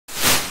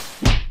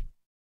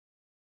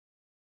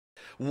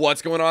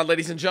What's going on,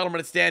 ladies and gentlemen?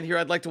 It's Dan here.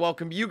 I'd like to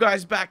welcome you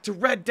guys back to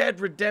Red Dead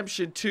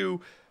Redemption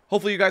 2.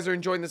 Hopefully you guys are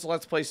enjoying this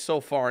Let's Play so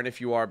far, and if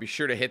you are, be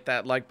sure to hit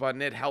that like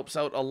button. It helps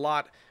out a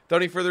lot.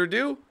 Without any further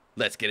ado,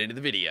 let's get into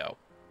the video.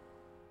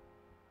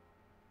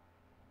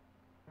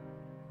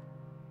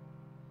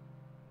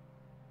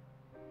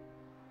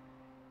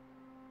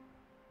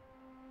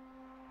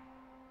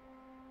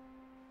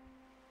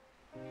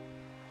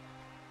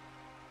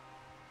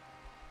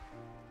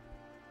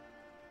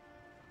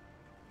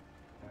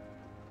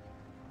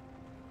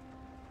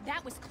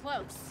 That was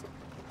close.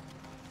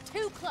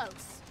 Too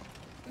close.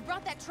 We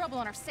brought that trouble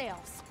on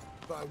ourselves.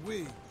 By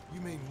we,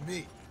 you mean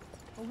me.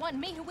 It wasn't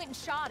me who went and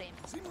shot him.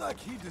 Seemed like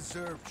he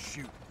deserved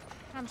shooting.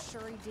 I'm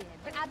sure he did.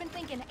 But I've been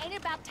thinking, ain't it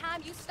about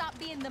time you stop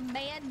being the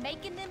man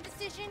making them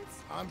decisions?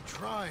 I'm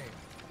trying.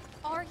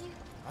 Are you?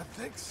 I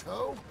think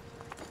so.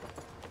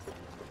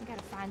 We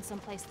gotta find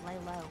someplace to lay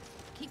low.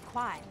 Keep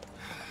quiet.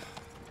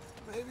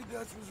 Maybe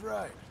Dutch was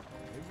right.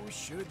 Maybe we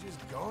should have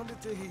just gone to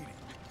Tahiti.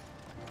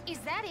 Is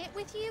that it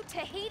with you?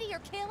 Tahiti or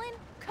killing?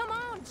 Come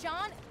on,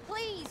 John.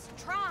 Please,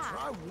 try.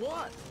 Try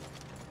what?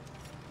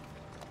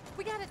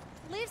 We gotta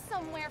live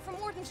somewhere for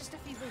more than just a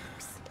few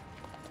weeks.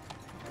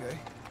 Okay.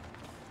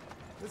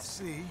 Let's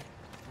see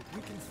what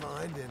we can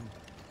find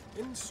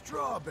in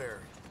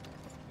Strawberry.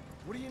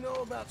 What do you know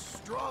about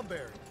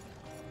Strawberry?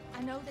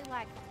 I know they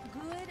like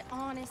good,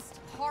 honest,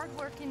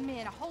 hard-working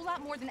men, a whole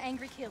lot more than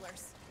angry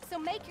killers. So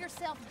make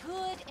yourself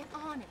good and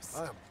honest.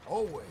 I am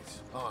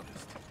always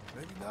honest.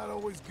 Maybe not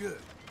always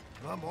good,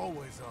 but I'm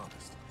always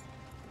honest.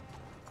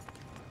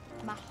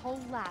 My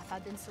whole life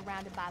I've been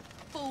surrounded by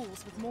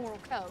fools with moral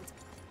codes.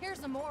 Here's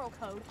the moral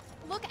code.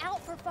 Look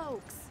out for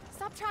folks.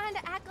 Stop trying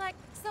to act like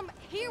some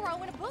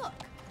hero in a book.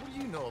 What do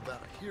you know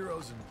about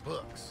heroes and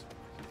books?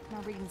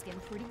 My reading's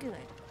getting pretty good.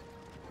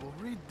 We'll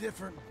read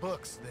different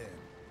books then.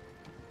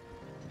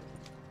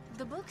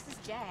 The books is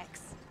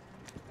Jack's.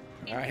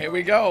 Alright, here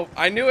we go.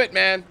 I knew it,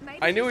 man.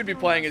 I knew we'd be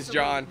playing as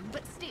John.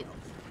 But still.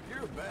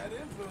 You're a bad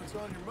influence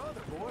on your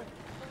mother, boy.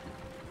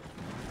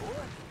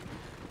 Boy?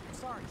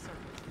 Sorry, sir.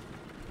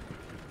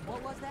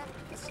 What was that?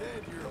 I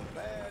said you're a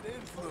bad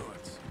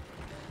influence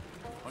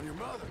on your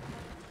mother.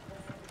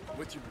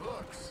 With your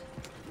books.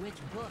 Which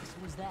books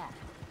was that?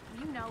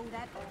 You know,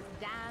 that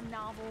dime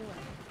novel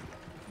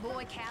and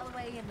Boy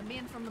Calloway and the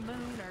Men from the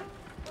Moon or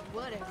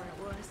whatever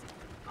it was.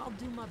 I'll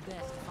do my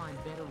best to find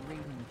better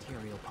reading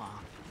material, Pa.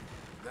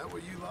 Is that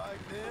what you like,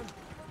 then?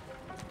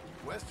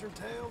 Western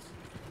tales?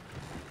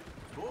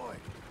 Boy,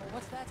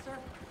 What's that, sir?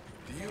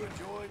 do you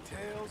enjoy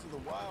tales of the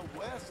Wild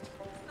West?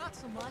 Not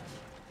so much.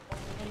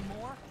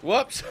 Anymore.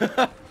 Whoops.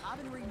 I've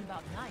been reading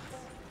about knights.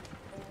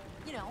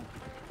 You know,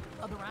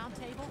 of the Round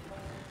Table.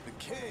 The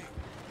king.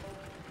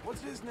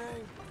 What's his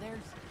name? There's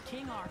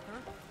King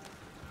Arthur,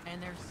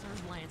 and there's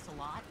Sir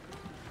Lancelot,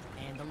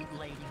 and the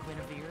Lady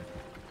Guinevere,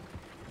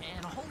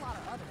 and a whole lot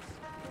of others.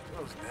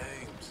 Those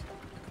names.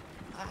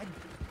 I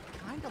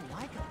kinda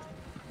like them.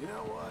 You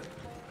know what?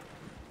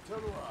 So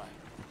do I.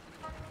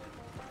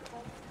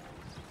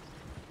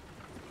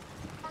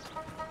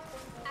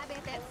 I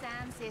bet that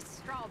sign says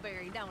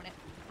Strawberry, don't it?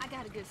 I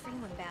got a good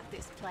feeling about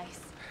this place.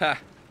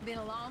 Been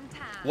a long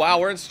time. Wow,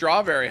 we're in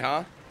Strawberry,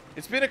 huh?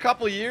 It's been a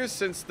couple years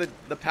since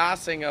the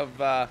passing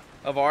of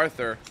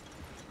Arthur.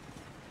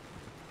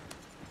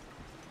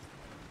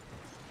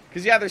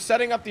 Because, yeah, they're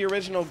setting up the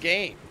original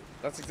game.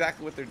 That's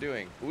exactly what they're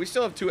doing. But we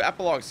still have 2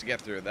 epilogues to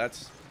get through.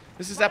 This is Why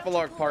don't you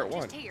epilogue pull part up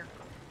 1. just here?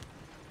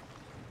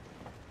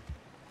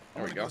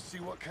 There we I'm go. gonna see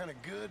what kind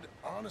of good,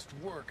 honest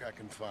work I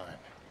can find.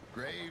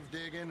 Grave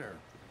digging or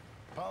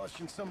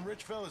polishing some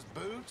rich fella's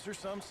boots or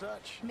some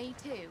such. Me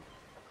too.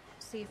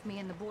 See if me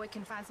and the boy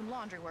can find some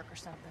laundry work or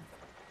something.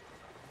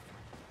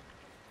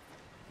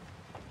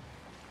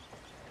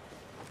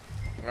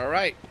 All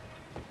right.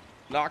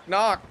 Knock,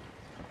 knock.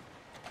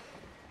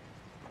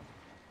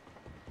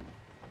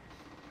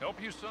 Help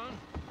you, son?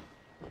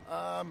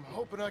 I'm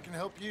hoping I can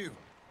help you.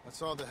 I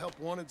saw the help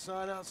wanted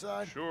sign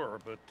outside. Sure,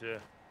 but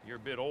you're a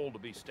bit old to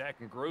be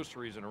stacking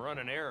groceries and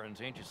running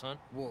errands, ain't you, son?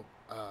 Well,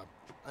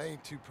 I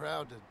ain't too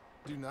proud to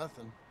do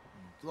nothing.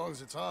 As long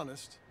as it's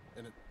honest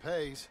and it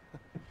pays.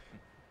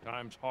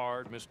 Time's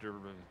hard, Mr.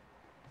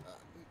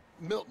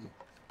 Milton.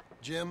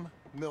 Jim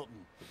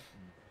Milton.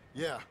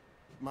 Yeah,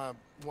 my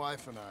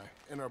wife and I,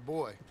 and our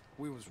boy,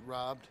 we was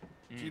robbed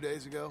a few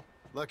days ago.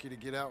 Lucky to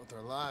get out with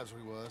our lives,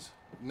 we was.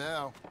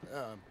 Now,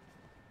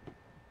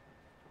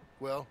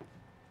 well,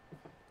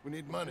 we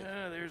need money.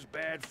 There's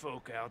bad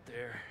folk out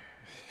there.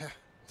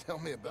 Tell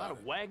me Got about a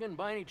it. wagon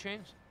by any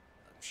chance?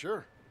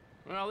 Sure.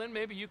 Well, then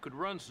maybe you could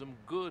run some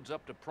goods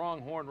up to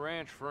Pronghorn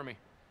Ranch for me.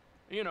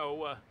 You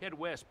know, head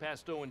west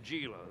past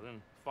Gila,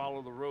 then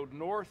follow the road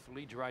north,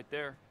 lead you right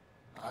there.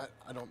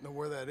 I don't know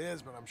where that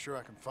is, but I'm sure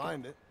I can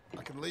find it.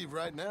 I can leave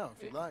right now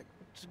if you'd like.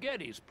 It's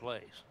Getty's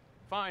place.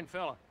 Fine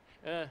fella.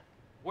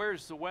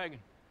 Where's the wagon?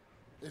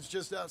 It's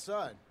just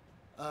outside.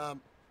 You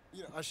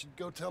know, I should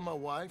go tell my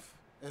wife,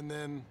 and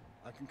then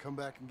I can come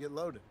back and get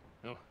loaded.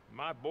 No,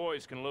 my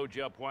boys can load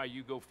you up while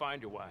you go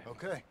find your wife.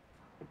 Okay.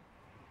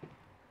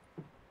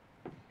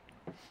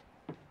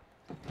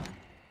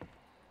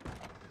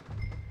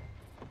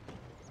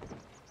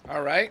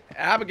 All right,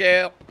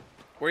 Abigail.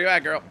 Where you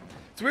at, girl?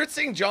 It's weird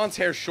seeing John's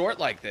hair short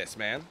like this,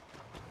 man.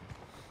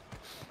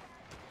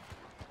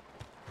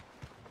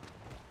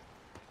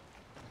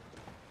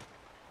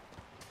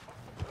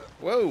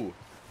 Whoa.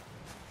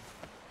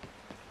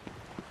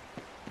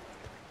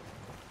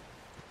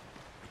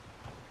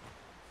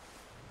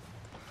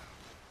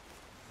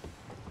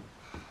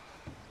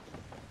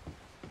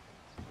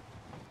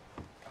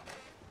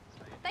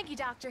 Thank you,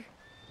 Doctor.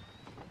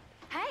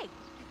 Hey,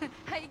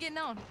 how you getting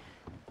on?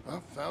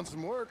 Well, found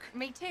some work.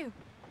 Me too.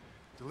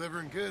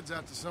 Delivering goods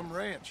out to some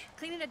ranch.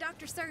 Cleaning a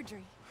doctor's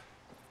surgery.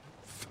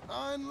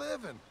 Fine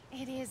living.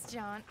 It is,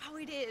 John. Oh,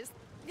 it is.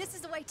 This is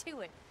the way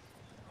to it.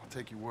 I'll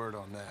take your word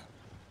on that.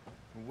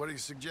 What do you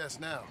suggest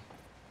now?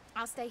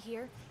 I'll stay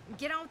here and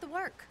get on with the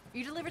work.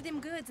 You deliver them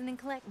goods and then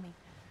collect me.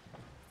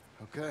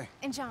 Okay.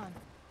 And John,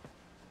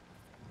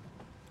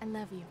 I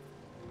love you.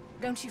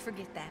 Don't you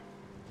forget that.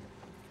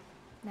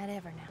 Not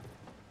ever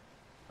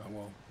now. I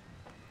won't.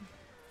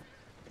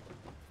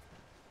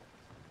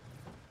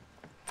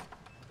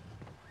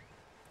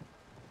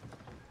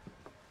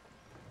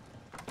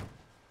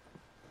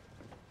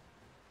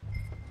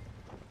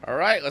 All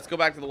right, let's go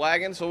back to the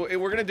wagon. So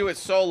we're going to do it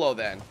solo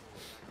then.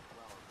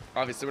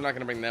 Obviously, we're not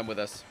going to bring them with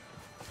us.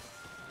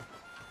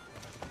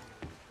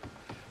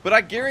 But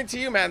I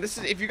guarantee you, man, this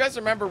is, if you guys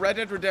remember, Red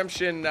Dead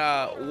Redemption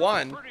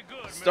 1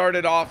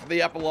 started off,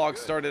 the epilogue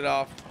started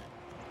off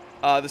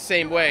the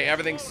same way.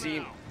 Everything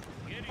seemed...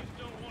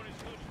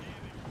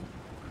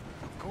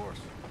 Of course.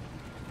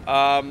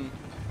 But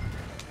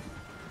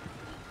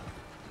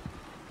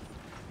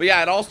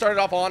yeah, it all started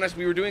off honest.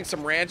 We were doing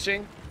some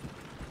ranching,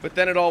 but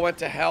then it all went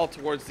to hell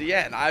towards the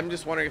end. I'm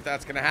just wondering if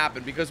that's going to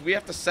happen, because we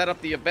have to set up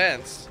the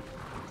events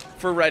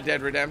for Red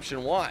Dead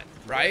Redemption 1,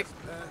 right?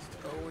 Past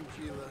Owen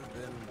Gila,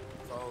 then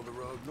follow the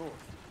road north.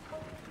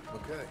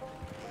 Okay.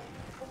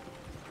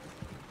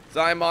 So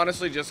I'm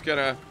honestly just going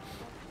to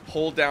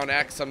hold down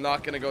X. I'm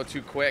not going to go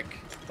too quick,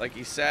 like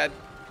he said.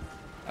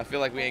 I feel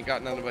like we ain't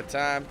got nothing but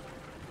time.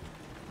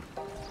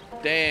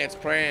 Dance,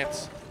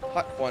 prance,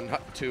 hut one,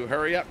 hut two.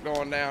 Hurry up,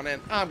 going down, and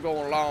I'm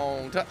going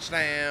long.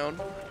 Touchdown.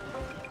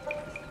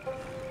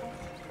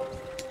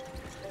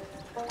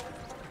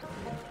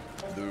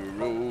 The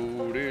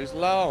road is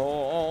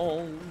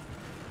long,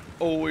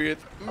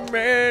 with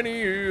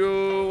many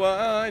a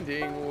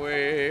winding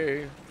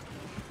way.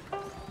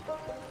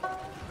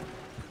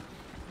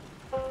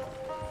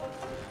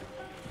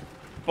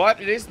 But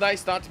it is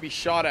nice not to be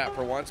shot at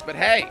for once. But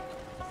hey,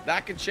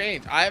 that could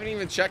change. I haven't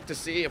even checked to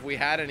see if we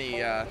had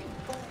any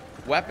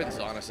weapons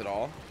on us at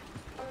all.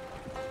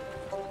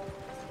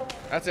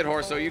 That's it,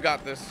 Horso. You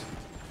got this.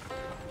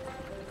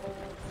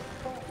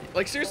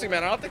 Like, seriously,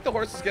 man, I don't think the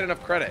horses get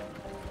enough credit.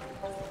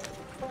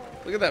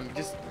 Look at them,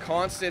 just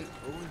constant.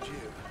 Owen Gila.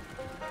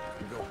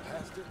 We go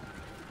past it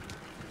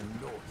and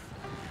north.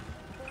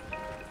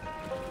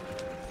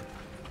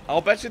 I'll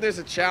bet you there's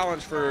a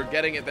challenge for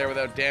getting it there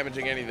without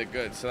damaging any of the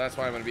goods, so that's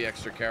why I'm going to be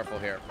extra careful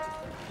here.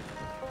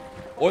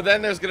 Or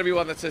then there's going to be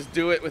one that says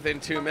do it within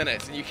 2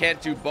 minutes, and you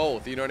can't do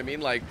both, you know what I mean?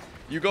 Like,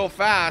 you go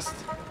fast,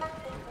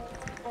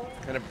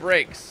 and it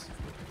breaks.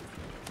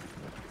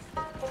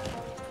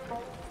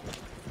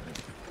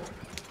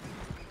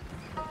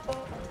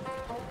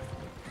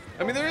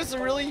 I mean, there is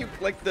really,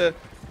 like,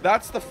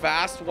 that's the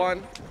fast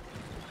one.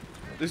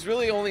 There's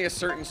really only a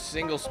certain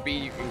single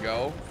speed you can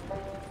go.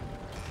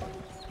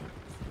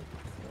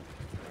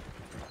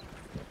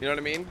 You know what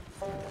I mean?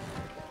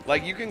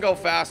 Like, you can go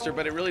faster,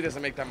 but it really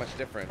doesn't make that much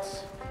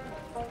difference.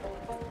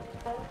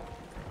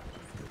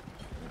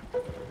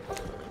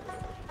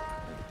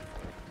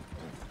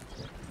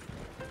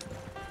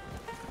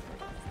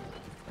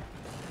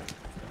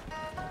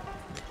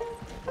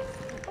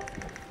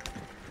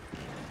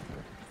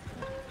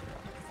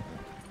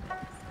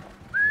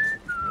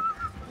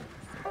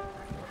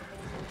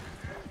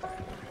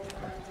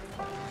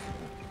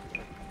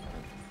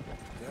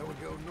 There we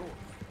go north.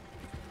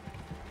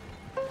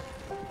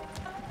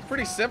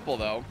 Pretty simple,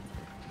 though.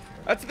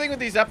 That's the thing with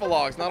these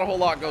epilogues. Not a whole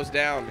lot goes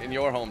down in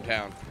your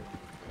hometown.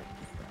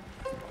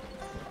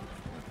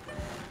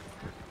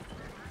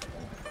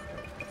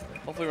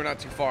 Hopefully we're not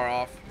too far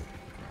off.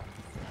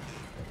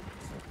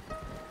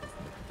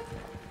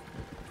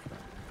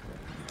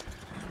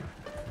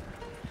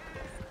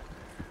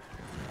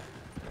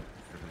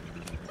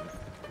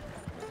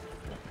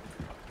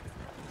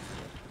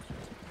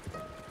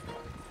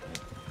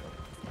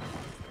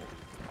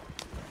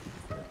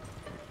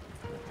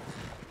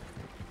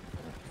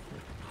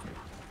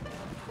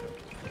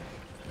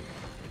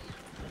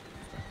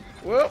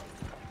 Whoop.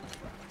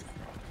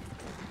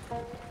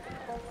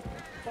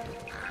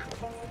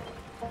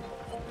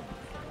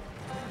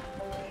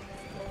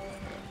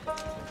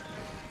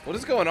 What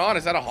is going on?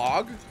 Is that a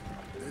hog?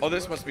 Oh,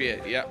 this must be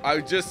it. Yeah, I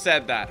just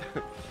said that.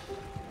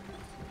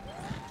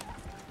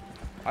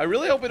 I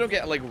really hope we don't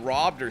get, like,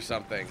 robbed or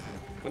something.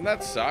 Wouldn't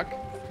that suck?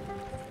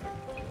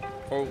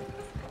 Oh.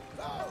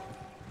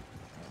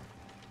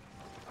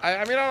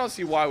 I mean, I don't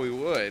see why we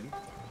would.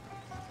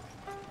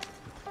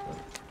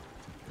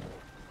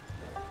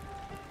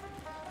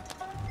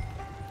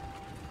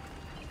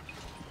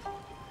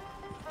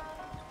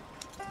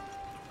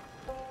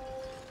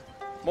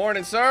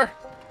 Morning, sir.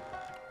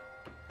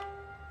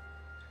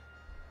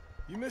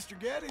 You Mr.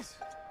 Geddes?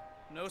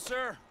 No,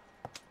 sir.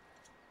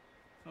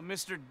 I'm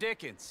Mr.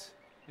 Dickens,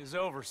 his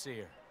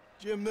overseer.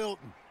 Jim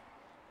Milton.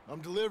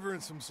 I'm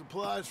delivering some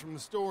supplies from the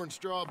store in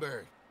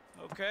Strawberry.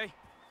 Okay.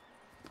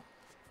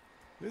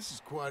 This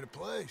is quite a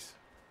place.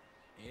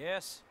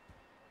 Yes,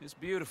 it's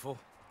beautiful.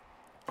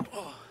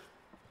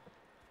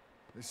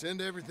 They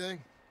send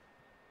everything?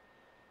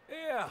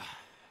 Yeah,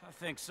 I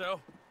think so.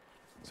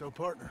 So,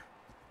 partner,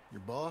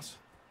 your boss,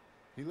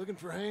 he looking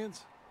for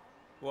hands?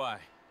 Why?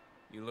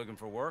 You looking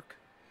for work?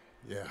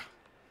 Yeah.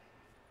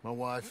 My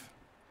wife,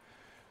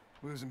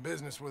 we was in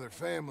business with her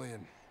family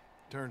and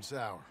turned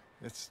sour.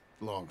 It's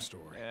a long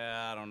story.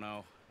 Yeah, I don't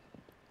know.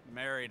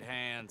 Married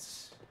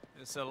hands.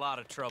 It's a lot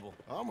of trouble.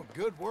 I'm a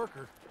good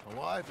worker. My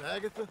wife,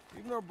 Agatha,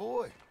 even our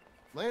boy,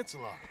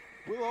 Lancelot.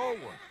 We'll all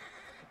work.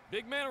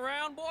 Big man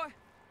around, boy?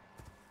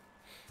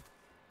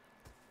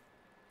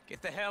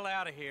 Get the hell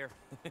out of here.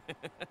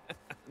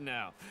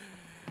 No,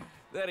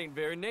 that ain't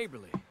very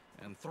neighborly.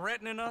 And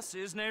threatening us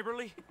is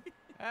neighborly?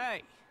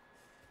 Hey,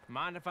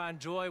 mind if I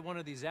enjoy one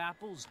of these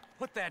apples?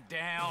 Put that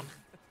down.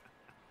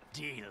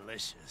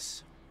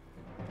 Delicious.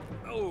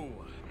 Oh,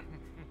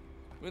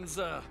 When's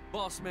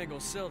boss man gonna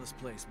sell this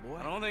place, boy?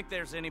 I don't think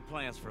there's any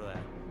plans for that.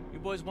 You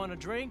boys want a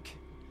drink?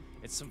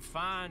 It's some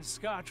fine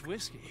Scotch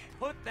whiskey.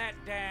 Put that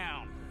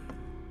down.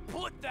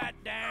 Put that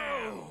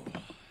down.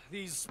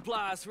 These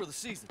supplies for the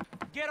season.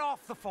 Get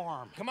off the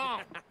farm. Come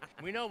on.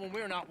 We know when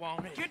we're not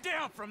wanted. Get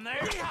down from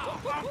there.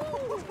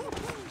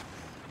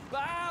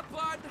 Bye,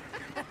 bud.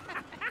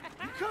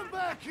 You come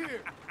back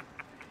here!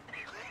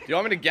 Do you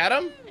want me to get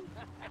him?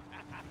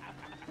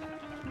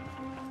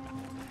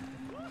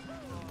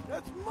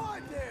 That's my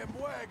damn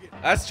wagon!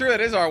 That's true, it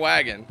is our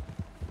wagon.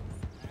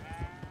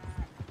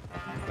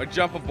 Or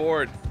jump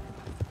aboard.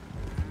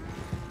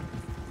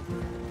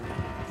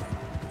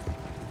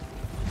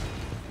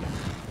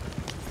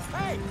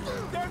 Hey!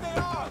 There they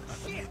are!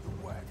 Shit!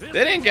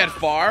 They didn't get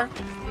far.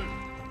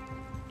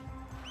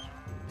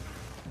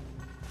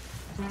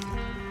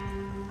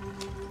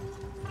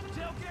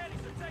 Tell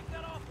Geddes to take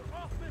that off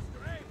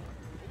Mr. Abel,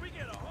 or we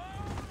get a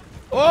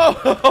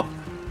Oh!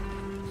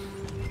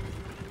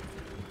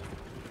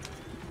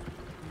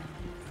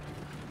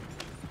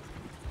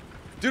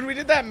 Dude, we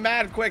did that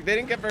mad quick. They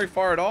didn't get very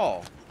far at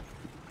all.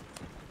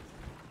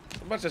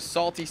 A bunch of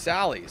salty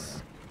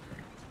Sallys.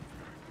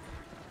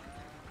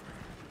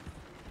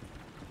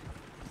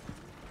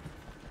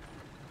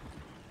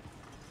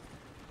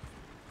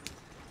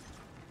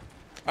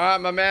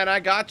 Alright, my man, I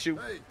got you.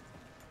 Hey,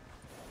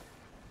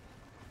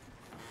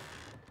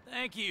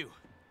 Thank you.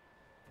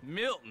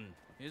 Milton,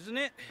 isn't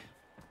it?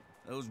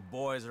 Those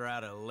boys are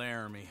out of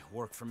Laramie,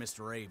 work for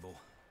Mr. Abel.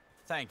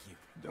 Thank you.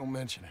 don't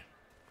mention it.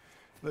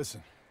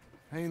 Listen,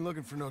 I ain't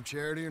looking for no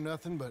charity or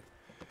nothing, but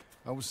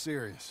I was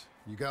serious.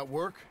 You got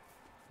work?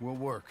 We'll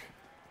work.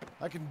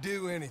 I can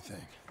do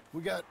anything.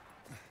 We got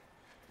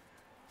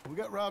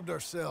robbed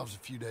ourselves a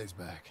few days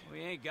back.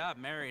 We ain't got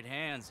married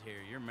hands here.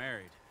 You're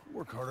married.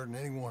 Work harder than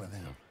any one of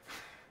them.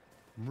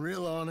 I'm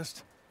real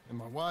honest, and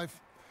my wife,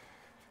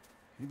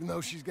 even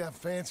though she's got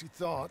fancy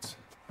thoughts,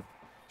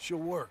 she'll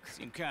work.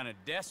 Seem kind of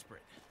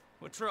desperate.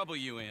 What trouble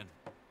you in?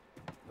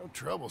 No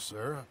trouble,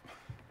 sir.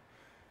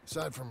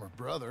 Aside from her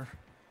brother,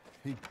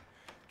 he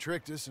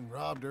tricked us and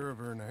robbed her of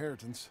her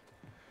inheritance.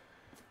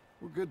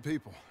 We're good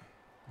people.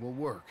 We'll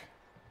work.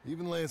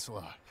 Even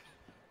Lancelot.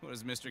 What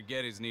does Mr.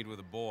 Geddes need with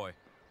a boy?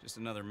 Just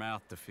another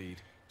mouth to feed.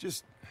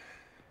 Just,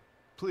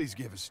 please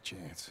give us a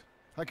chance.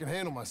 I can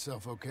handle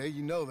myself okay,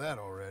 you know that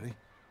already.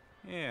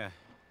 Yeah,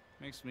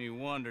 makes me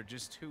wonder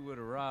just who would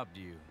have robbed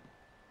you.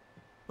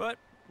 But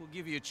we'll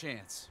give you a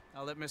chance.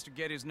 I'll let Mr.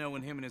 Geddes know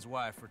when him and his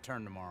wife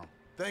return tomorrow.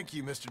 Thank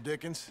you, Mr.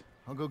 Dickens.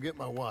 I'll go get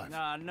my wife.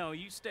 Nah, no,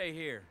 you stay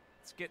here.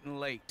 It's getting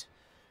late.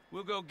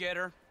 We'll go get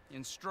her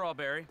in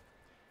Strawberry.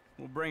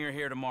 We'll bring her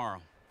here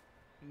tomorrow.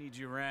 We need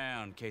you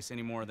around in case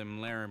any more of them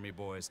Laramie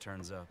boys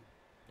turns up.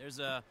 There's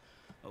a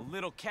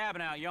little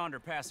cabin out yonder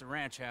past the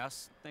ranch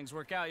house. Things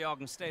work out, y'all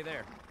can stay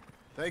there.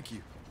 Thank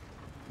you.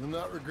 You'll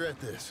not regret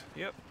this.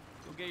 Yep.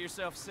 Go get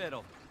yourself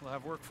settled. We'll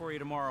have work for you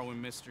tomorrow when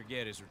Mr.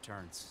 Geddes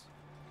returns.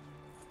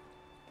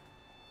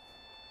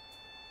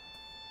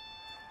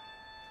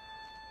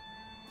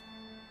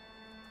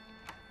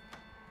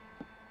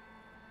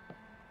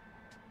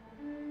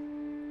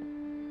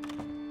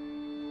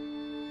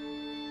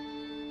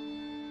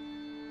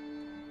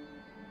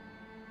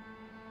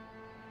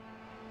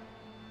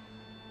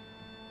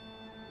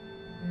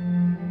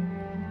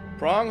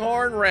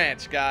 Pronghorn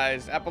Ranch,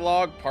 guys.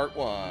 Epilogue Part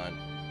 1.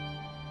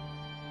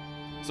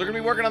 So we're going to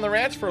be working on the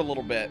ranch for a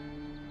little bit.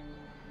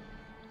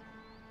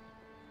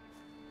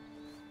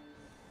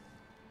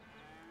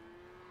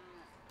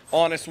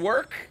 Honest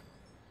work.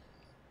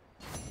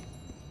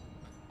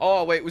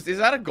 Oh, wait. Is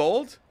that a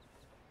gold?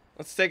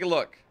 Let's take a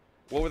look.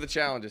 What were the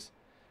challenges?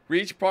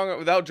 Reach Pronghorn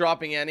without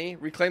dropping any.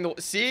 Reclaim the...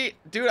 See?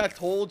 Dude, I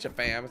told you,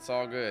 fam. It's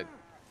all good.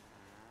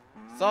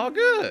 It's all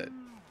good.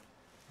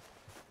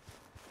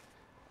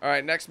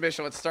 Alright, next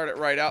mission. Let's start it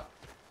right up.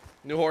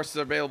 New horses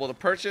are available to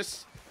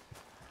purchase.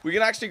 We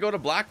can actually go to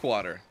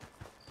Blackwater.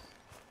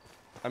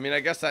 I mean, I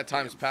guess that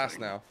time's passed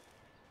now.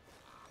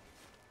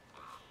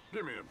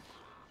 Give me him.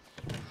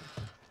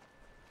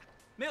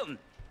 Milton,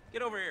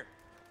 get over here.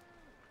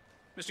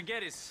 Mr.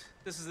 Geddes,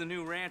 this is the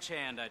new ranch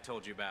hand I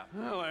told you about.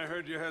 Well, I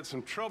heard you had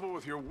some trouble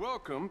with your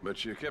welcome,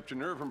 but you kept your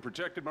nerve and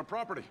protected my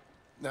property.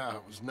 No,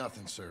 it was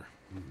nothing, sir.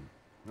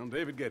 I'm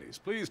David Geddes.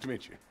 Pleased to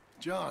meet you.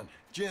 John,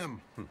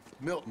 Jim,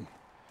 Milton.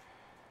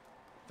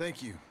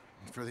 Thank you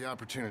for the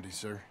opportunity,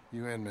 sir.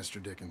 You and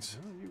Mr. Dickens.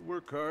 Well, you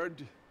work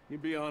hard. You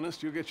be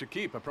honest, you'll get your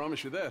keep. I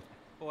promise you that.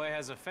 Boy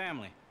has a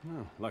family.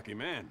 Oh, lucky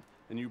man.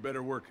 And you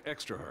better work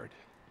extra hard.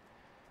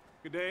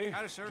 Good day,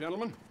 Howdy, sir.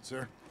 gentlemen.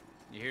 Sir?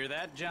 You hear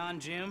that, John,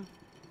 Jim?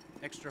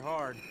 Extra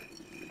hard.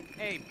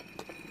 Hey,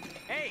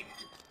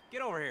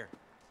 get over here.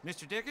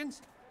 Mr.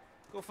 Dickens?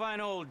 Go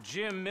find old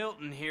Jim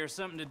Milton here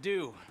something to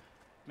do.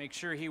 Make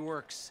sure he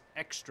works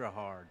extra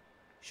hard.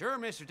 Sure,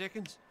 Mr.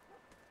 Dickens.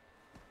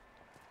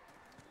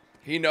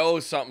 He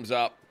knows something's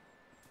up.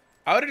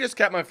 I would have just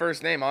kept my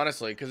first name,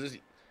 honestly, because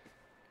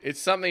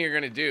it's something you're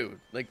going to do.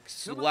 Like,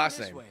 Come on last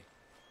this name. way.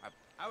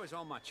 I was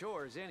on my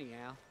chores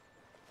anyhow.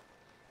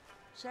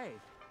 Say,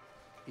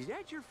 is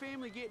that your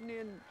family getting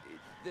in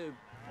the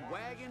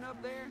wagon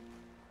up there?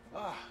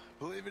 Ah,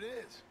 believe it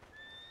is.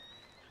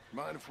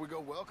 Mind if we go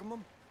welcome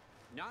them?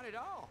 Not at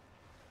all.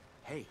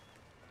 Hey,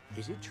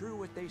 is it true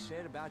what they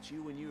said about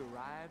you when you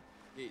arrived?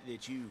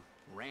 That you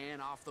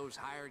ran off those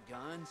hired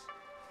guns?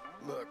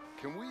 Look,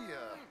 can we,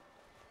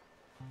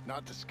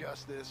 not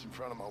discuss this in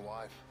front of my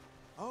wife?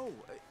 Oh,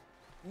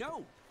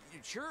 no,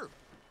 sure.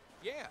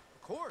 Yeah,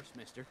 of course,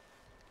 mister.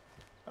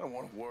 I don't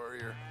want to worry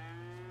her.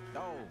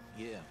 Oh,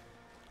 yeah.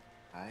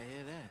 I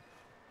hear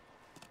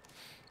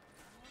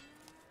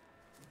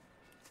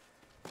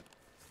that.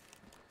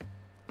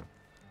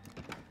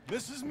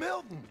 Mrs.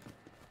 Milton!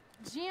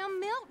 Jim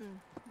Milton,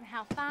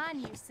 how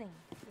fine you seem.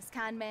 This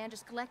kind man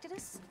just collected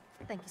us.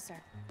 Thank you, sir.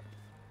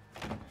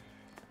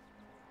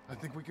 I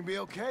think we can be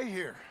okay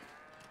here.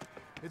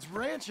 It's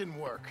ranching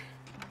work.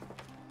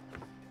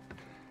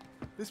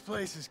 This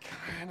place is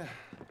kinda...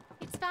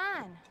 It's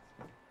fine.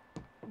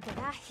 But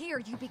I hear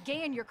you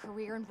began your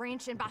career in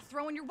ranching by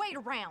throwing your weight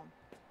around.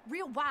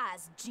 Real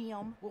wise,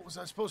 Jim. What was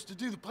I supposed to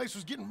do? The place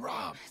was getting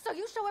robbed. So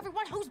you show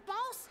everyone who's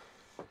boss?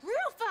 Real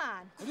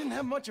fine. I didn't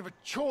have much of a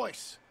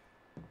choice.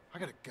 I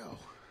gotta go.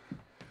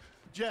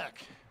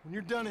 Jack, when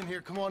you're done in here,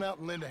 come on out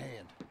and lend a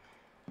hand.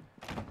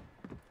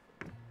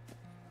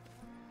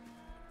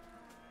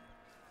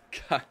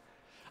 God.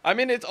 I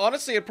mean, it's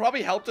honestly, it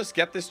probably helped us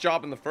get this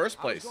job in the first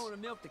I was place. going to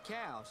milk the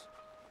cows.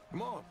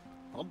 Come on,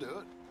 I'll do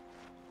it.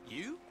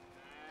 You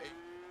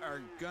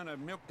are gonna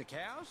milk the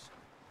cows?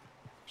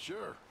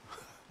 Sure.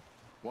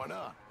 Why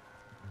not?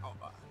 Oh,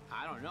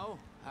 I don't know.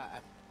 I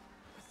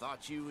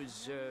thought you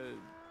was,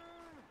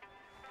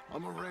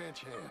 I'm a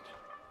ranch hand.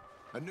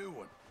 A new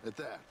one, at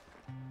that.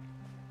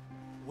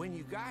 When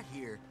you got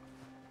here,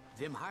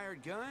 them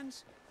hired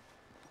guns?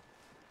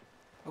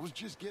 I was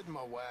just getting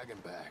my wagon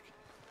back.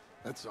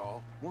 That's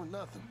all. Weren't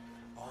nothing.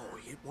 Oh,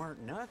 it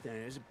weren't nothing.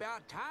 It was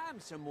about time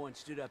someone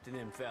stood up to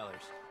them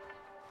fellers.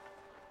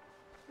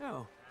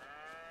 Oh.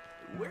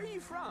 Where are you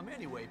from,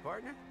 anyway,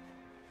 partner?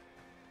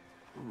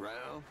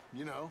 Around,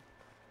 you know.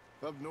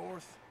 Up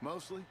north,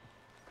 mostly.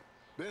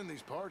 Been in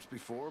these parts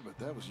before, but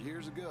that was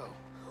years ago.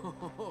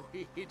 Oh,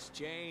 it's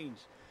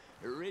changed.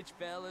 The rich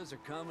fellas are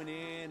coming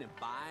in and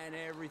buying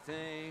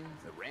everything,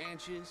 the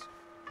ranches.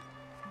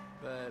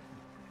 But,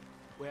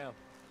 well,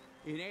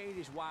 it ain't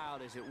as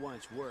wild as it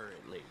once were,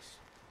 at least.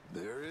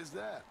 There is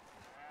that.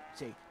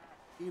 Say,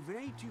 if it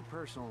ain't too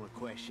personal a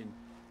question,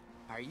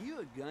 are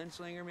you a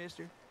gunslinger,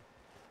 mister?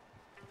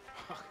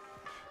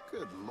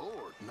 Good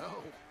Lord, no.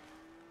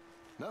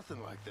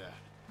 Nothing like that.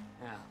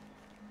 Now,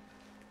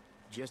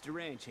 just a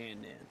ranch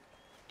hand then.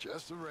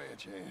 Just a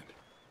ranch hand.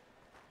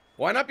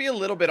 Why not be a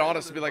little bit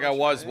honest and be like I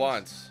was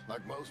once?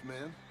 Like most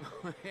men.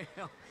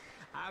 Well,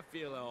 I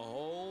feel a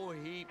whole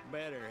heap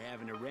better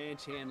having a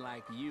ranch hand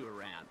like you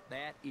around.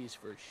 That is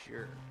for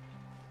sure.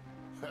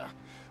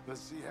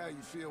 Let's see how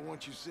you feel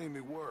once you see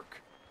me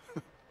work.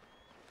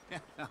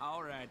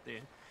 All right,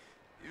 then.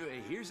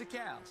 Here's the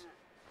cows.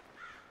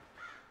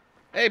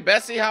 Hey,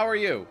 Bessie, how are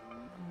you?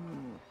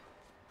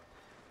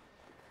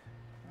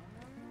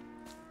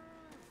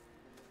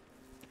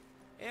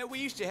 Yeah, we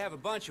used to have a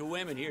bunch of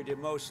women here did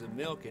most of the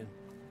milking.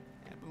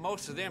 But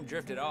most of them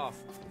drifted off.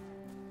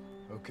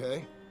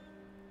 Okay.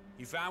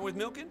 You fine with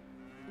milking?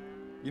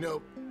 You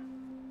know,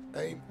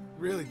 I ain't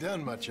really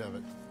done much of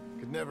it.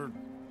 Could never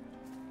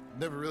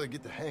really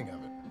get the hang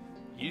of it.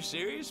 You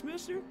serious,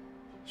 mister?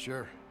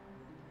 Sure.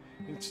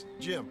 It's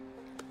Jim.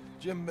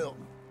 Jim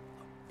Milton.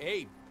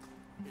 Hey,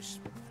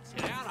 just sit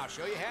down, I'll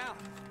show you how.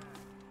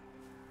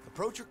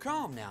 Approach her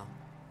calm now.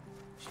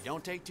 She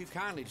don't take too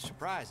kindly to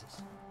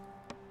surprises.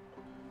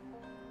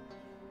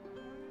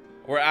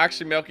 We're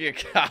actually milking a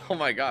cow. Oh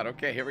my god.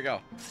 Okay, here we go.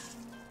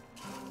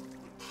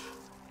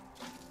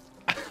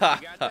 You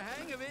got the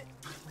hang of it.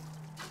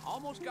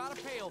 Almost got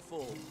a pail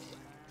full.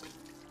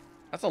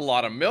 That's a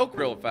lot of milk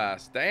real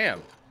fast.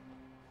 Damn.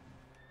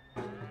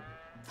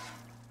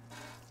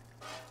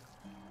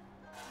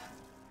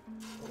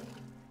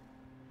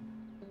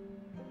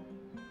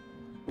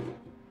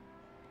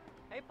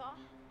 Hey, Pa.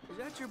 Is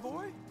that your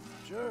boy?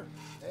 Sure.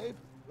 Abe,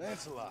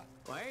 Lancelot.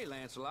 Well, hey,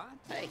 Lancelot.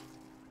 Hey.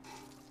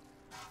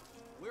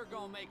 We're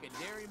gonna make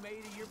a dairy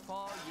maid of your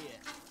paw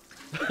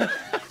yet.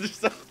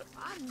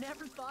 I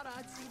never thought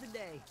I'd see the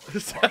day.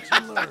 Watch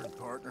and learn,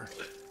 partner.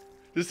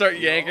 Just start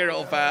yanking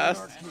real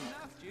fast. That's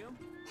enough, Jim.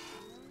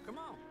 Come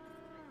on.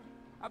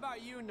 How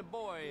about you and the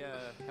boy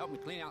help me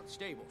clean out the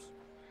stables?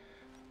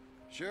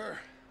 Sure.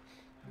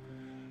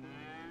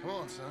 Come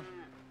on, son.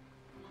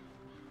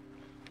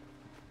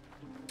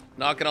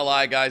 Not gonna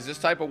lie, guys, this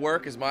type of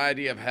work is my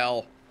idea of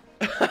hell.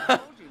 I told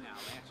you now,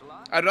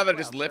 Lancelot. I'd rather Well,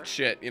 just lift sir,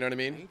 shit, you know what I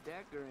mean? Ain't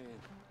that grand?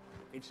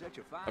 It's such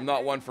a fine I'm not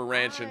day. one for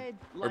ranching I'd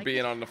or like being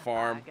it. on the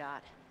farm.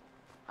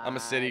 I'm a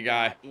I city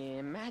guy. got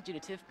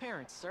imaginative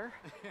parents, sir.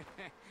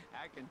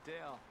 I can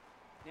tell.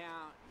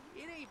 Now,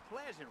 it ain't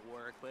pleasant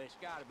work, but it's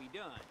gotta be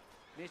done.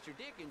 Mr.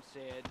 Dickens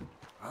said,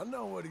 I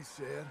know what he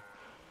said.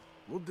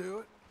 We'll do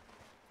it.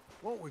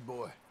 Won't we,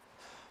 boy?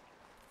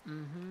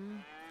 Mm-hmm.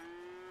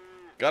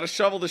 Gotta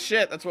shovel the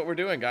shit. That's what we're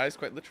doing, guys,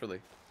 quite literally.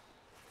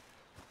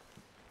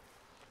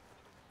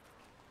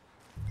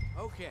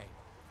 okay.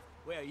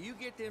 Well, you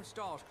get them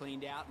stalls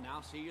cleaned out, and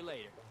I'll see you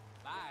later.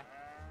 Bye.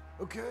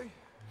 Okay.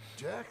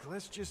 Jack,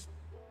 let's just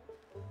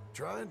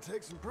try and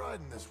take some pride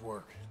in this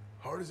work,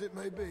 hard as it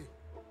may be.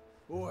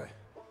 Boy,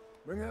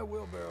 bring that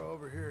wheelbarrow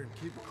over here and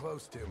keep it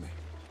close to me.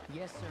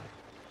 Yes,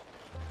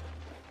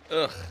 sir.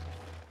 Ugh.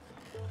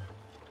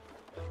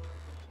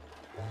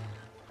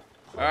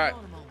 All right.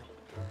 Hold on a moment.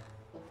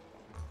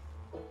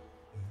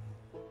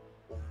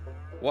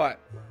 What?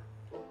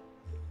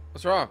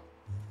 What's wrong?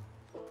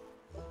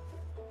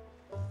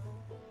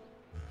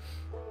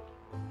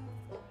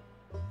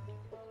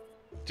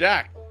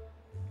 Jack.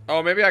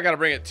 Oh, maybe I gotta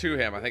bring it to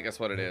him. I think that's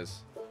what it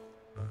is.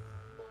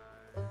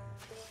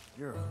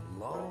 You're a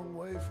long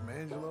way from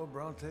Angelo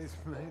Bronte's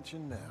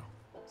mansion now.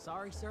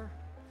 Sorry, sir.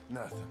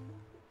 Nothing.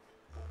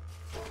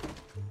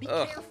 Be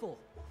Ugh. careful.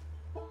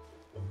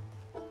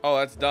 Oh,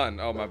 that's done.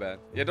 Oh, my bad.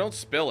 Yeah, don't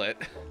spill it.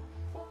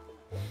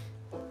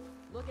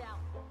 Look out.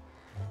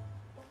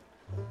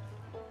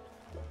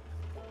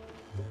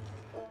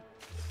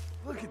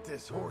 Look at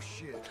this horse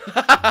shit.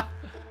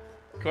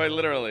 Quite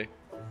literally.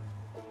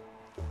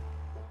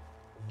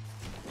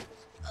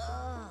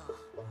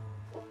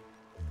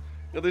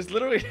 Yo, there's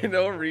literally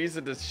no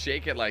reason to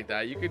shake it like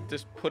that. You could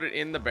just put it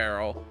in the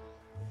barrel.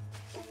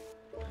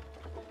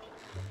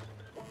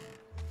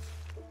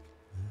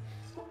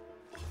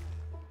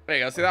 There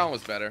you go. See, that one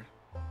was better.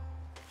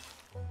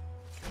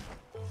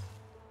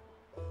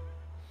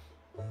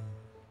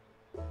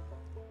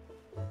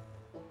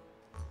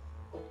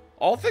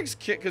 All things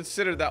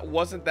considered, that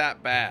wasn't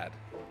that bad.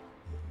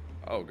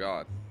 Oh,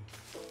 God.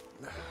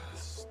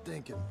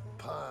 Stinking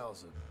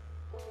piles of...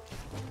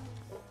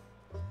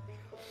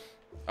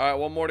 All right,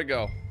 one more to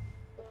go.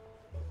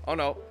 Oh,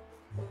 no.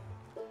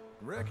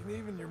 Reckon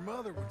even your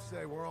mother would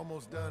say we're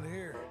almost done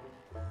here.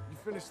 You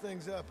finish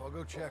things up, I'll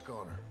go check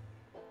on her.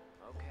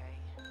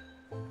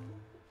 Okay.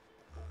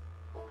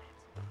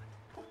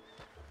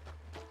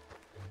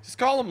 Just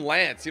call him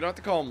Lance. You don't have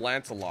to call him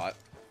Lancelot.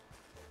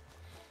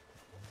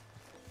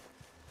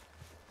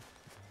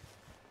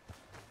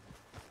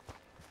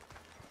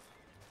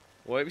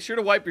 Well, be sure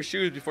to wipe your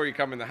shoes before you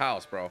come in the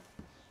house, bro.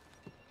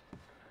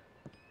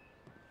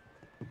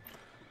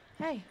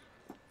 Hey,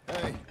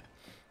 Hey,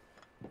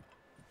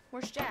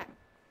 where's Jack?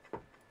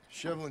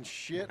 shoveling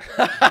shit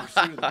in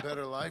pursuit of the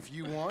better life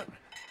you want?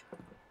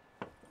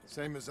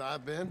 Same as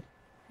I've been?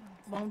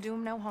 Won't do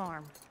him no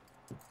harm.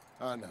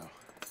 I know.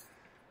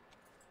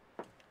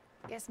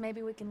 Guess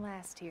maybe we can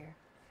last here.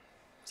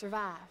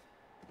 Survive.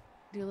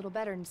 Do a little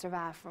better than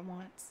survive for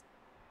once.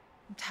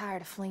 I'm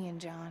tired of fleeing,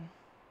 John.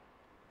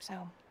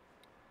 So,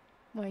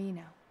 well, you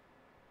know.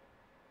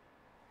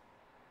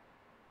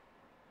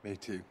 Me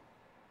too.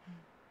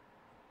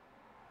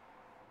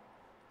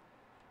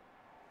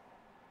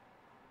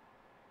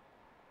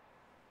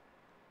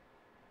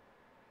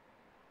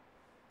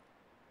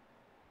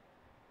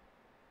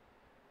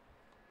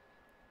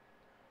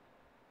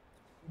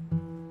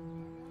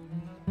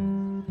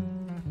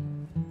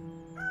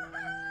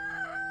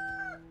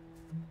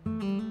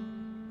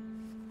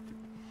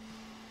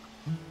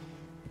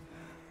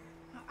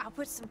 I'll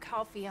put some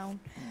coffee on.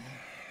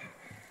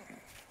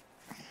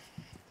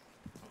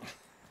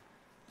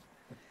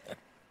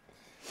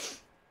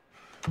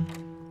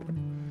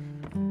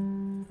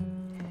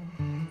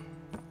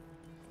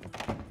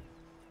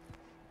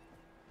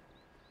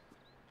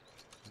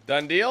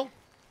 Done deal?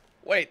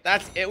 Wait,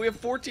 that's it. We have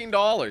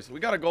 $14. We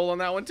got a goal on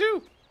that one,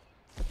 too.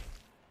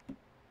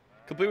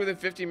 Complete within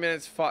 15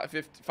 minutes, 5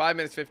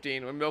 minutes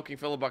 15. When milking,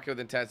 fill a bucket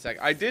within 10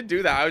 seconds. I did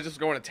do that. I was just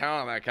going to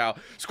town on that cow.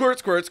 Squirt,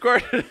 squirt,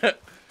 squirt.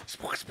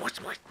 Squirt, squirt,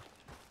 squirt.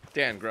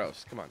 Dan,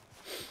 gross. Come on.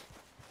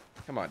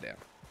 Come on, Dan.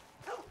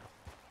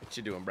 What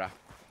you doing, brah?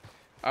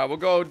 We'll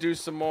go do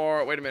some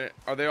more. Wait a minute.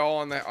 Are they all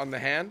on the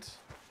hand?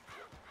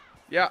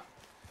 Yeah.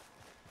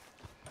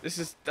 This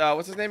is,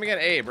 what's his name again?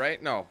 Abe,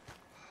 right? No.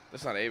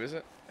 That's not Abe, is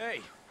it?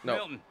 Hey, No.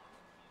 Milton.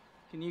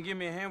 Can you give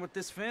me a hand with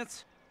this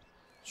fence?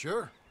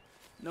 Sure.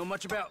 Know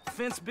much about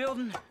fence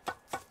building?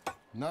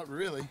 Not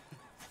really.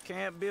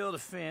 Can't build a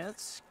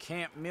fence,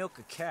 can't milk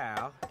a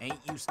cow, ain't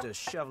used to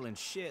shoveling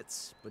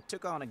shits, but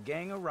took on a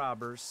gang of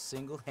robbers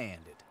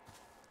single-handed.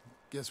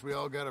 Guess we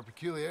all got our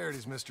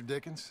peculiarities, Mr.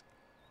 Dickens.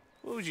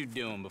 What was you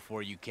doing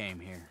before you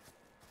came here?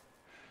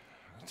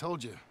 I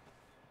told you.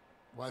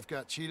 Wife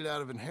got cheated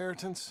out of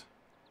inheritance.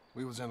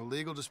 We was in a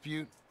legal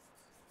dispute.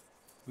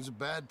 It was a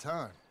bad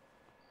time.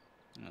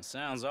 That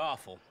sounds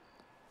awful,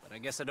 but I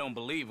guess I don't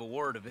believe a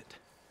word of it.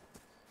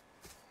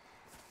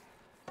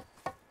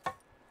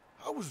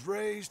 I was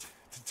raised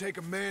to take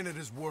a man at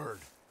his word,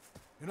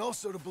 and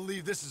also to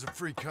believe this is a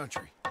free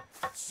country.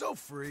 So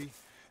free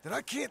that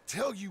I can't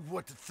tell you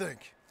what to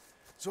think.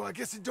 So I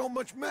guess it don't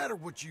much matter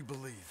what you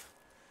believe.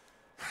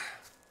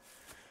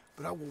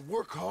 But I will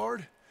work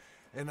hard,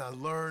 and I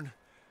learn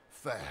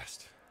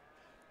fast.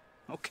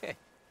 Okay.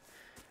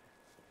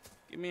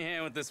 Give me a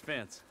hand with this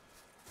fence.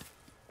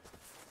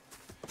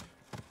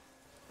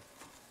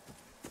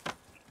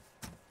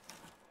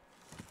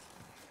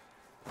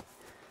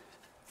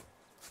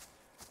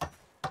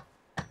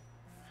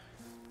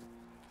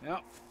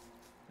 Well,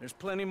 there's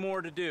plenty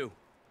more to do.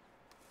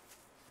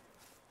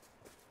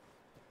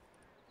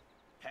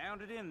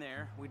 Pound it in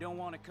there. We don't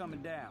want it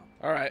coming down.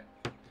 All right.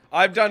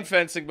 I've done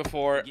fencing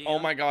before. Oh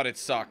my god, it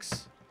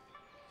sucks.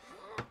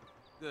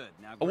 Good.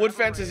 Now A wood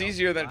grab fence is rail,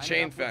 easier than a line it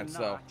chain up with fence,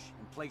 though. notch,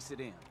 and place it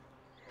in.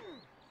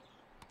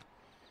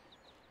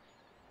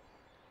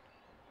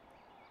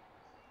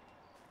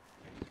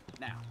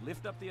 Now,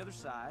 lift up the other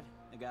side.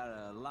 I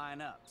gotta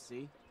line up,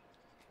 see?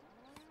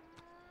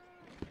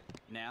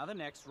 Now the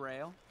next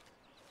rail.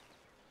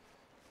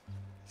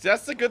 See,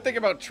 that's the good thing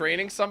about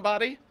training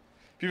somebody.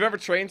 If you've ever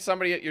trained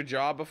somebody at your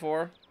job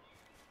before,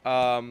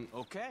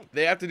 Okay.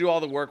 they have to do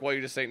all the work while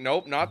you just say,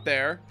 nope, not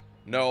there.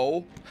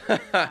 No.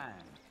 Fine.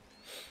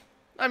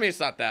 I mean, it's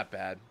not that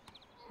bad.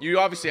 You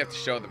obviously have to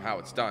show them how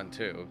it's done,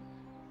 too.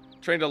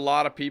 Trained a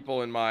lot of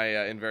people in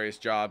my in various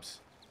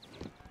jobs.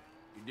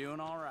 You're doing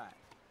all right.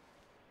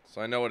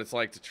 So I know what it's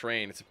like to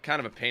train. It's kind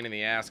of a pain in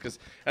the ass, because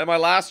at my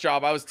last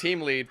job, I was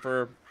team lead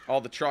for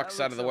all the trucks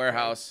That out of the looks okay.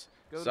 warehouse.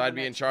 Go to So the I'd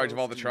be in next charge of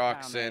all the post and pound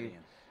trucks that and in.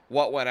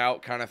 what went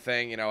out kind of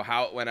thing, you know,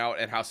 how it went out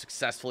and how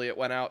successfully it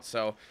went out.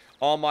 So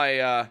all my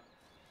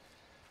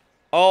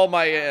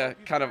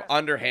kind of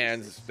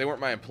underhands, they weren't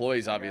my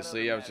employees,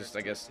 obviously. I was just,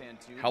 I guess,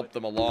 helped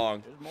them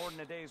along. There's more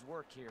than a day's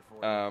work here for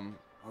you.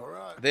 All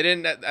right. They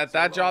didn't at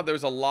that job. There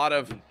was a lot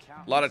of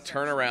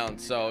turnaround,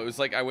 so it was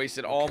like I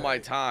wasted all my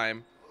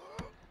time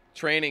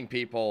training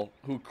people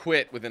who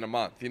quit within a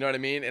month. You know what I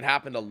mean? It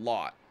happened a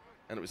lot,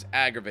 and it was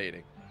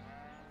aggravating.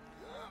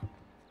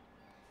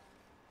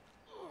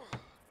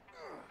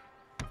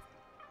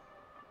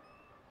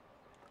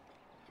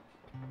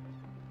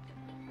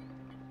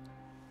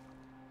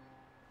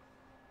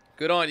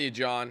 Good on you,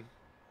 John.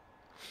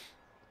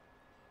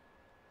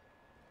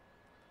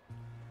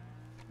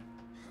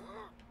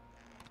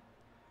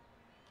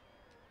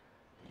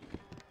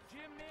 Jim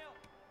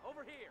Mill,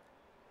 over here.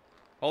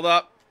 Hold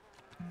up.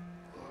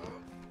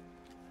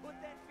 Put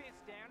that fence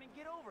down and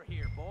get over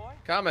here, boy.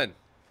 Coming.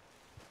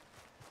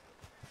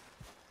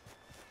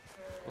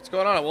 What's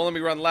going on? It won't let me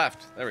run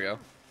left. There we go.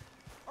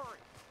 Hurry.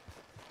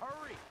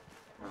 Hurry.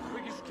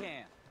 Quick as you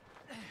can.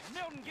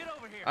 Milton, get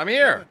over here. I'm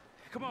here.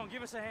 Come on,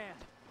 give us a hand.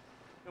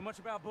 Know much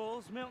about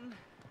bulls, Milton?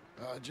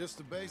 Just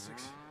the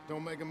basics.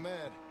 Don't make them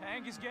mad.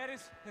 Angus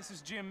Geddes, this is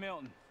Jim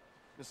Milton.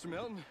 Mr.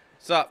 Milton,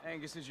 What's up?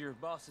 Angus is your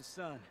boss's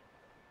son.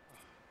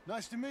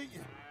 nice to meet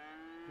you.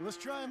 Let's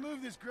try and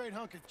move this great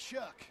hunk of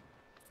chuck.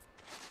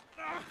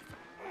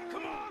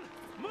 Come on,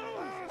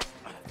 move!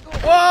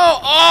 Whoa!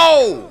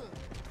 Oh!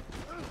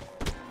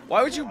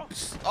 Why would you?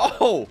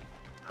 Oh!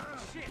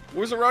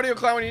 Where's the rodeo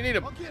clown when you need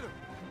him? I'll get him.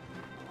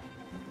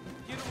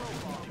 Get a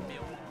rope on him,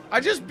 Milton. I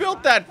just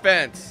built that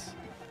fence.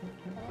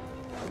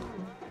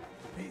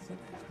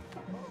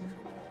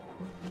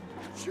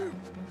 Shoot!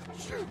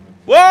 Shoot!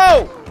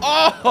 Whoa!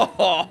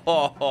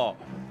 Oh!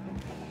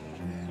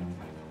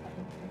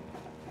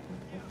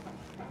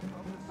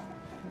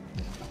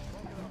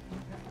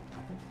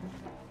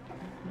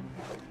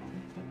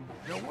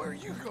 Now where are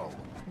you going?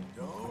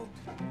 Don't.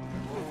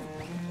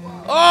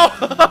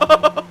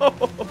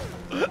 Oh!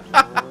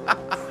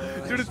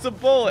 Dude, it's a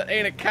bull. It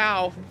ain't a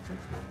cow.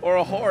 Or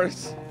a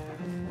horse.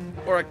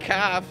 Or a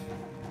calf.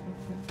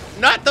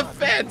 Not the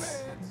fence!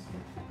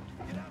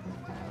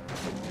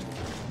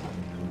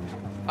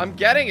 I'm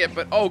getting it,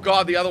 but oh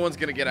god, the other one's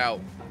gonna get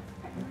out.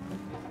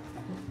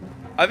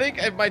 I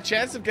think my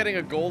chance of getting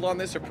a gold on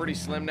this are pretty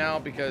slim now,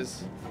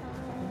 because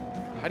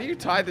how do you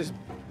tie this?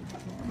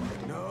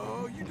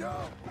 No, you don't.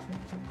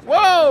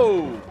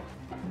 Whoa!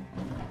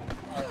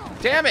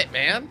 Damn it,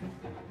 man.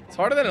 It's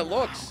harder than it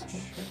looks.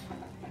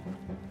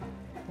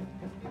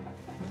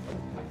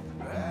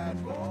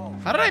 Bad ball.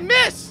 How did I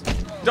miss?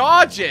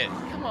 Dodge it.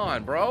 Come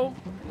on, bro.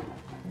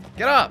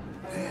 Get up.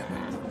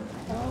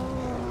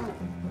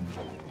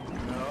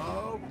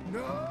 No,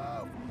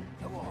 no.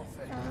 Come on,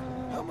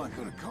 Faye. How am I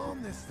gonna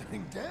calm this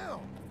thing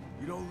down?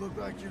 You don't look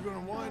like you're gonna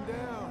wind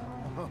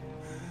down.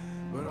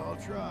 But I'll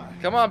try.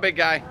 Come on, big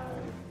guy.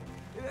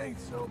 It ain't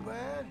so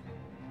bad.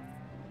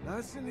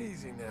 Nice and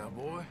easy now,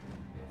 boy.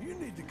 You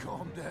need to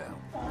calm down.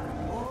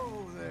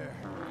 Whoa there.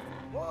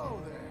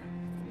 Whoa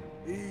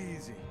there.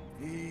 Easy,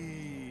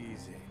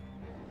 easy.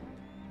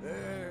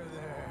 There.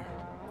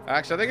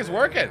 Actually, I think it's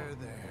working.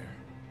 There.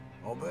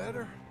 All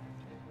better?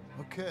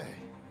 Okay.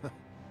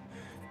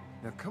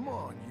 Now come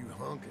on, you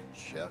hunk of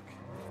chuck.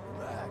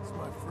 Relax,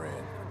 my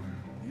friend.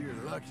 You're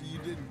lucky you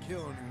didn't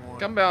kill anyone.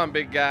 Come down,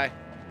 big guy.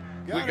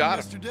 We got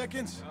him. Mr.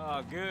 Dickens.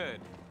 Oh,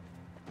 good.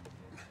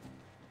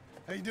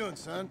 How you doing,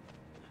 son?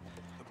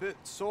 A bit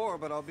sore,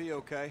 but I'll be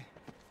okay.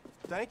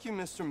 Thank you,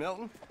 Mr.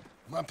 Milton.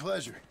 My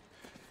pleasure.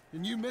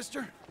 And you,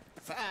 mister?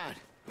 Fine.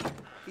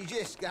 He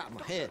just got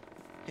my head.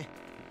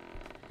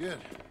 Good.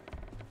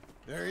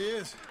 There he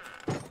is.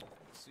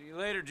 See you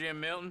later, Jim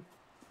Milton.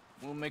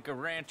 We'll make a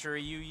rancher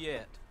of you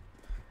yet.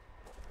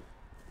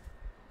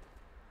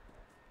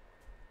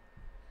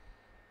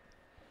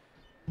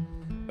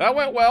 That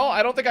went well.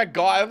 I don't think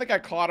I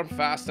caught him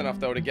fast enough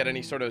though to get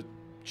any sort of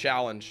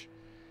challenge.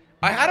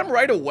 I had him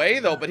right away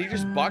though, but he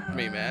just bucked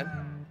me, man.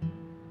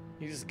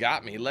 He just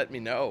got me. He let me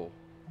know.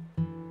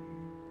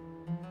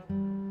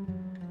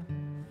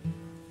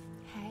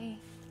 Hey.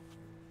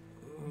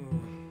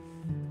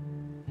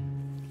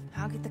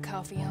 I'll get the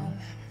coffee on.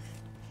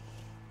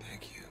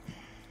 Thank you.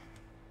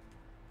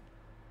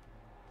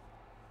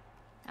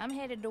 I'm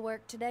headed to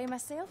work today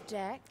myself,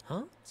 Jack.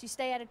 Huh? So you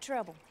stay out of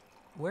trouble.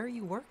 Where are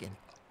you working?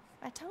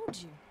 I told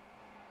you.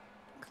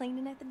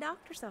 Cleaning at the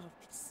doctor's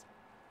office.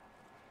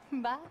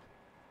 Bye.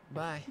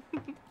 Bye.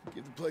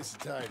 Give the place a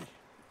tidy.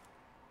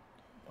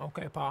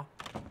 Okay, Pa.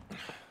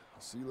 I'll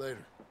see you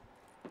later.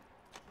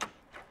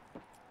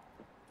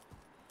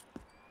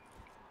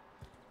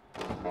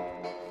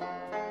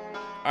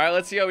 Alright,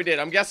 let's see how we did.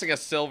 I'm guessing a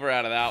silver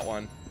out of that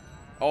one.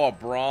 Oh, a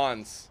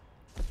bronze.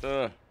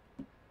 Ugh.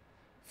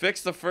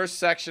 Fix the first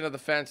section of the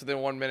fence within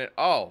 1 minute.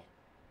 Oh.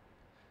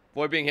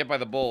 Avoid being hit by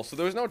the bull. So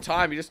there was no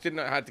time. You just didn't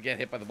have to get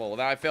hit by the bull.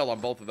 Well, I failed on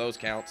both of those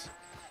counts.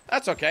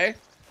 That's okay.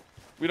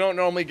 We don't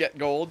normally get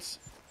golds.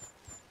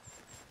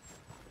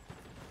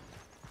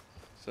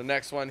 So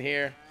next one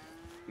here.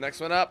 Next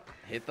one up.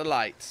 Hit the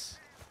lights.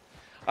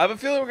 I have a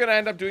feeling we're going to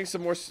end up doing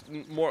some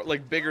more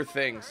like bigger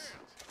things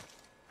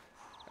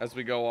as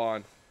we go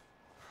on.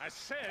 I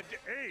said,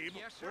 Abe,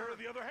 Yes, sir. where are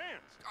the other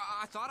hands?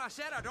 I thought I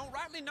said I don't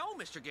rightly know,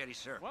 Mr. Geddes,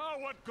 sir. Well,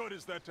 what good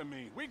is that to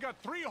me? We got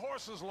 3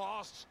 horses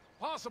lost,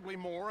 possibly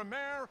more, a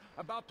mare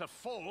about to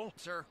foal,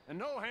 Sir. and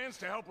no hands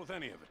to help with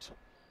any of it.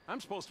 I'm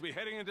supposed to be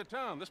heading into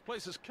town. This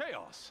place is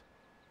chaos.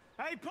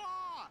 Hey,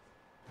 Pa!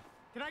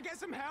 Can I get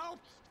some help?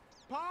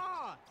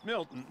 Pa!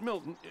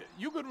 Milton,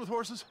 you good with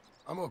horses?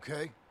 I'm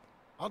okay.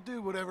 I'll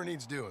do whatever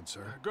needs doing,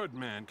 sir. Good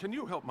man. Can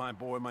you help my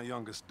boy, my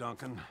youngest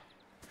Duncan?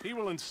 He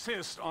will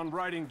insist on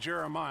riding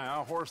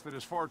Jeremiah, a horse that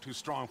is far too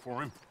strong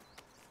for him.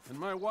 And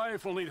my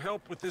wife will need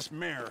help with this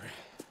mare.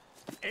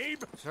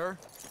 Abe? Sir?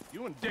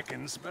 You and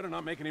Dickens better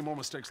not make any more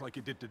mistakes like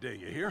you did today,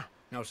 you hear?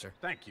 No, sir.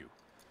 Thank you.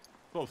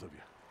 Both of you.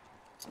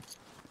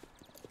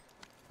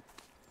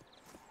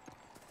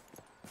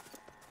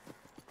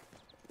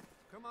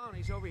 Come on,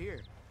 he's over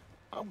here.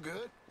 I'm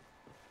good.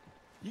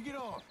 You get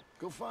on.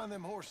 Go find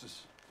them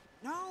horses.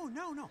 No.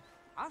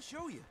 I'll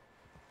show you.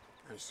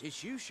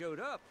 Since you showed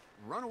up,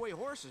 runaway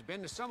horse has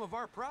been to some of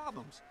our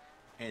problems.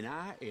 And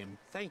I am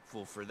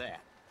thankful for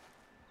that.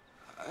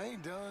 I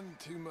ain't done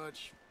too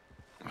much.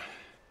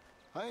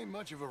 I ain't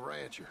much of a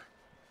rancher.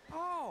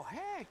 Oh,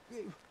 heck.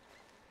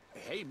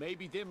 Hey,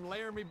 maybe them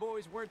Laramie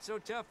boys weren't so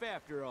tough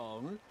after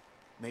all, huh?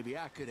 Maybe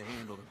I could have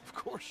handled them. Of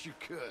course you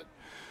could.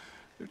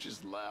 They're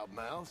just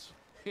loudmouths.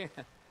 Yeah.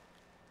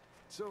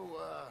 So,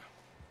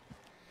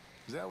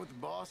 is that what the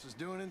boss is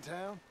doing in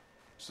town?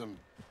 Some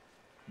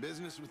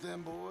business with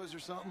them boys or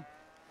something?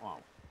 Oh,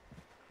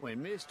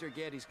 when Mr.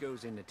 Geddes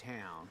goes into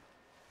town,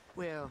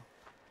 well,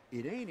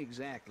 it ain't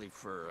exactly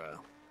for,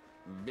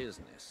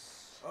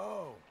 business.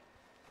 Oh.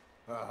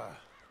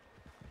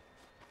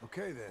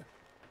 Okay then.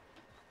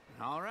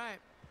 All right.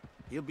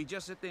 He'll be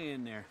just at the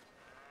end there.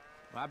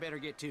 Well, I better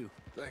get to.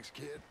 Thanks,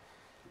 kid.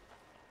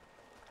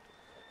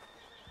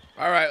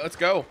 Alright, let's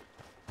go.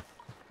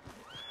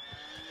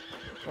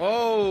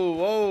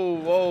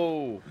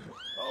 Whoa.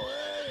 Oh,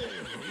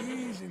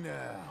 hey, easy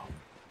now.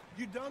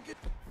 You Duncan?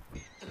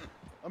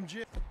 I'm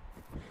Jim.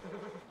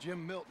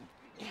 Jim Milton.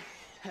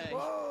 Hey.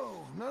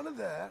 Whoa, none of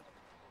that.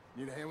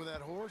 Need a hand with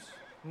that horse?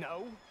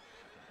 No.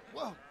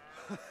 Whoa.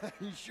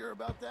 You sure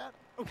about that?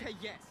 Okay,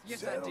 yes,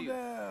 Settle I do.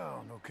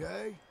 down,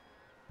 okay?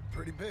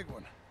 Pretty big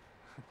one.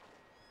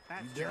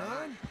 That's You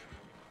done?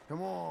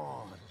 Come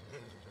on.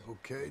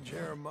 Okay,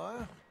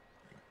 Jeremiah.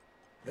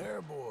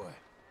 There, boy.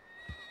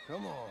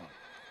 Come on.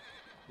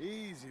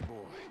 Easy,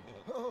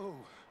 boy. Oh,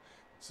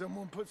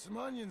 someone put some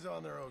onions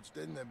on their oats,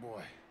 didn't they,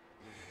 boy?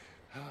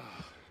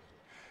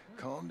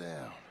 Calm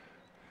down.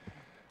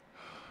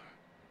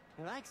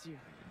 He likes you.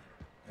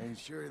 Ain't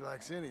sure he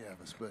likes any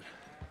of us, but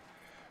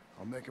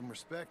I'll make him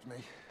respect me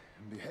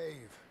and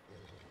behave.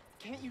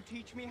 Can't you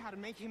teach me how to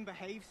make him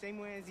behave same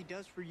way as he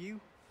does for you?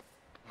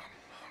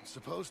 I'm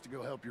supposed to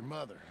go help your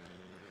mother.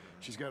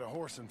 She's got a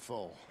horse and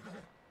foal.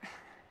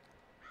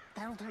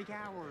 That'll take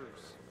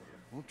hours.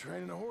 Well,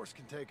 training a horse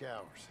can take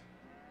hours.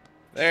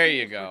 There Just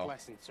you give me a quick go.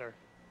 lesson, sir.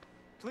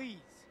 Please.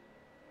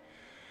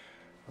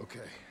 Okay.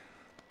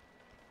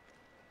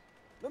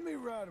 Let me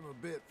ride him a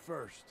bit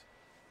first.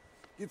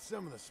 Get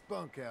some of the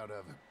spunk out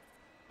of him.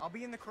 I'll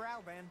be in the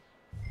corral, man.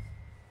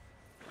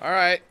 All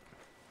right.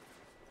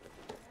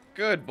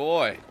 Good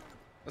boy.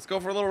 Let's go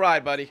for a little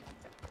ride, buddy.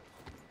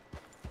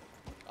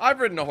 I've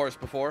ridden a horse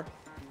before.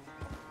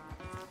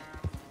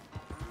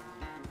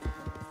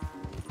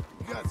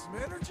 You got some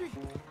energy?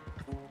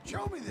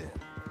 Show me then.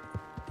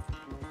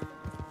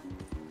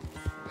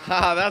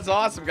 Haha, that's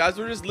awesome, guys.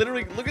 We're just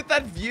literally, look at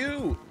that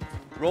view.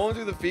 Rolling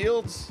through the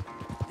fields.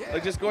 Yeah,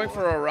 Like just going boy.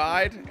 for a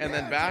ride and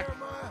then back.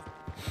 Jeremiah.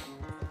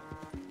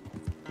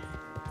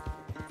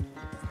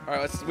 All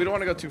right, we don't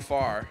want to go too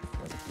far.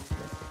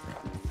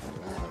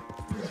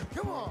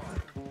 Come on.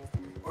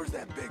 Where's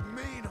that big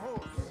mean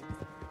horse?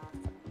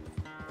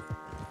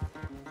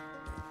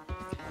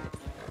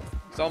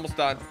 It's almost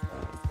done.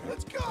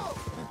 Let's go.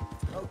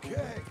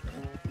 Okay.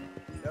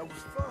 That was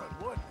fun,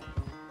 wasn't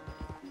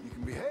it? You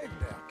can behave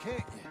now,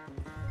 can't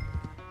you?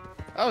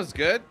 That was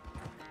good.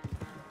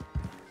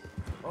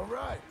 All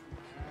right.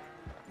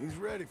 He's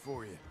ready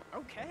for you.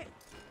 Okay.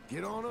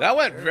 Get on up That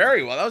went there.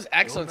 very well. That was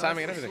excellent Go nice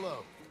timing and everything.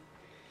 slow.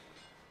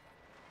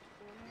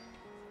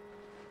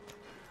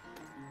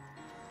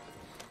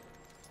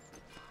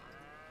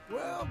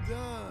 Well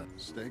done.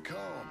 Stay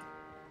calm.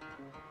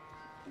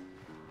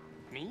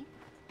 Me?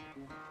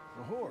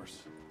 The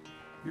horse.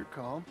 You're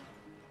calm.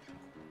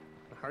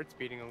 My heart's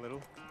beating a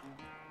little.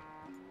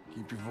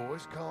 Keep your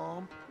voice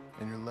calm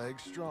and your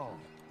legs strong.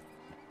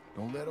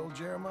 Don't let old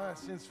Jeremiah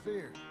sense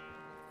fear.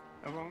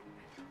 I won't.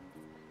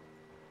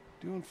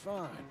 Doing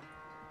fine.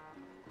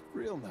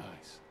 Real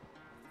nice.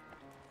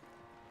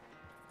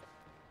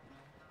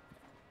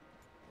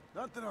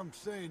 Not that I'm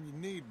saying you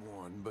need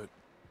one, but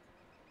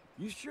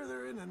you sure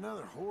there isn't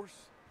another horse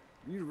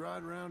for you to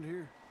ride around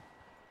here?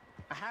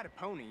 I had a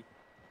pony,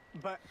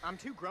 but I'm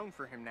too grown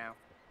for him now.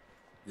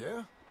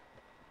 Yeah?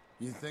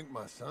 You think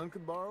my son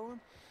could borrow him?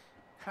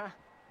 Huh?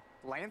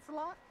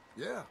 Lancelot?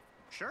 Yeah.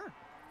 Sure.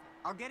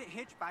 I'll get it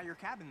hitched by your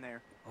cabin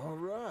there. All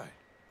right.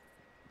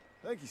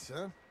 Thank you,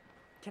 son.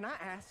 Can I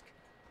ask,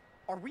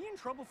 are we in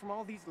trouble from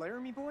all these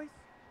Laramie boys?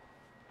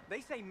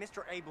 They say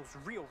Mr. Abel's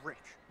real rich,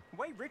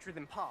 way richer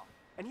than Pa,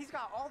 and he's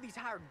got all these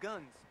hired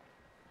guns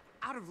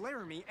out of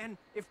Laramie, and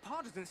if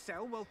Pa doesn't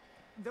sell, well,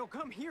 they'll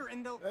come here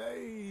and they'll...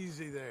 Hey,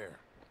 easy there.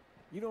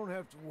 You don't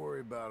have to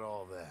worry about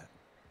all that.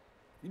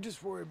 You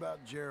just worry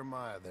about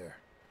Jeremiah there.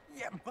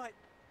 Yeah, but...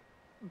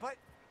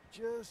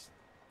 Just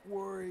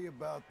worry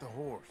about the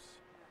horse.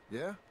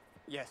 Yeah?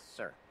 Yes,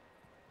 sir.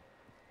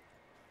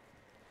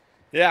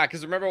 Yeah,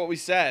 because remember what we I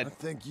said.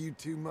 think you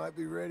two might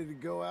be ready to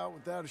go out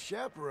without a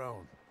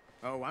chaperone.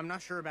 Oh, I'm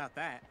not sure about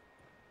that.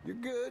 You're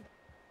good.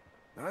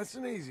 Nice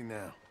and easy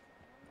now.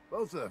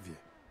 Both of you.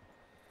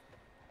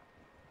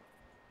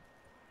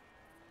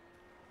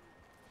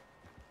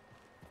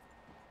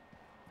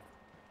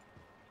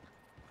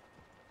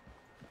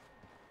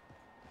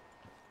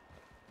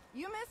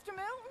 You, Mr.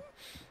 Milton?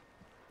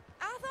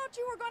 I thought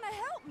you were going to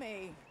help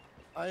me.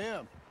 I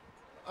am.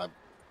 I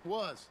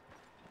was.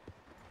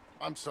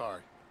 I'm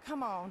sorry.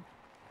 Come on.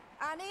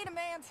 I need a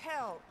man's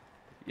help.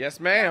 Yes,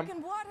 ma'am.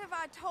 And what have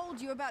I told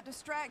you about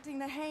distracting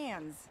the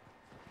hands?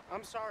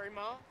 I'm sorry,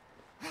 Ma.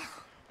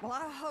 Well,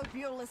 I hope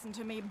you'll listen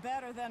to me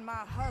better than my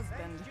husband.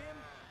 Thanks, Jim.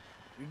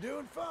 You're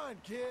doing fine,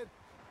 kid.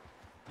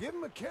 Give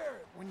him a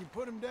carrot when you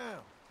put him down.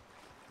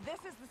 This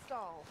is the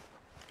stall.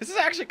 This is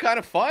actually kind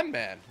of fun,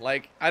 man.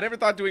 Like, I never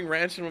thought doing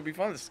ranching would be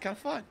fun. This is kind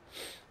of fun.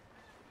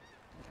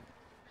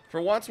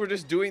 For once, we're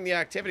just doing the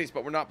activities,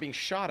 but we're not being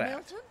shot at.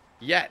 Milton?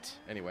 Yet,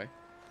 anyway.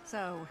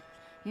 So,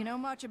 you know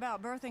much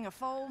about birthing a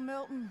foal,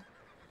 Milton?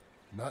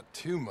 Not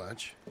too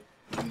much.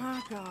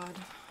 My God,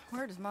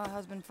 where does my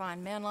husband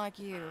find men like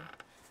you?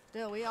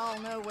 Still, we all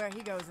know where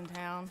he goes in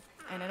town,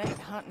 and it ain't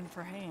hunting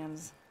for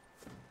hands.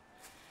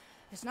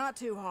 It's not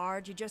too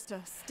hard. You just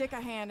stick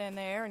a hand in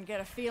there and get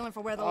a feeling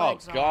for where the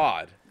legs are. Oh,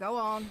 God. Go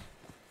on.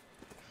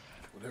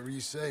 Whatever you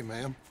say,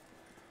 ma'am.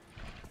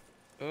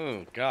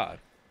 Oh, God.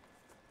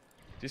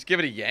 Just give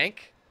it a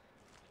yank.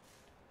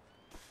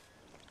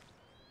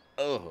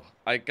 Oh,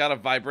 I got a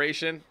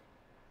vibration.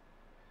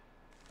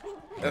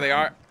 There they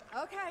are.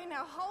 Okay,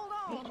 now hold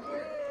on.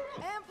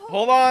 And pull.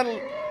 Hold on.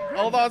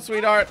 Hold on,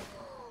 sweetheart.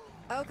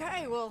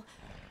 Okay, well,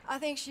 I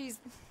think she's...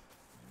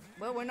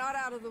 Well, we're not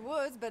out of the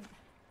woods, but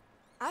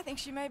I think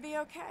she may be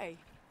okay.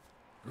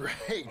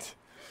 Great.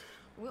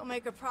 We'll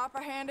make a proper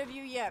hand of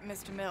you yet,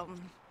 Mr.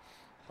 Milton.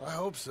 I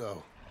hope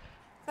so.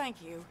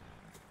 Thank you.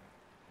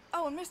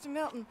 Oh, and Mr.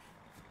 Milton,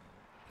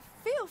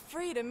 feel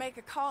free to make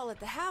a call at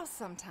the house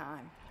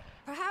sometime.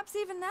 Perhaps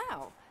even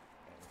now.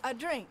 A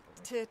drink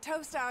to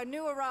toast our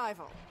new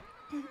arrival.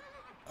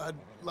 I'd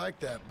like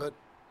that, but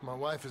my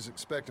wife is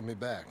expecting me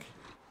back.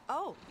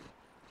 Oh,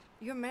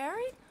 you're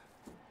married?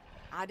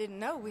 I didn't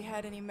know we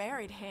had any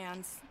married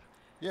hands.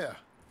 Yeah.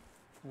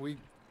 We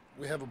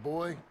have a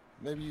boy.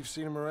 Maybe you've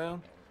seen him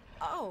around?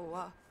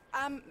 Oh,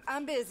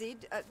 I'm busy.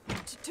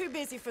 Too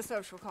busy for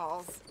social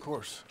calls. Of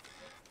course.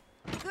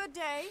 Good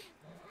day,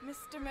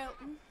 Mr.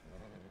 Milton.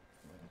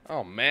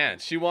 Oh man,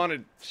 she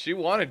wanted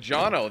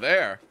Jono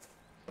there.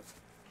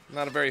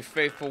 Not a very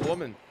faithful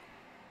woman.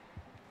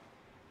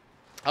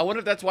 I wonder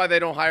if that's why they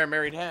don't hire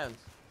married hands.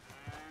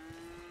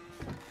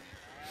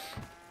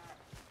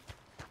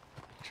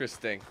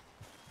 Interesting.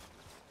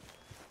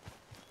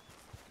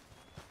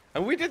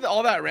 And we did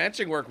all that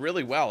ranching work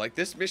really well. Like,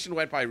 this mission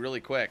went by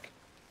really quick.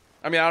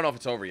 I mean, I don't know if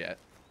it's over yet.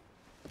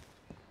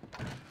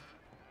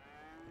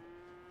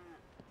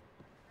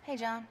 Hey,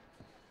 John.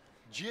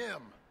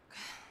 Jim.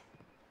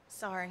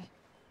 Sorry.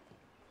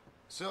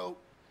 So,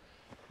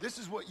 this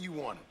is what you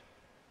wanted.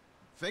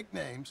 Fake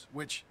names,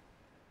 which,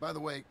 by the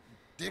way,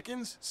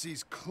 Dickens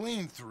sees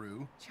clean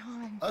through.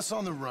 John. Us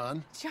on the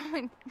run.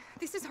 John,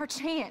 this is our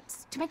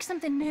chance to make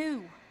something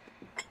new.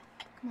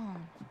 Come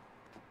on.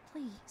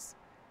 Please.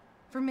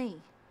 For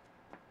me.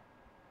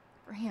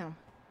 For him.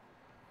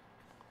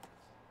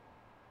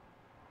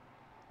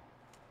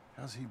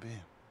 How's he been?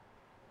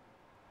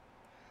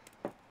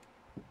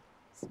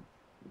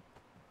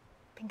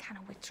 Been kind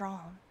of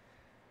withdrawn.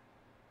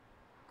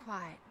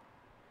 Quiet.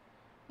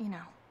 You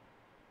know.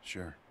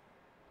 Sure.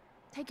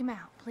 Take him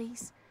out,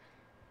 please.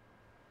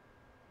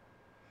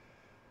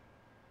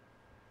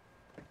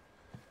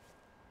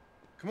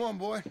 Come on,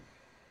 boy.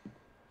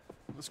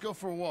 Let's go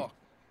for a walk.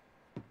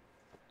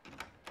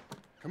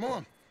 Come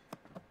on.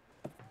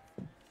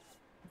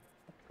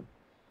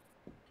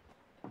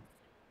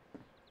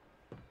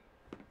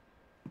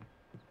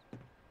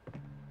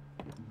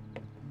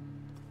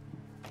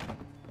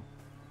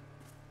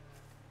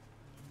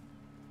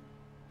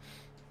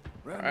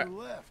 Round to the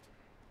left.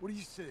 What do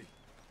you see?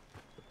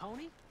 The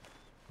pony?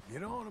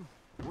 Get on him.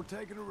 We're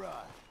taking a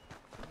ride.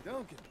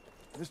 Duncan,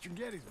 Mr.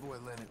 Getty's boy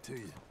lent it to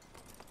you.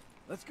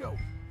 Let's go.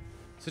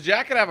 So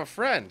Jack could have a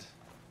friend.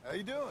 How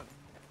you doing?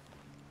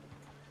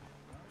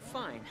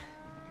 Fine.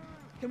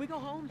 Can we go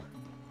home?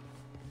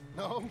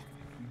 No.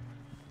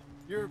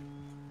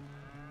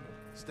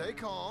 Stay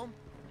calm.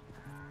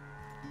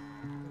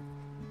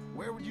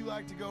 Where would you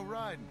like to go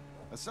riding,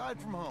 aside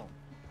from home?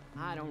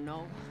 I don't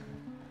know.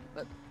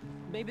 But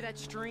maybe that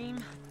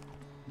stream?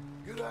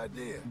 Good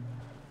idea.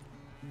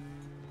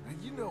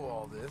 And you know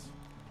all this.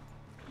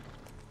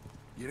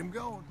 Get him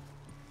going.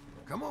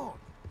 Come on.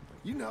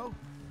 You know.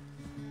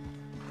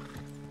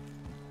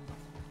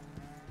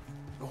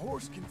 The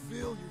horse can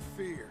feel your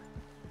fear.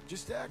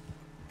 Just act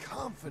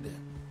confident,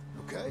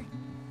 okay?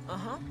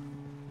 Uh-huh.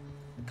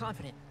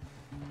 Confident.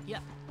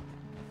 Yep.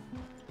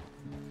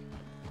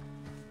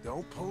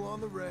 Don't pull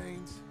on the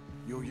reins.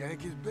 You'll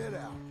yank his bit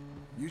out.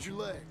 Use your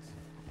legs.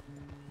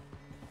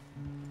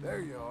 There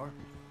you are.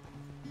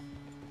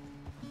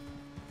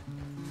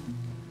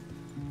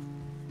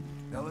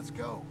 Now let's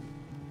go.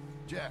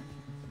 Jack,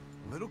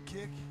 a little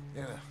kick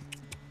and a...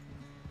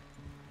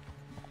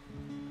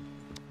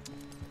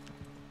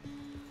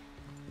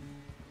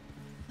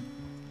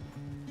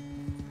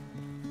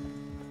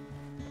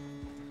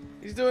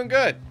 He's doing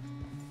good.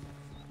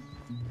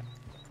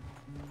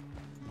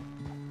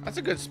 That's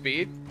a good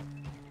speed.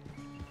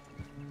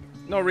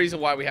 No reason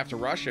why we have to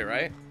rush it,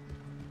 right?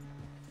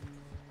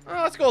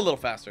 Oh, let's go a little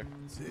faster.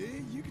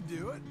 See, you can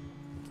do it.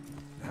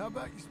 How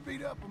about you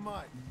speed up a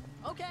mite?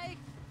 Okay.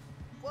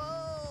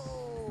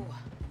 Whoa.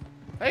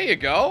 There you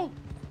go.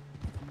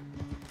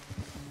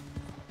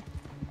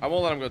 I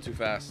won't let him go too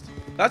fast.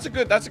 That's a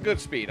good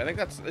speed. I think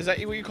is that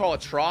what you call a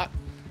trot?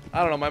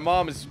 I don't know. My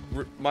mom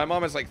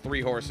has like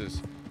 3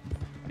 horses.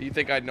 You'd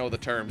think I'd know the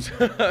terms.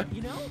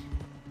 You know,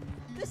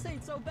 this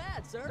ain't so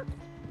bad, sir.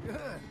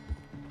 Good.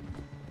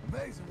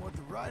 Amazing what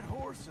the right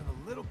horse and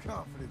a little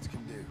confidence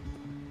can do.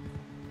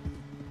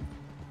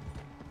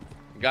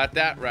 Got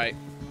that right.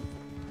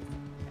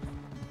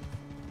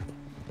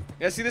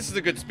 Yeah, see, this is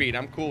a good speed.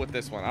 I'm cool with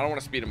this one. I don't want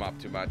to speed him up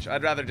too much.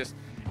 I'd rather just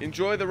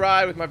enjoy the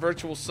ride with my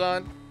virtual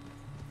son.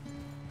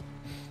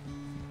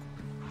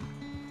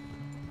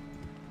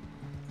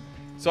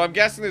 So I'm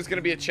guessing there's going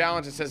to be a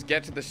challenge that says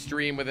get to the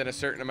stream within a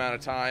certain amount of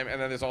time. And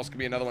then there's also going to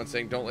be another one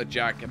saying don't let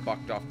Jack get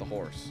bucked off the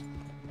horse.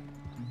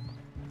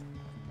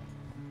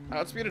 All right,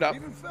 let's speed it up.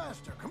 Even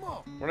faster. Come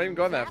on. We're not even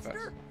going that fast.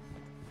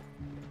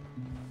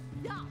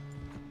 Yeah.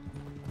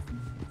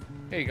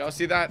 Here you go.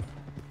 See that?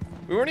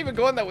 We weren't even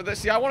going that with this.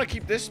 See, I want to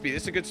keep this speed.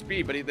 This is a good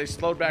speed, but they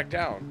slowed back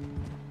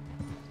down.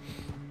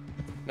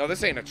 No,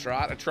 this ain't a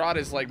trot. A trot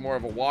is like more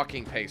of a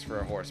walking pace for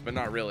a horse, but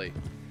not really.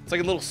 It's like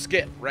a little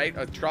skip, right?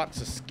 A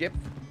trot's a skip.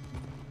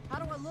 How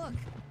do I look?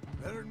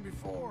 Better than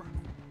before.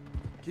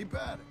 Keep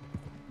at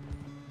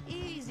it.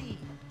 Easy.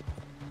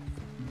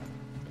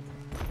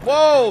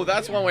 Whoa,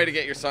 that's one way to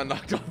get your son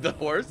knocked off the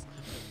horse.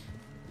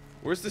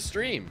 Where's the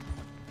stream?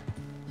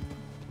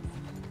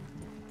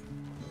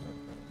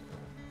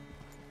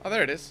 Oh,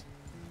 there it is.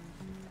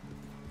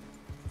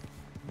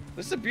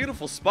 This is a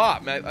beautiful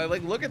spot, man. I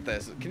like, look at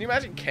this. Can you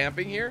imagine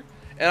camping here?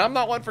 And I'm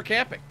not one for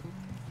camping.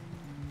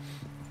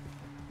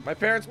 My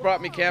parents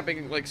brought me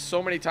camping like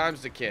so many times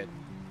as a kid.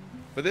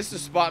 But this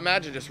is a spot,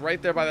 imagine, just right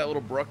there by that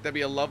little brook. That'd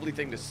be a lovely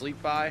thing to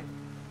sleep by.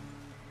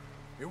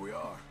 Here we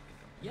are.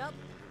 Yep,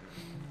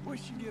 We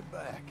should get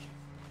back.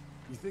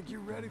 You think you're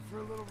ready for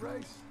a little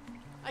race?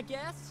 I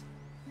guess.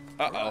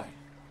 Uh-oh. Right.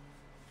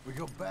 We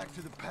go back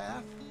to the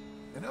path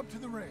and up to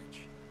the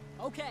range.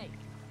 Okay,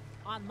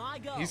 on my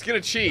go. He's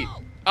gonna cheat.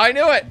 Go. I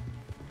knew it!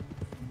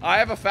 I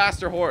have a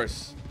faster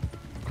horse.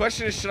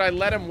 Question is, should I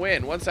let him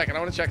win? 1 second, I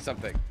want to check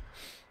something.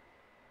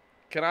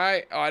 Can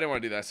I? Oh, I didn't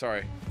want to do that,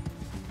 sorry.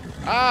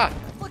 Ah!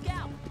 Look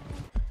out!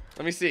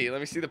 Let me see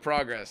the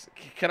progress.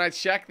 Can I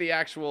check the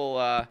actual,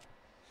 I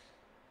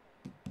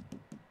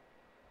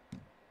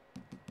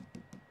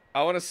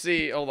want to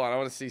see, hold on, I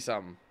want to see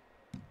something.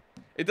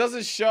 It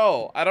doesn't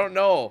show. I don't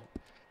know.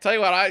 Tell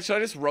you what, should I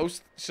just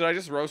roast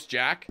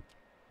Jack?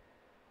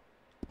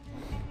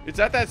 It's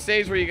at that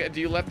stage where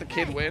do you let the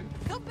kid win?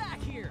 Come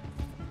back here.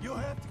 You'll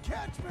have to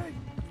catch me.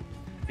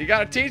 You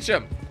gotta teach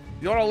him.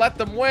 You don't want to let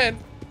them win.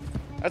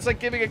 That's like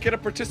giving a kid a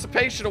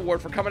participation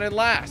award for coming in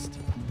last.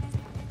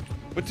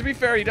 But to be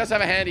fair, he does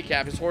have a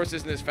handicap. His horse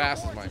isn't as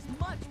fast as mine.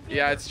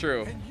 Yeah, it's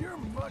true. And you're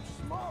much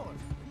smaller,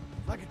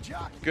 like a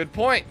jockey. Good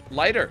point.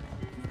 Lighter.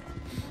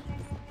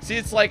 See,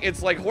 it's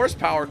like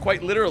horsepower,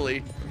 quite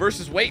literally,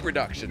 versus weight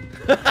reduction.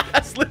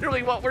 That's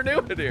literally what we're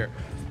doing here.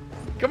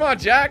 Come on,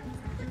 Jack.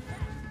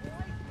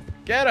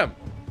 Get him.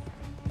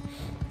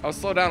 I'll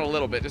slow down a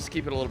little bit, just to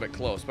keep it a little bit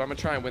close, but I'm gonna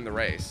try and win the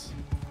race.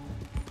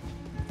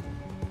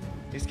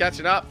 He's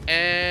catching up,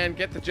 and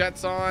get the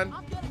jets on.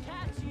 I'm gonna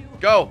catch you.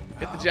 Go,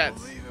 hit the jets.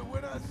 I'll believe it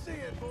when I see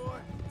it, boy.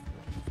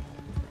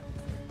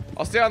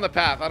 I'll stay on the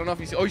path. I don't know if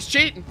he's. Oh, he's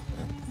cheating.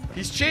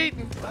 He's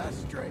cheating.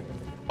 Last straight.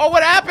 Oh,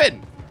 what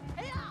happened?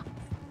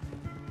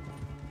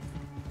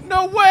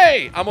 No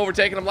way! I'm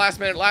overtaking him last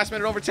minute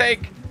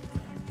overtake.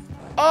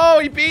 Oh,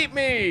 he beat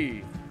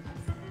me.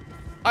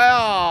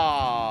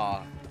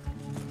 Ah.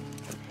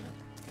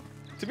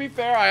 To be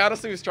fair, I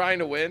honestly was trying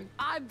to win.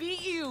 I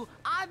beat you.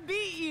 I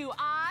beat you.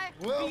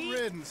 Well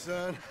ridden,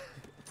 son.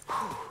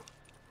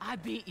 I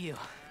beat you.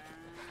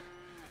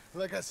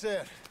 Like I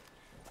said,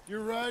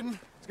 your riding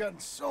has gotten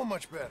so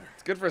much better.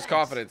 It's good for his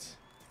confidence.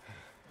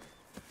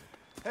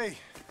 Hey,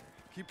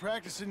 keep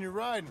practicing your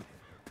riding.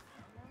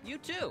 You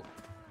too.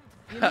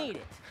 You need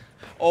it.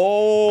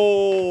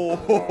 Oh.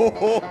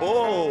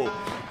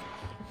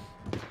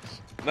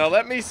 Now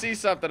let me see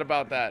something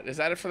about that. Is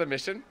that it for the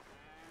mission?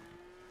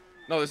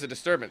 No, there's a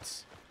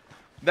disturbance.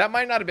 That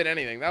might not have been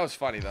anything. That was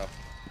funny though.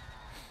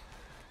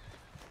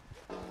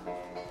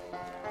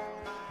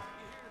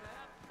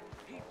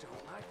 He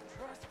don't like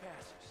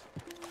trespassers.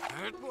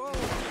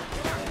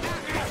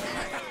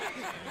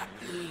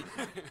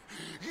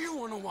 You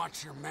want to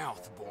watch your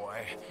mouth,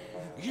 boy.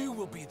 You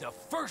will be the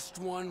first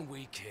one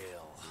we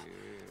kill.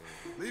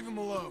 Leave him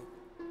alone.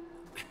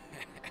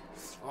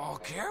 Oh,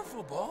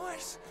 careful,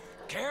 boys.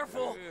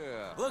 Careful.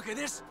 Look at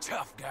this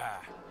tough guy.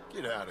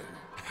 Get out of here.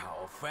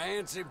 Oh,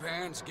 fancy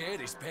pants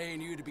Getty's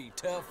paying you to be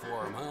tough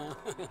for him, huh?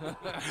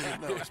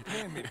 No, he's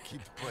paying me to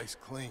keep the place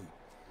clean.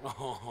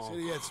 Oh. Said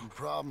he had some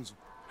problems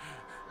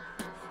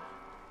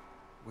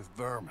with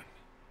vermin.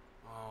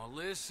 Oh,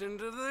 listen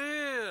to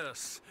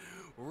this.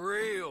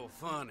 Real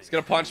funny. He's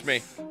gonna punch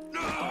me.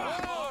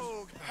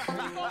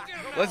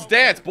 Let's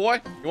dance,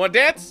 boy. You wanna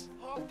dance?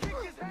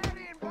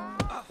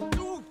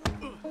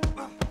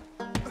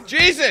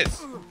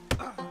 Jesus!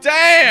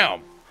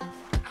 Damn!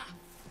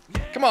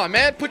 Come on,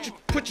 man. Put your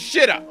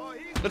shit up.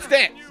 Let's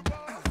dance.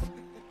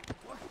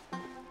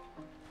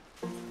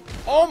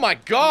 Oh my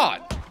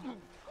god.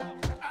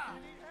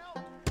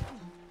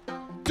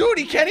 Dude,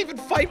 he can't even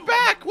fight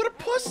back. What a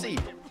pussy.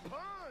 Get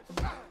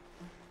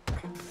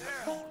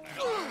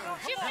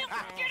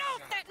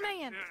off that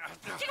man!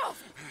 Get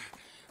off!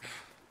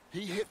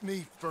 He hit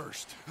me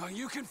first. Oh,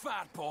 you can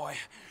fight, boy.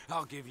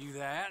 I'll give you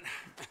that.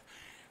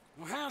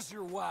 Well, how's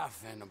your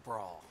wife in the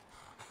brawl?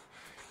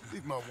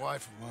 Leave my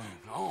wife alone.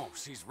 Oh,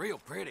 she's real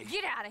pretty.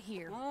 Get out of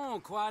here!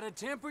 Oh, quite a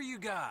temper you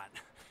got.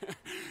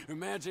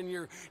 Imagine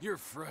you're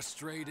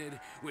frustrated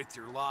with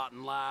your lot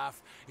in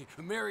life,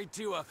 married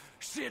to a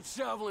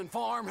shit-shoveling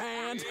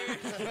farmhand.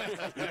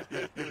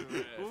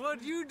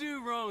 What'd you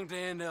do wrong to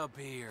end up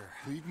here?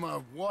 Leave my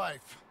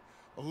wife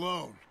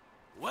alone.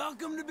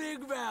 Welcome to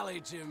Big Valley,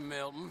 Jim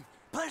Milton.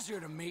 Pleasure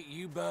to meet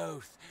you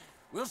both.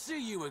 We'll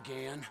see you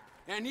again.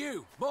 And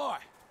you, boy,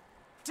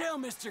 tell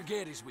Mr.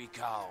 Geddes we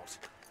called.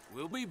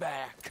 We'll be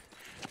back.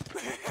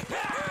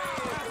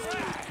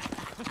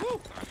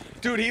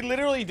 Dude, he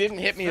literally didn't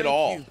hit me at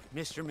all. Thank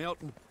you, Mr.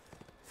 Milton.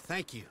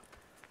 Thank you.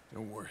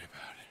 Don't worry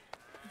about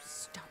it.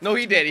 Stop No,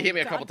 he it, did. you He hit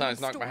me a goddamn couple times,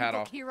 knocked my hat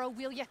storybook off. Hero,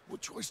 will ya?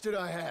 What choice did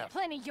I have?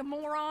 Plenty, you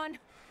moron.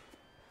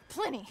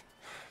 Plenty.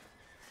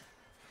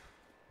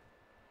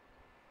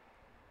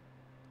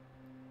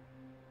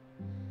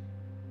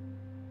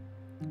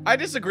 I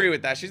disagree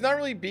with that. She's not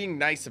really being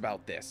nice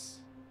about this.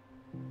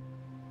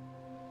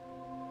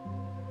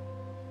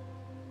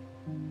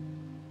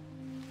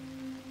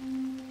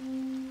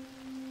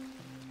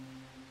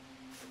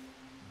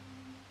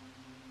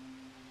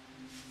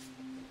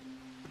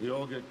 We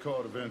all get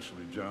caught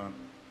eventually, John.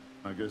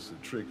 I guess the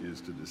trick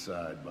is to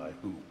decide by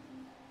who.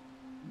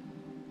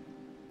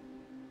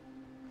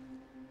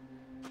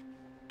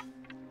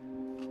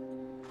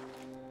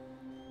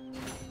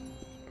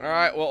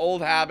 Alright, well,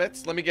 old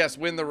habits. Let me guess,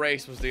 win the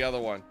race was the other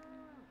one.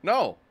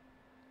 No.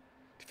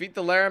 Defeat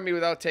the Laramie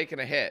without taking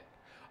a hit.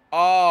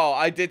 Oh,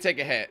 I did take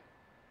a hit.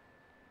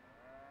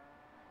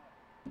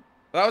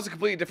 That was a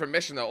completely different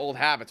mission, though. Old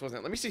habits,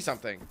 wasn't it? Let me see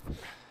something.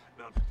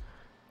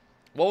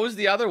 What was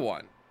the other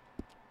one?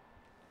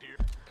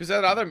 Because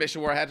that other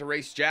mission where I had to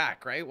race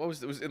Jack, right? What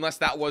was it? Unless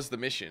that was the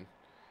mission.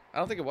 I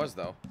don't think it was,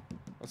 though.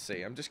 Let's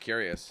see. I'm just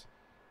curious.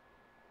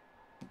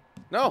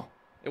 No,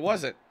 it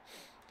wasn't.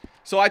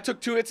 So I took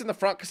 2 hits in the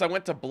front because I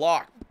went to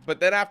block. But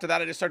then after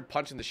that, I just started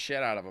punching the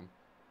shit out of him.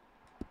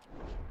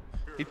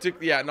 He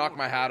took, yeah, knocked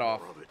my hat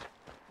off.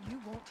 You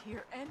won't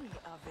hear any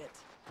of it.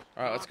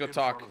 All right, let's go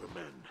talk.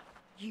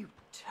 You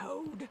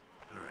toad.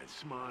 All right,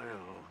 smile,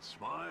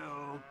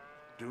 smile.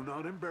 Do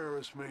not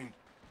embarrass me.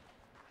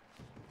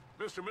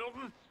 Mr.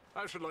 Milton,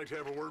 I should like to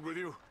have a word with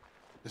you.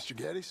 Mr.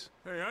 Geddes?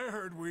 Hey, I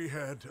heard we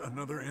had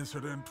another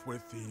incident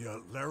with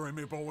the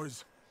Laramie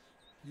boys.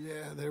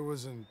 Yeah, there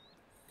was an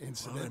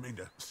incident. Well, I mean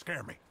to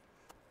scare me.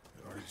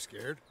 Are you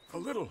scared? A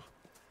little.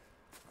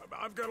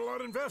 I've got a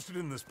lot invested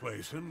in this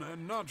place,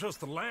 and not just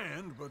the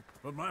land,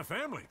 but my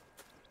family.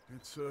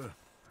 It's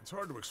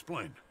hard to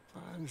explain.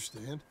 I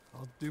understand.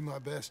 I'll do my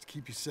best to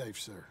keep you safe,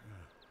 sir.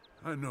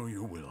 I know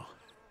you will.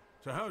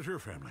 So how's your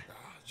family?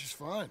 Just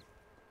fine.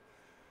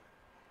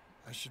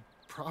 I should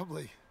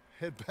probably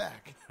head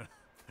back.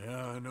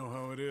 Yeah, I know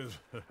how it is.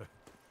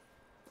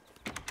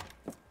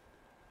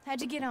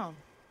 How'd you get on?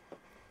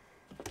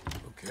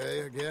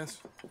 Okay, I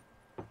guess.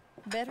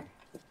 Better?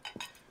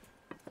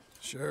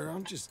 Sure,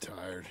 I'm just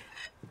tired.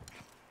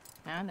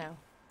 I know.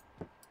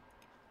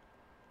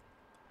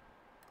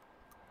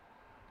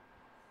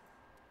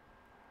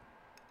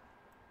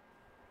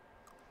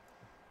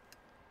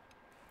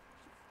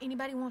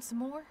 Anybody want some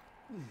more?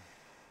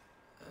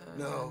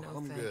 No,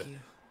 I'm thank good. you.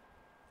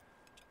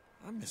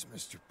 I miss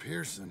Mr.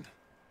 Pearson.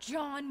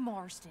 John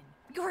Marston,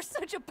 you're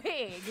such a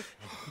pig.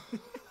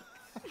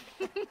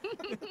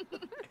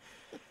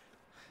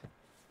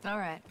 All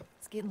right,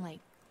 it's getting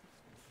late.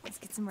 Let's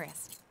get some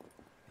rest.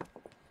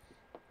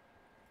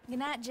 Good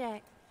night,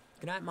 Jack.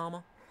 Good night,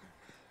 Mama.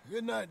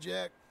 Good night,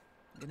 Jack.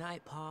 Good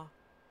night, Pa.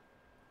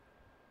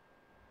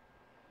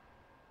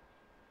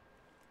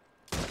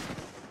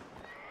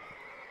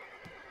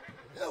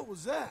 Hell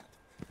was that?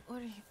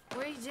 What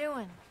are you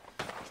doing?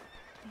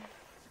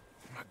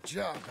 My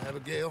job,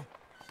 Abigail.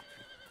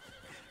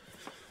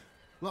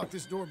 Lock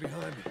this door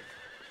behind me.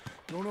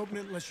 Don't open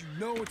it unless you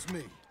know it's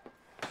me.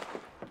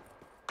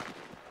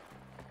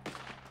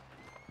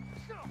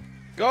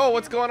 Go,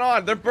 what's going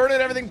on? They're burning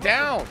everything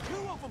down. Two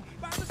of them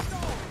by the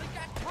stove. They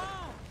got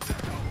clones.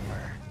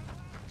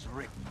 It's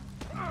Rick.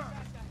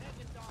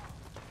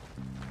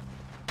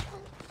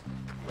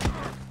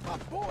 My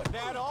boy,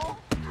 that all?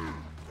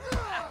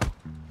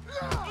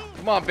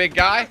 Come on, big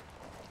guy.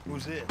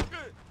 Who's it?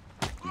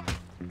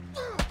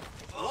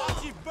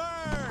 Watch it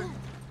burn.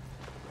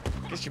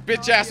 Get your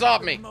bitch ass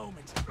off me.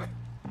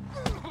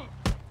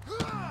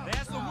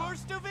 That's the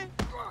worst of it?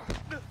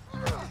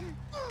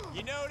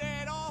 You know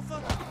that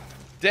offer?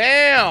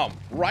 Damn.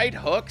 Right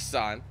hook,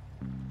 son.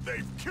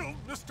 They've killed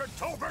Mr.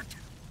 Tolbert,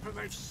 and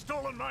they've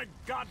stolen my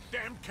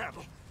goddamn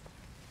cattle.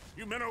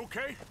 You men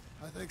okay?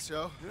 I think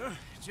so. Yeah?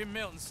 Jim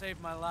Milton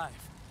saved my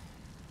life.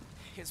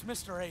 It's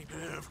Mr. Abel.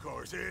 Yeah, of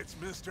course, it's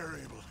Mr.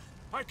 Abel.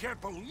 I can't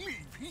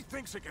believe he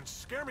thinks he can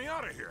scare me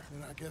out of here.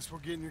 Then I guess we're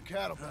getting your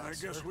cattle back, I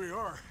guess sir. we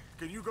are.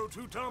 Can you go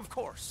too, Tom? Of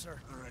course,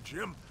 sir. All right,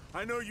 Jim.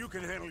 I know you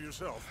can handle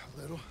yourself.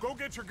 A little. Go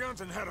get your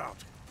guns and head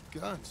out.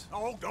 Guns?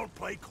 Oh, don't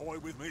play coy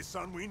with me,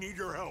 son. We need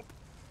your help.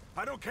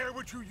 I don't care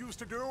what you used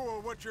to do or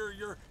what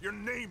your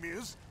name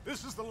is.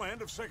 This is the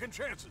land of second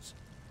chances.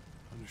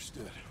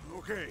 Understood.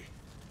 Okay.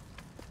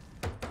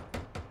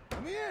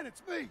 Let me in,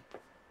 it's me.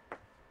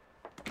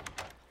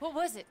 What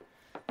was it?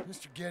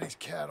 Mr. Geddes'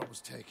 cattle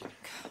was taken.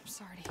 I'm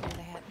sorry to hear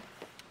that.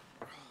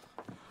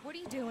 What are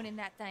you doing in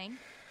that thing?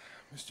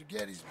 Mr.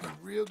 Geddes been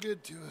real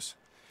good to us.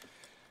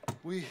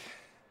 What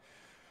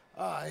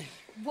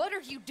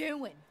are you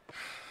doing?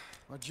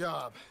 My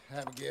job,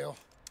 Abigail.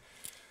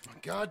 My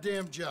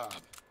goddamn job.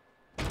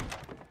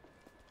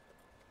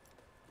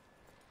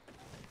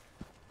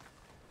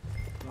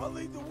 I'll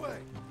lead the way.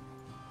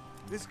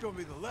 This is gonna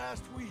be the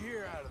last we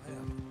hear out of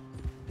them.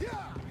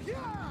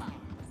 Yeah,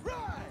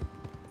 right.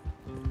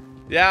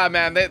 Yeah,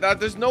 man.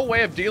 There's no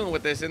way of dealing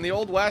with this. In the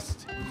Old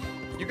West,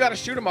 you gotta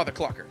shoot a mother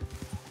clucker.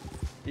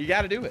 You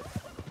gotta do it.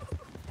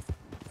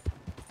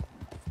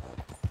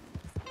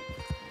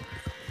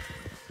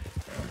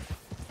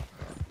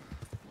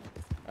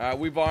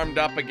 We've armed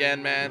up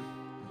again, man.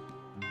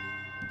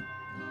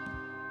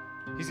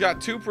 He's got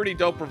 2 pretty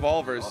dope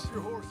revolvers. Off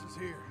your horses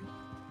here.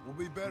 We'll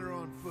be better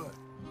on foot.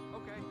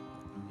 Okay.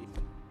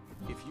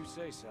 If you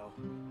say so.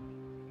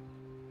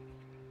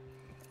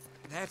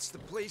 That's the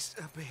place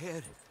up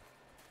ahead.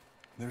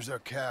 There's our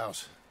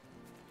cows.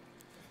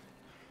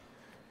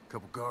 A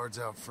couple guards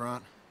out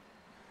front.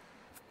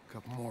 A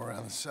couple more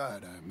around the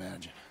side, I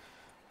imagine.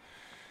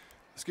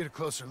 Let's get a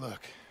closer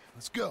look.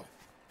 Let's go.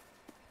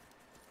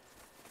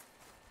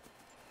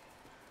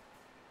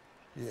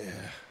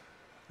 Yeah,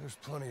 There's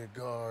plenty of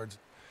guards.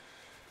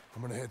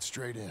 I'm gonna head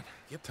straight in.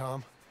 Yep.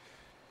 Tom,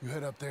 you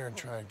head up there and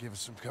try and give us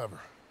some cover.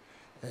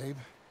 Abe,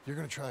 you're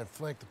gonna try and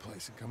flank the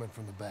place and come in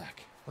from the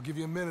back. I'll give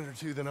you a minute or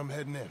two, then I'm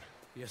heading in.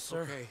 Yes,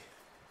 sir. Okay.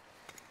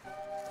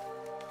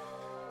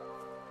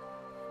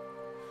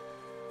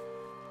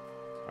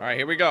 All right,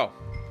 here we go.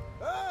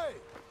 Hey!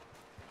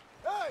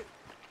 Hey!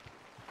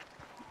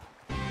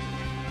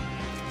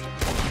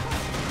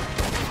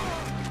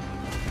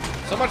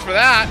 So much for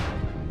that.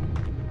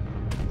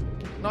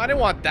 No, I didn't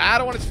want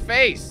that. I want his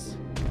face.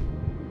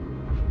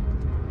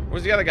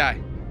 Where's the other guy?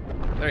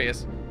 There he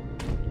is.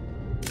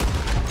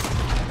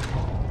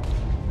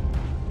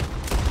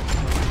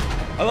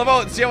 I love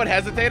how, see how it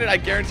hesitated? I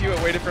guarantee you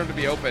it waited for him to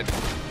be open.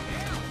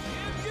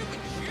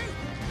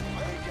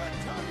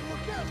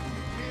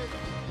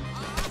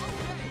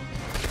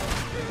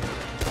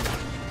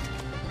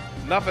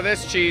 Enough of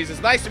this cheese.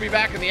 It's nice to be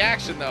back in the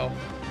action, though.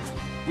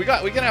 We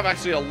can have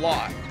actually a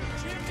lot.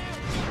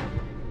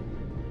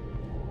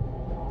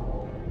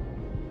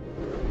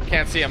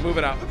 Can't see him.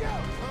 Moving up.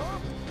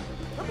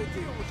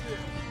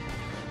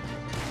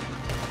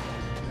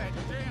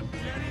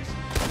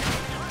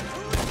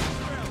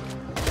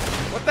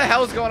 What the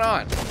hell is going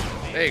on?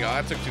 There you go.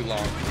 That took too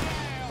long.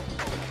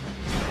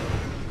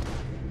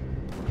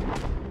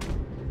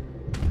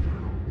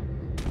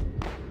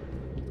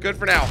 Good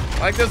for now. I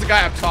like there's a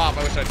guy up top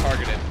I wish I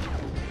targeted.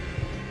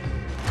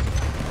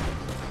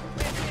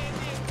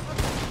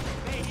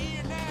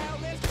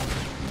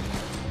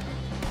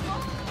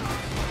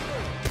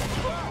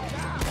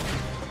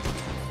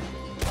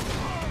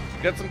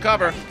 Get some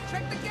cover.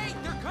 Check the gate,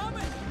 they're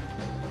coming.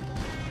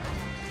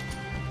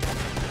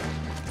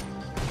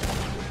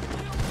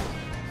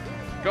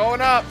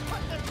 Going up.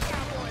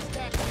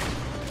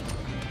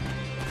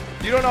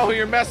 You don't know who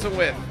you're messing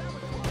with.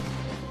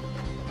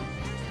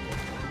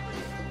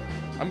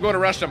 I'm going to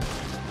rush him.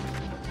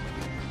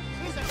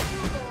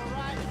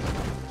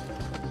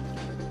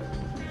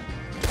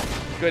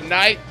 Good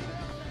night.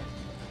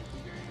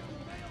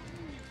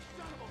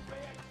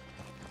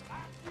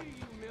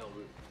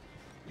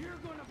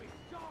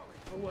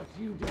 What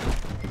you did.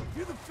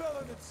 You're the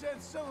fella that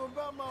said something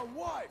about my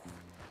wife.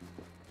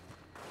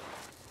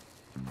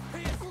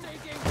 Piss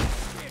stinking,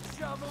 shit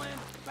shoveling,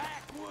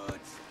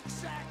 backwoods,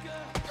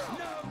 sacker,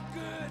 no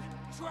good,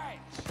 trash.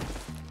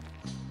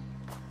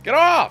 Get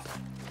off!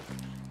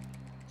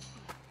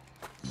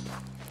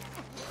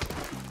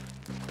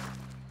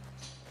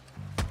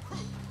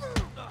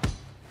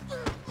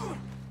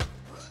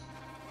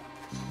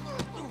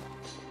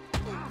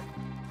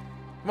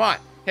 Come on,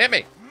 hit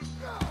me.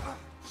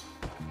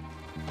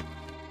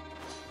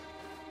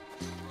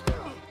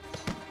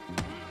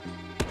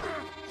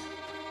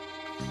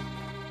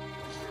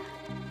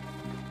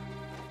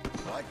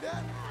 Like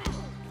that?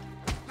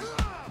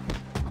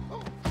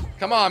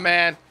 Come on,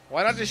 man.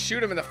 Why not just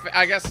shoot him in the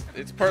I guess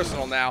it's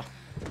personal now.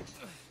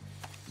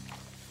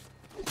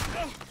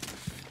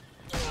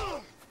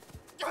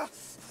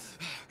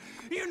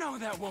 You know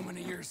that woman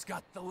of yours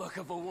got the look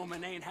of a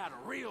woman ain't had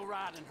a real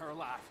ride in her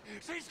life.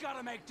 She's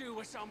gotta make do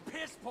with some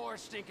piss-poor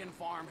stinking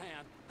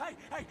farmhand.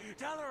 Hey,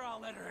 tell her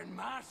I'll let her in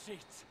my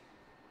seats.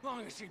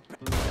 Long as she...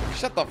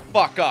 Shut the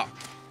fuck up.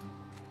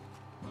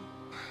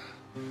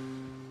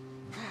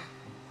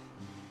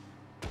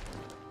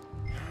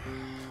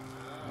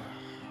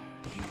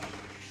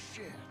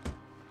 Shit.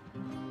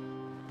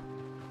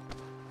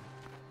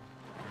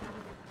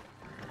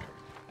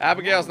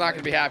 Abigail's not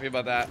gonna be happy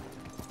about that.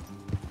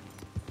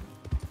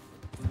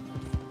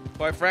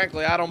 Quite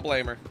frankly, I don't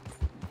blame her.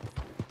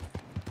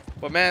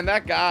 But man,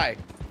 that guy,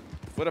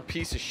 what a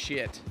piece of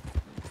shit.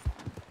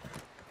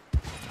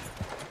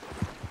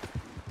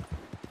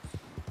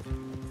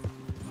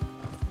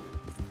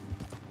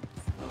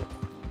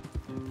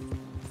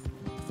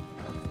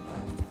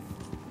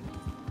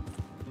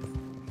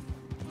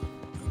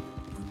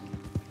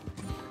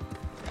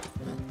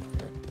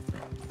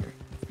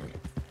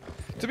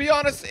 To be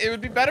honest, it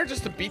would be better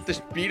just to beat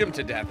him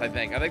to death, I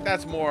think. I think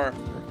that's more,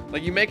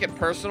 like, you make it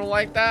personal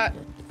like that.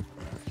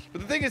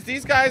 But the thing is,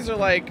 these guys are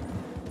like,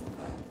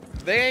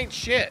 they ain't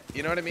shit.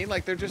 You know what I mean?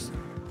 Like, they're just...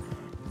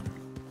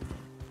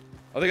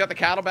 Oh, they got the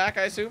cattle back,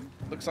 I assume?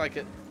 Looks like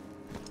it.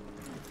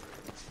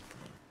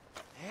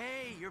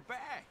 Hey, you're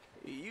back.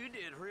 You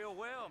did real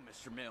well,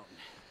 Mr. Milton.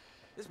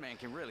 This man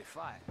can really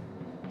fight.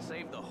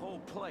 Saved the whole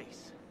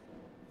place.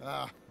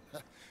 Ah,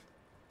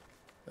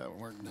 that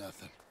weren't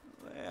nothing.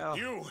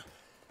 Well...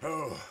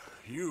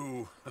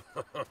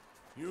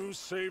 You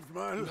saved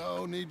my life.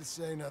 No need to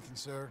say nothing,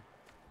 sir.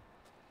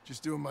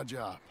 Just doing my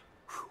job.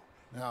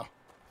 Now,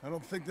 I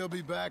don't think they'll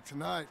be back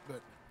tonight,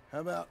 but how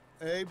about,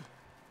 Abe?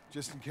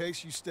 Just in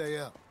case you stay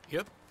up.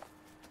 Yep.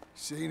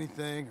 See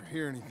anything or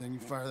hear anything, you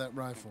fire that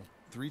rifle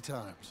 3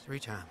 times. 3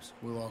 times.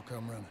 We'll all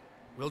come running.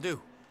 Will do.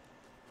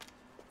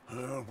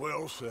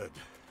 Well said.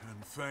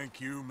 And thank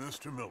you,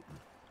 Mr. Milton.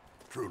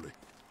 Truly.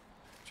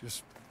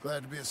 Just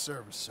glad to be of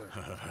service, sir.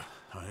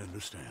 I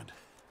understand.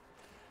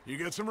 You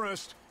get some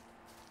rest.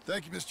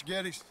 Thank you, Mr.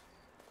 Geddes.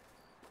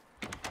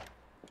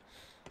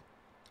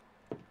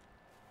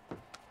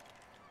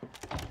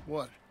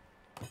 What?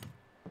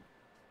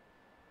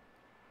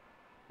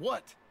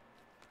 What?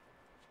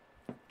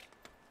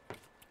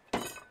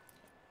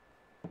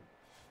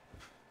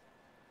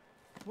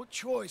 What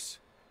choice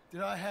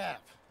did I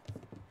have?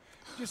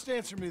 Just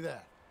answer me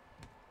that.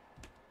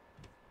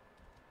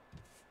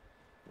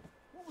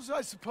 What was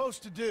I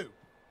supposed to do?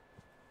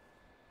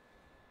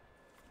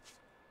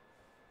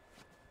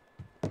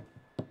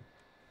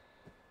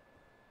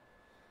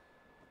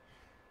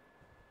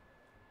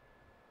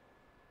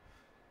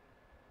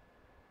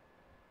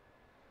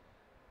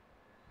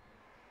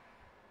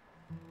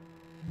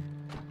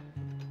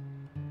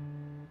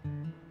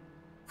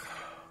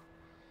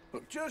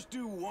 Look, just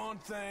do one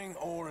thing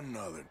or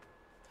another.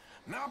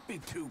 Not be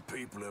two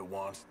people at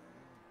once.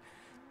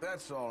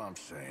 That's all I'm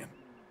saying.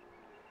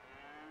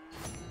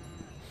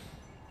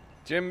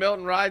 Jim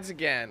Milton rides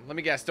again. Let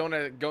me guess. Don't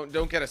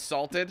get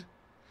assaulted.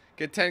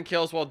 Get 10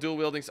 kills while dual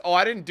wielding. Oh,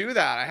 I didn't do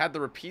that. I had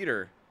the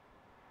repeater.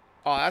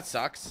 Oh, that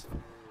sucks.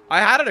 I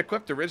had it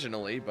equipped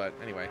originally, but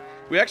anyway.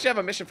 We actually have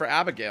a mission for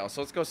Abigail,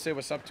 so let's go say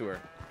what's up to her.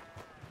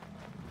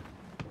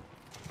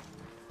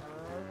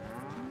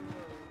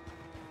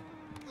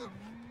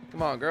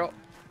 Come on, girl.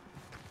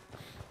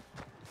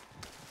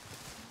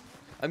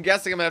 I'm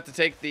guessing I'm gonna have to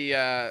take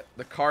the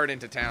cart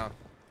into town.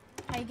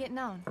 How you getting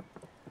on?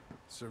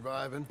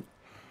 Surviving.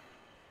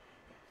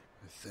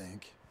 I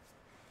think.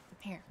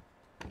 Here.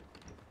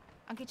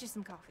 I'll get you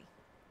some coffee.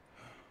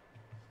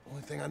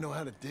 Only thing I know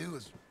how to do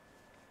is,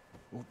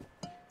 well,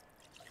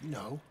 you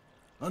know,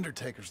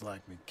 undertakers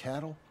like me.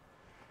 Cattle,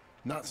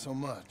 not so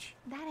much.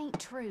 That ain't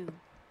true.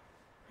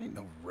 Ain't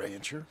no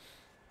rancher.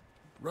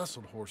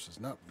 Rustled horses,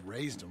 not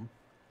raised them.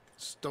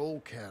 Stole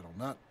cattle,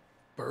 not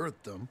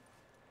birthed them.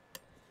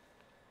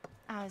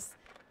 I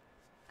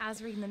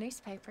was reading the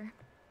newspaper.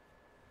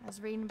 I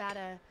was reading about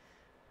a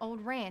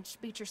old ranch,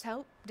 Beecher's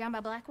Hope, down by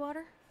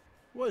Blackwater.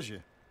 Was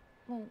you?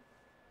 Well,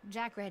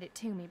 Jack read it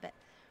to me, but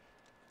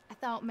I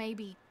thought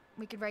maybe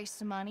we could raise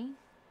some money.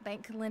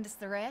 Bank could lend us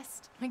the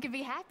rest. We could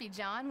be happy,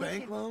 John.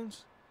 Bank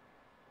loans?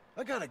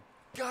 I got a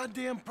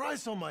goddamn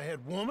price on my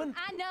head, woman.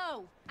 I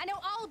know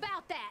all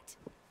about that.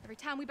 Every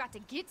time we about to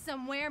get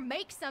somewhere,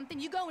 make something,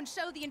 you go and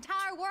show the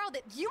entire world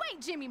that you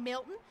ain't Jimmy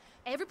Milton.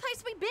 Every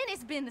place we've been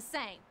has been the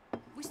same.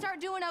 We start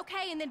doing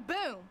okay, and then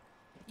boom,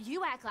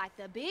 you act like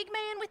the big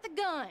man with the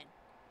gun.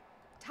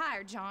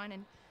 Tired, John,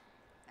 and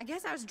I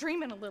guess I was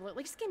dreaming a little. At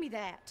least give me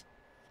that.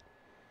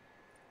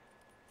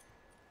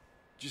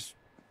 Just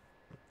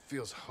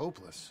feels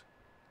hopeless.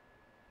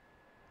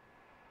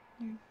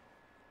 You're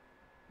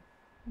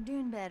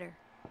doing better.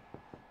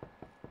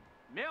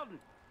 Milton!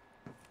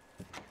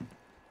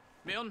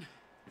 Milton,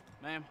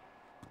 ma'am.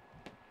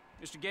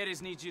 Mr.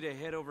 Geddes needs you to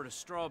head over to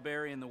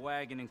Strawberry in the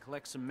wagon and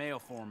collect some mail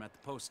for him at the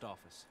post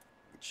office.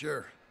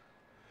 Sure.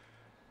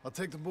 I'll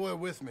take the boy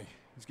with me.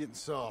 He's getting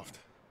soft.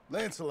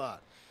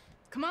 Lancelot.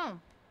 Come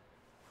on.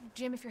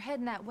 Jim, if you're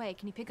heading that way,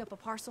 can you pick up a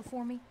parcel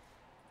for me?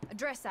 A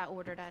dress I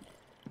ordered. I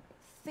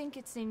think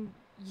it's in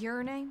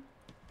your name?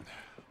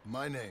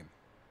 My name.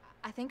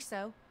 I think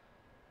so.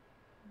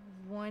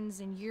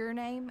 One's in your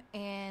name,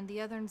 and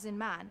the other one's in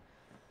mine.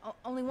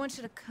 Only one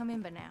should have come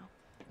in by now.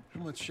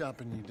 How much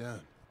shopping you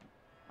done?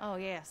 Oh,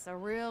 yes, a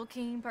real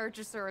keen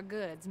purchaser of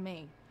goods,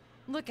 me.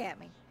 Look at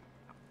me.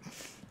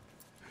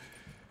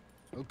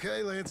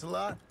 Okay,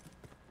 Lancelot.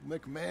 We'll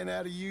make a man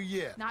out of you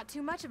yet. Not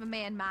too much of a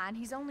man, mine.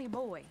 He's only a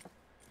boy.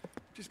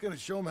 Just gonna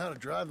show him how to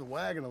drive the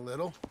wagon a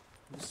little.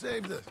 We'll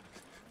save the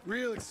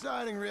real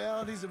exciting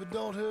realities of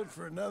adulthood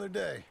for another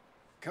day.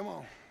 Come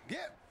on,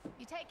 get.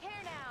 You take care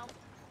now.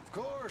 Of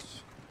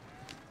course.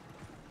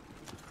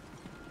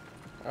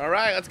 All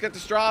right, let's get to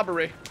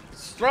Strawberry.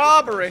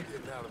 Strawberry.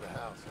 Getting out of the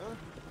house, huh?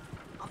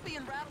 I'm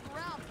being rattled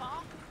around,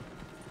 Pa.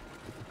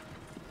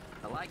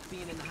 I like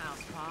being in the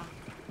house, Pa.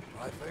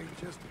 Life ain't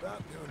just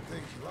about doing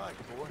things you like,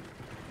 boy.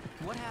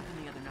 What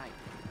happened the other night?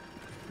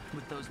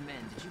 With those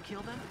men, did you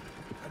kill them?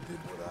 I did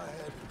what I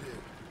had to do.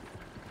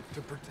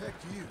 To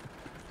protect you.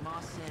 Ma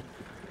said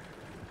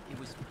it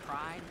was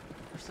pride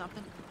or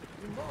something?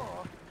 Your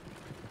ma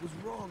was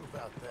wrong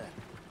about that.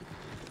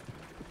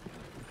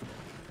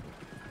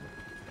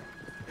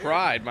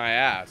 Pride my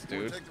ass, You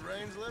wanna dude. take the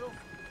reins a little?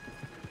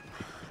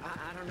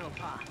 I don't know,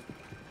 Pa.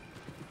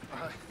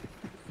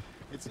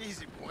 It's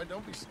easy, boy.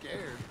 Don't be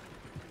scared.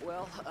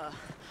 Well,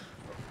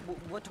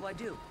 what do I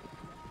do?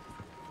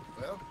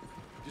 Well,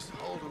 just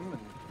hold them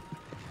and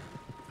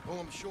pull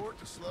them short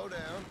to slow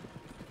down.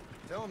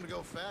 Tell them to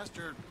go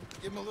faster.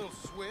 Give them a little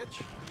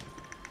switch.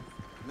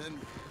 And then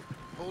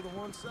pull to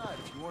one side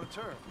if you want to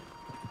turn.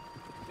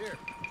 Here,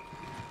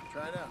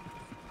 try it out.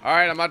 All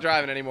right, I'm not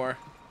driving anymore.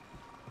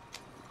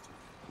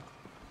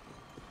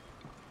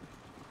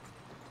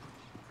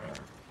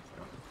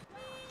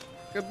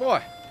 Good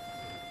boy.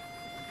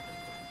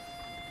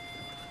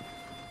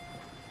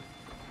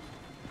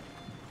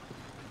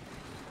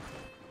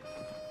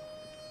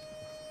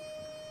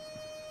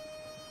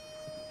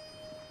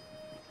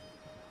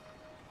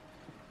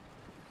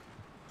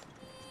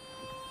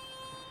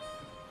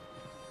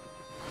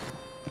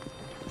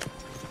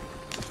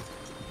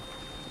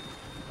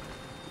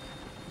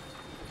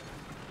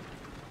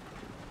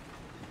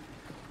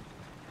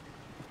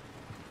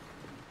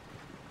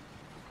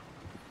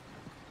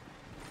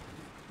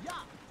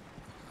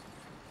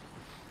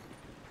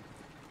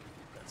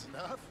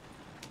 enough?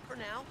 For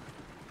now.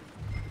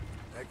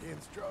 Back in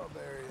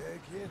Strawberry, eh,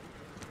 kid?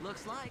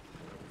 Looks like.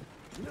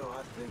 You know,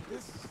 I think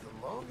this is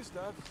the longest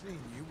I've seen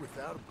you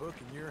without a book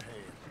in your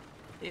hand.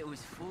 It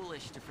was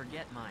foolish to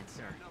forget mine,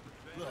 sir.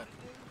 Look,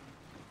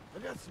 I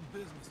got some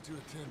business to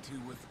attend to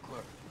with the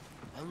clerk.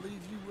 I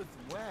leave you with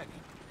the wagon.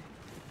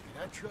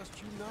 Can I trust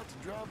you not to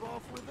drive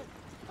off with it?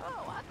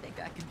 Oh, I think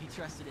I can be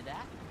trusted to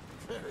that.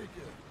 Very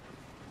good.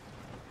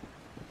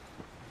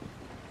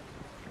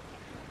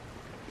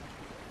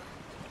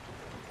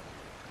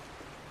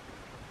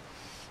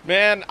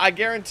 Man, I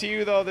guarantee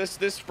you though,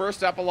 this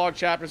first epilogue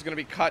chapter is going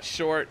to be cut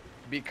short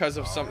because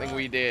of something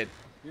we did.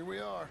 Here we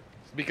are.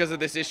 Because of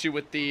this issue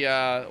with the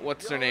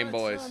what's their name,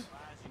 boys? Son?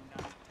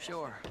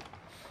 Sure.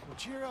 Well,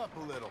 cheer up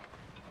a little.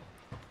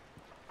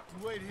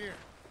 You wait here.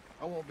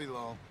 I won't be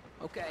long.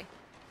 Okay.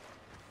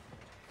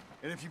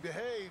 And if you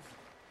behave,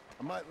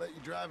 I might let you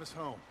drive us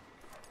home.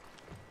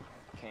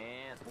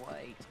 Can't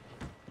wait.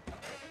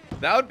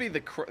 That would be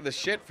the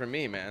shit for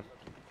me, man.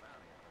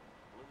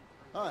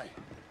 Hi,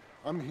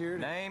 I'm here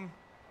to... Name?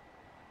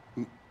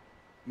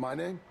 My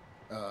name?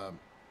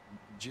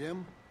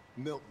 Jim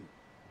Milton.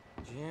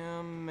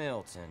 Jim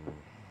Milton.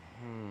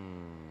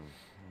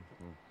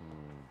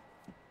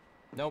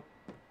 Nope,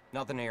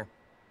 nothing here.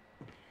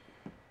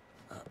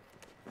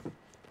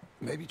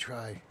 Maybe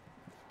try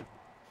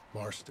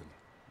Marston.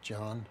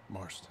 John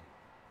Marston.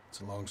 It's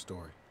a long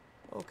story.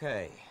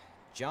 Okay,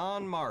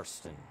 John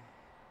Marston.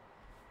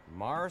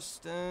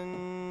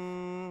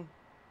 Marston...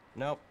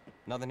 Nope,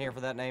 nothing here for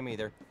that name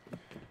either.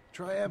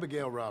 Try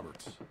Abigail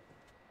Roberts.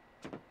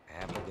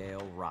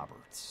 Abigail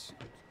Roberts.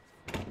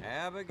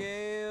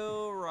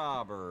 Abigail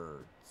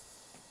Roberts.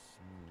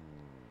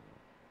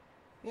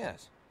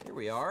 Yes, here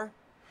we are.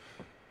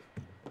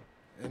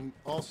 And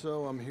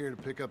also, I'm here to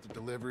pick up the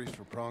deliveries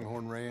for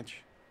Pronghorn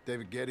Ranch.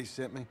 David Getty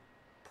sent me.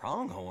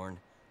 Pronghorn?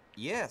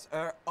 Yes,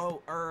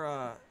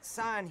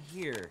 sign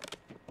here.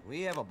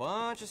 We have a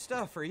bunch of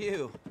stuff for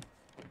you.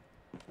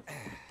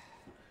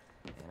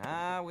 And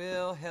I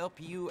will help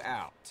you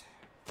out.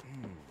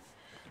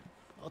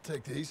 I'll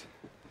take these.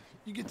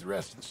 You get the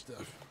rest of the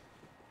stuff.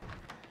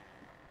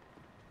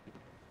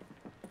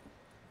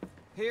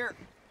 Here,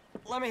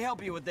 let me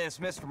help you with this,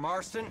 Mr.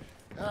 Marston.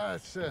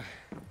 It's,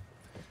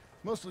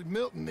 mostly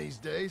Milton these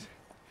days.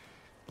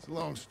 It's a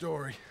long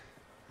story.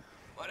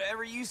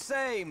 Whatever you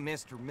say,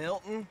 Mr.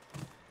 Milton.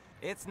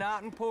 It's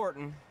not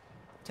important.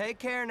 Take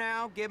care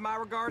now. Give my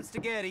regards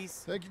to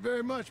Geddes. Thank you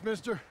very much,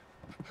 mister.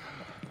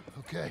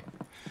 Okay,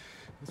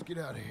 let's get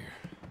out of here.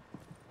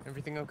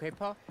 Everything okay,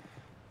 Pa?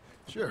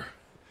 Sure.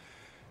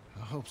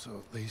 I hope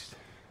so, at least.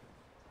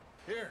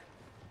 Here,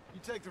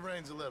 you take the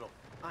reins a little.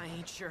 I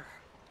ain't sure.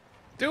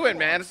 Do it,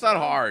 man. It's not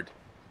hard.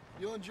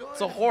 You'll enjoy It's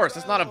a it. horse.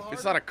 Try It's not little a.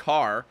 It's harder. not a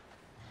car.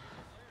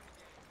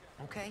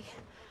 Okay.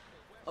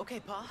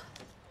 Okay, Pa.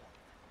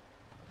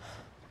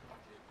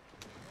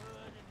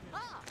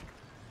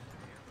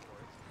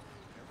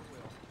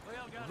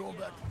 We're going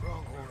back to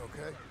Pronghorn,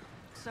 okay?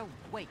 So,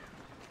 wait.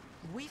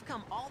 We've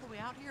come all the way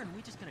out here and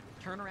we just gonna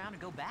turn around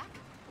and go back?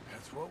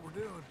 That's what we're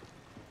doing.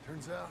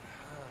 Turns out,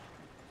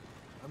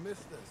 I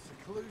missed the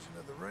seclusion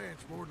of the ranch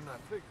more than I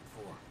figured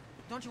for.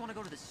 Don't you want to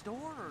go to the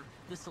store or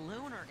the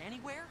saloon or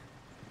anywhere?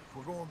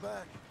 We're going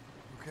back,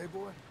 okay,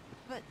 boy?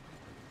 But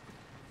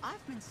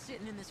I've been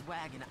sitting in this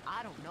wagon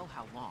I don't know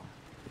how long.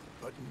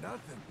 But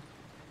nothing.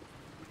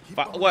 Keep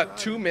What? on driving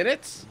 2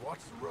 minutes? and watch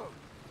the road.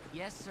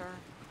 Yes, sir.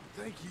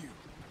 Thank you.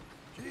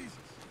 Jesus.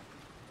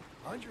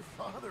 Mind your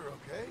father,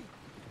 okay?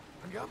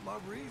 I got my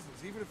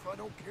reasons, even if I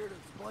don't care to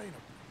explain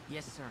them.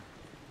 Yes, sir.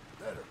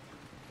 Better.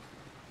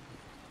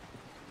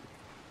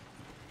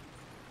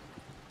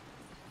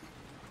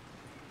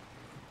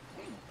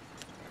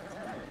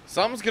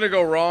 Something's gonna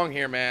go wrong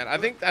here, man. I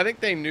think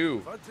they knew.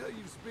 If I tell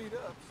you to speed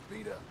up,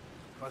 speed up.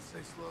 If I say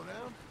slow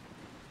down,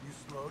 you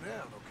slow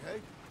down, okay?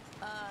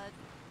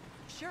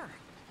 Sure.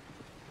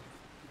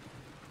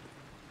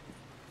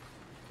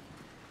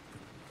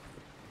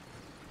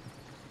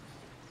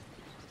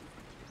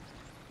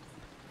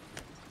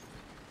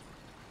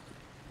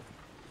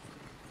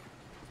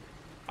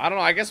 I don't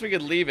know. I guess we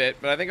could leave it,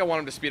 but I think I want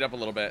him to speed up a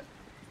little bit.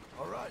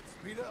 All right,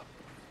 speed up.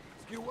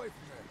 Let's get away from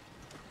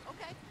there.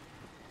 Okay.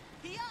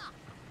 Here.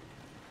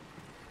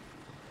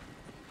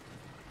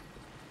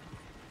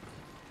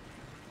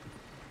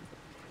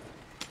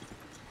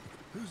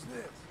 Who's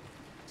this?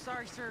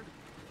 Sorry, sir.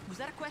 Was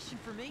that a question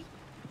for me?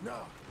 No.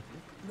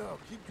 No,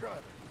 keep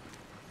driving.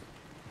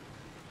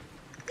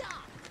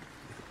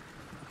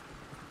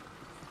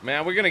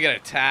 Man, we're gonna get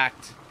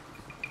attacked.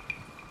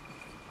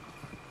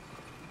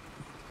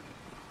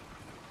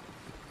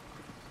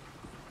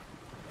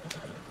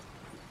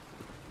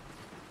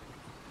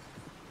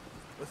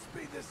 Let's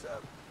speed this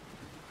up.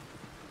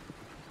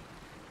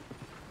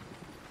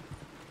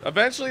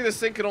 Eventually, this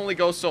thing can only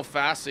go so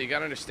fast, so you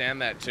gotta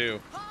understand that too.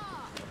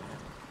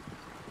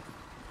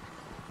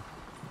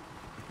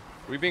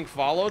 We being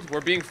followed? We're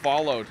being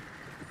followed.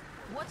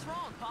 What's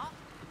wrong, Pop?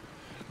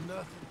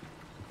 Nothing.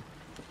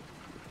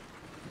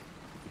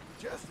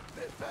 Just a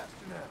bit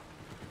faster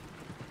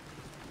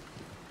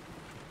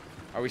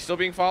now. Are we still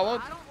being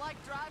followed? I don't like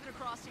driving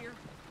across here.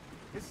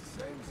 It's the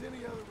same as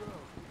any other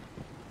road.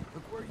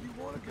 Look where you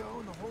want to go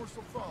and the horse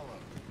will follow.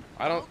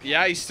 I don't...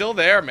 Yeah, he's still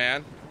there,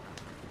 man.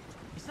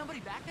 Is somebody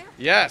back there?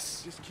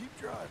 Yes. Just keep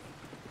driving.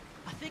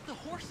 I think the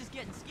horse is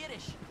getting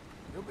skittish.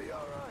 You'll be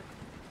all right.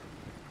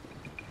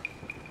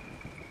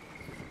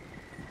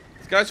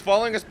 This guy's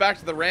following us back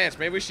to the ranch.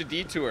 Maybe we should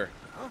detour.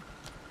 Huh?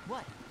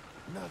 What?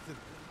 Nothing.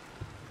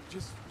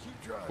 Just keep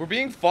driving. We're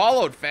being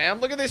followed, fam.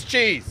 Look at this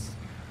cheese.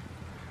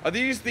 Are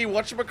these the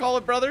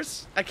whatchamacallit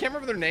brothers? I can't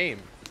remember their name.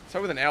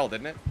 Started with an L,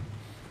 didn't it?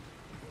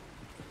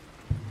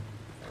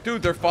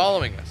 Dude, they're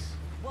following us.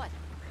 What?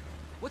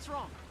 What's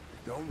wrong?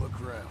 Don't look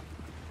around.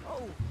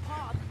 Oh,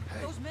 Pop,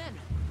 Hey. those men,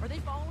 are they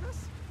following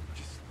us?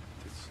 Just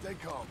stay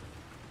calm.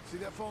 See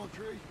that fallen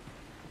tree?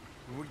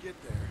 When we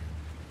get there,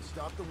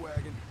 stop the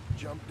wagon,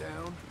 jump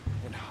down,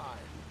 and hide.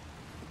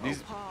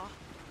 These... Pa.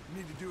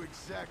 You need to do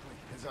exactly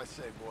as I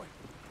say, boy.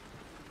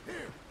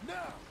 Here,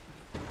 now!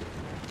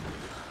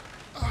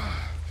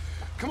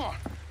 Come on!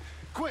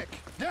 Quick,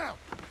 down!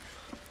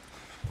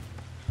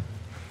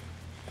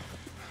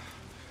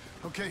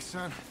 Okay,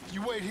 son,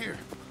 you wait here.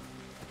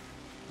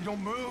 You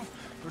don't move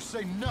or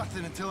say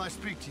nothing until I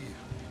speak to you.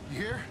 You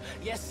hear?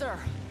 Yes, sir.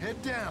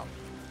 Head down.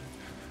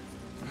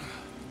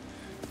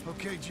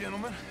 Okay,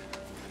 gentlemen.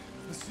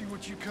 Let's see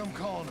what you come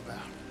calling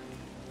about.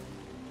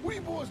 What do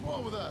you boys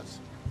want with us?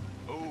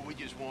 Oh, we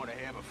just want to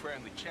have a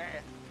friendly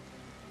chat.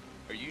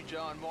 Are you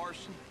John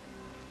Marston?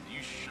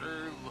 You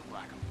sure look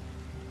like him.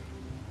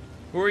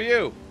 Who are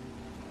you?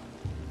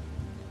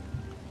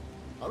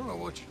 I don't know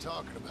what you're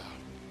talking about.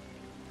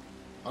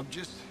 I'm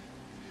just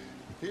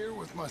here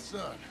with my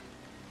son.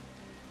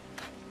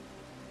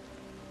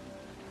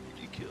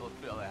 Did you kill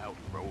a fella out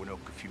in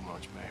Roanoke a few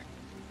months back?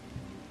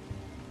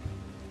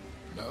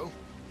 No.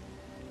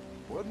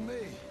 Wasn't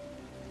me.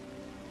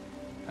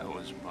 That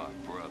was my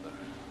brother.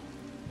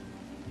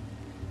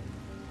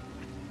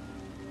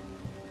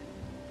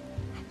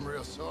 I'm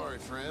real sorry,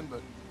 friend,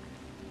 but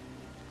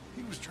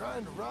he was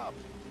trying to rob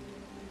me.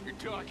 You're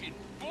talking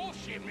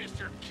bullshit,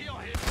 mister. Kill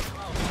him.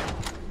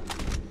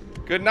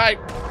 Good night.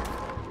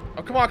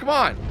 Oh, come on, come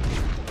on.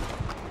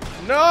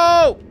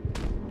 No!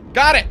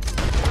 Got it!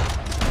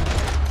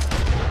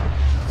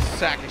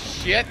 Sack of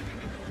shit.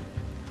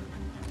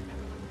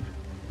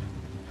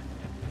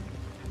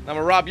 I'm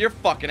gonna rob your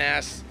fucking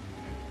ass.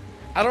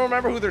 I don't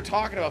remember who they're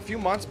talking about. A few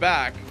months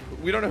back.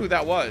 We don't know who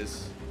that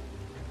was.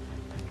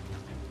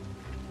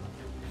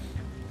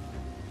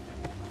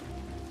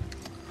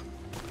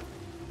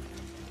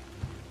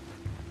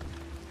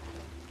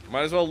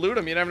 Might as well loot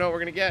him. You never know what we're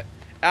gonna get.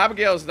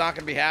 Abigail's not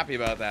gonna be happy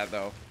about that,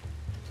 though.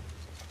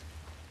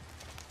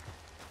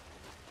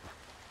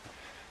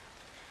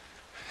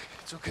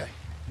 It's okay.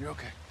 You're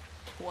okay.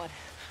 What?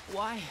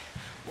 Why?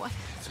 What?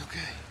 It's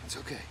okay. It's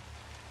okay.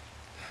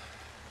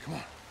 Come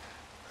on.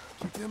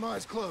 Keep them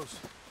eyes closed.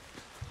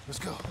 Let's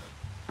go.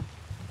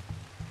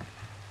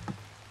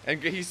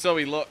 And he's so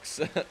he looks.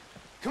 Let's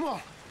Come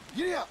on.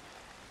 Get up.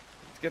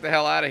 get the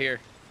hell out of here.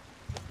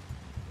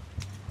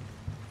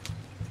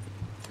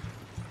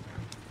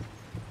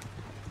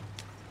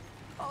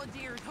 Oh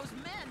dear, those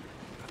men.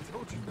 I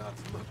told you not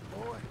to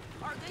look, boy.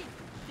 Are they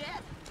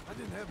dead? I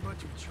didn't have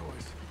much of a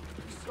choice.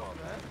 You saw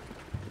that.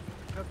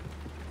 Now,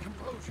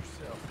 compose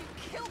yourself. You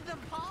killed them,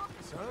 Pa.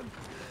 Son.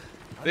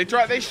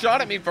 They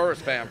shot at me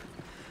first, fam.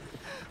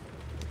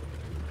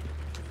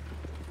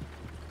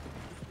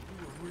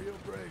 You were real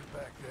brave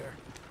back there.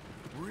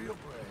 Real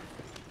brave.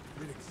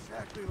 Did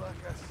exactly like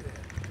I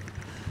said.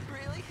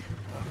 Really?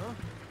 Uh-huh.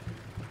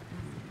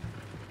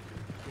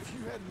 If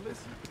you hadn't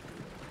listened,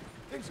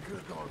 things could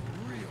have gone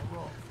real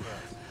wrong for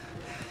us.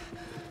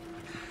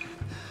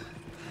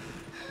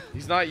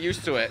 He's not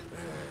used to it.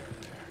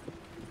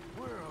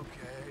 We're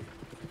okay.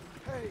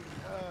 Hey,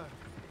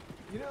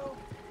 you know,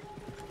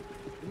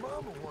 your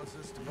mama wants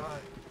us to buy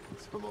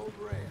some old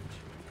ranch.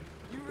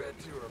 You read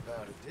to her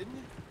about it, didn't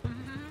you?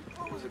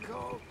 Mm-hmm. What was it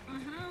called?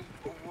 Mm-hmm.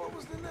 What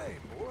was the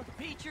name, boy?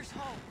 Beecher's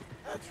Home.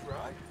 That's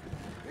right.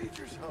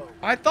 Beecher's Hope.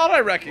 I thought I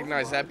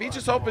recognized that.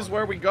 Beach's Hope is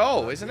where we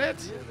go, isn't it?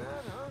 Yeah,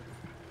 that, huh?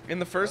 In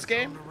the first That's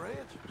game? on the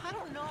ranch? I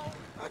don't know.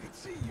 I could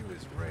see you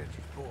as a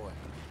rancher's boy.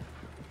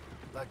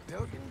 Like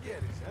Duncan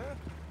Geddes, huh?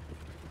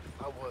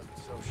 I wasn't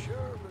so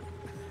sure, but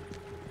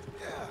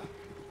yeah,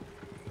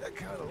 that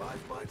kind of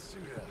life might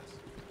suit us.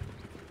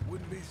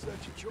 Wouldn't be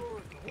such a chore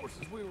if the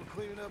horses we were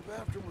cleaning up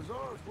after was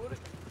ours, would it?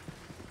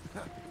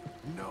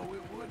 No,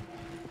 it wouldn't.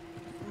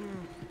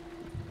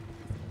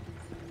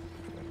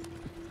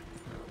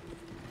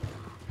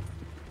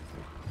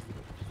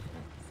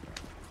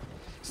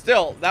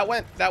 Still, that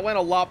went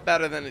a lot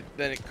better than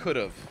it could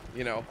have,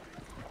 you know.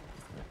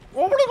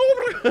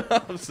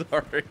 I'm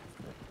sorry.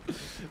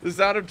 The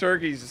sound of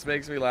turkeys just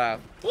makes me laugh.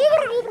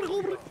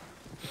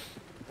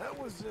 That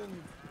was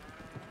an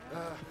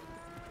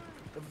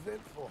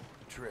eventful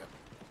trip.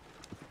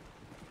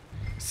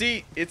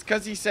 See, it's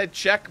because he said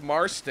check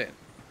Marston.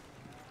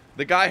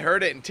 The guy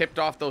heard it and tipped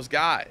off those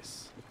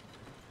guys.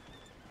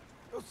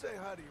 Go say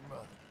hi to your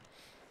mother.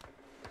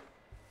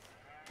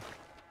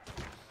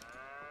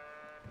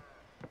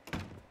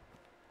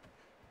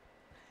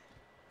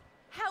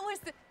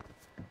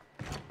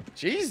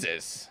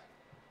 Jesus.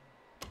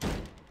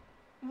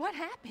 What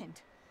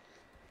happened?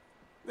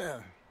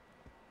 Yeah.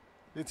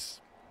 We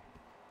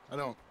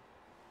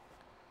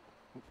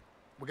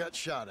got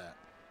shot at.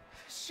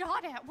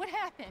 Shot at? What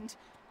happened?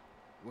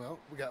 Well,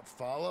 we got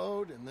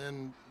followed, and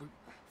then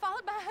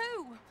Followed by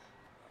who?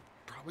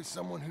 probably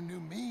someone who knew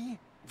me.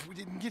 If we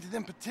didn't get to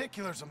them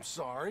particulars, I'm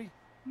sorry.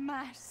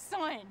 My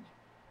son.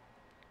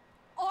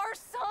 Our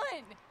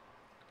son.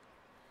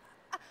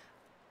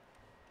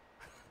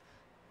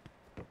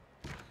 It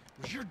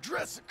was your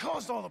dress that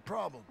caused all the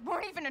problem.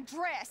 Weren't even a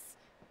dress.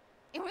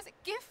 It was a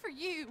gift for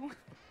you.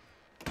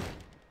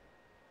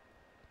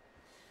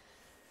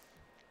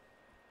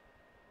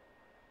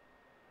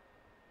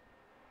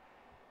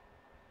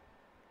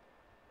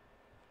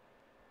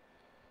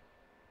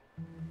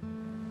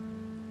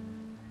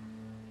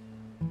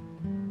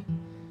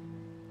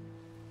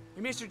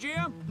 Hey, Mr.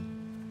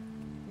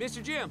 Jim?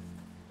 Mr. Jim?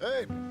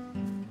 Hey.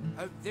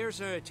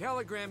 There's a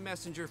telegram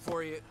messenger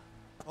for you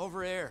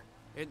over there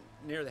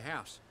near the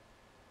house.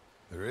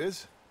 There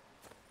is?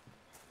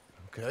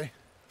 Okay.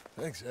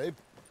 Thanks, Abe.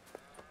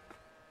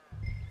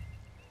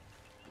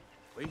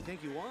 What do you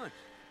think you want?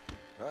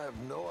 I have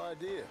no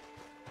idea.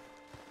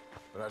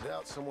 But I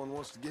doubt someone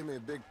wants to give me a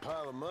big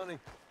pile of money.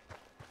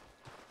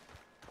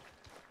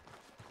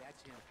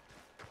 That's him.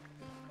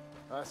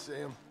 I see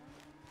him.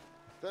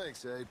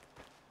 Thanks, Abe.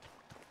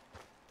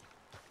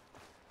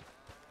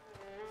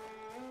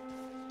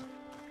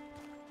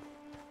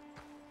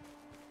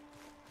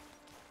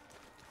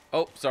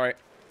 Oh, sorry.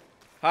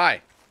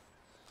 Hi.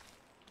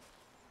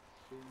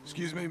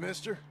 Excuse me,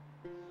 mister.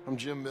 I'm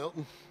Jim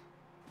Milton.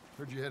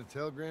 Heard you had a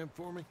telegram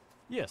for me?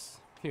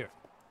 Yes. Here.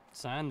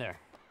 Sign there.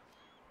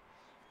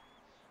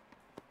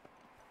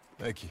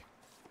 Thank you.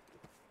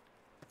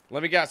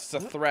 Let me guess,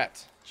 it's a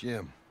threat.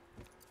 Jim,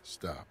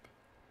 stop.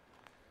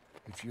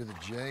 If you're the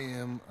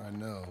JM I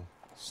know,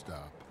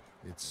 stop.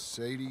 It's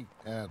Sadie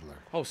Adler.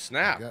 Oh,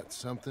 snap. I've got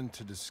something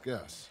to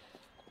discuss.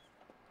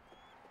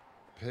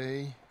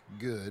 Pay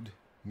good.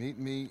 Meet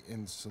me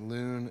in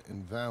saloon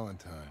in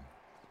Valentine.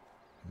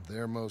 I'm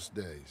there most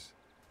days.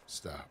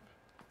 Stop.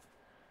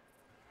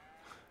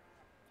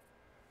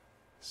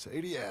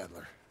 Sadie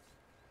Adler.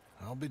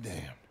 I'll be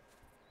damned.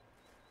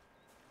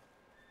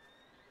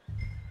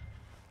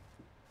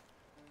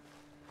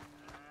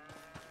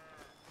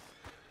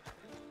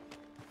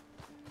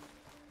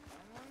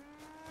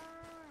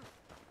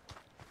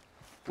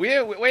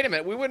 Wait a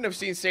minute. We wouldn't have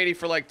seen Sadie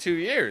for like 2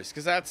 years,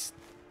 because that's...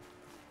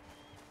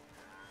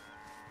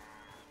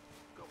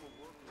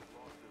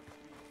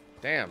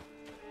 Damn.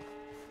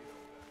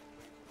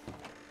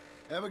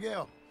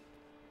 Abigail.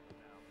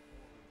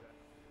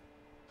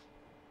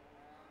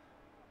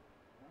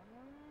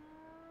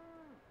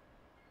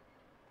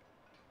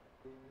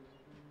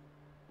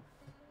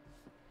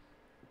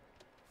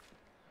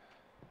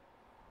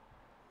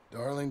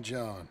 Darling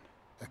John,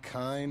 a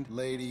kind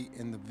lady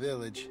in the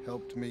village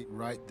helped me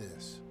write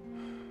this.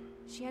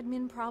 She had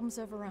men problems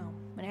of her own,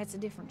 but that's a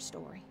different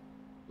story.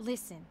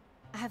 Listen,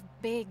 I have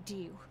begged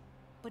you,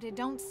 but it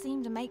don't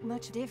seem to make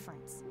much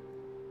difference.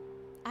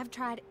 I've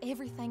tried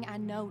everything I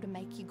know to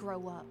make you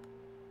grow up.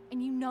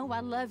 And you know I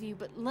love you,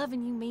 but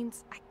loving you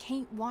means I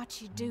can't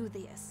watch you do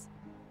this.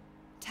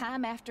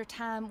 Time after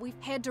time, we've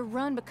had to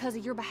run because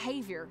of your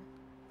behavior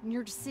and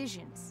your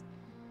decisions.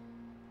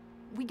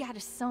 We got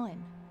a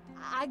son.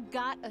 I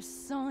got a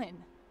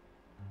son.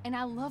 And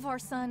I love our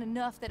son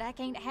enough that I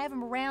can't have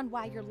him around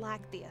while you're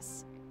like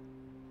this.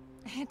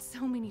 I had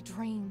so many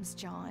dreams,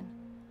 John.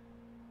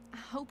 I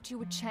hoped you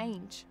would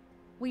change.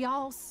 We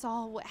all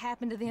saw what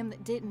happened to them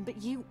that didn't,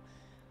 but you...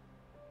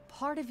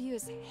 Part of you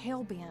is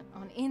hell-bent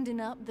on ending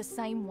up the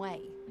same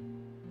way.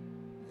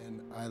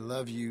 And I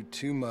love you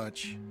too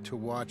much to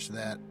watch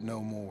that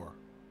no more.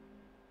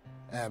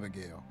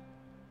 Abigail.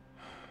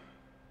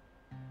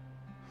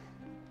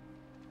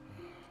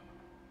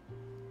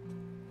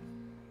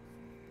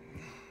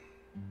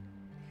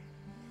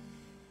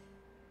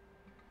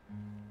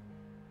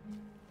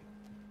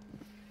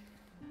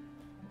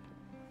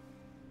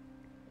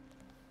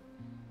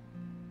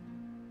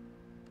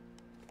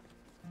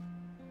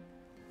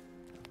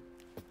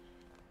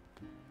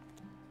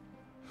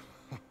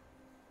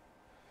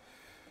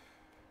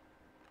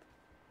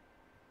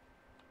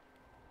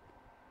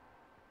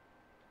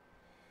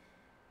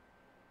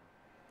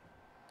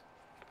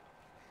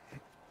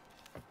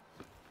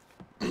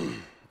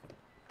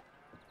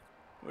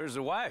 Where's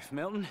the wife,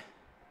 Milton?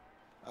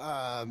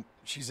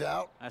 She's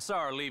out. I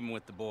saw her leaving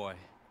with the boy.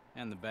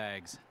 And the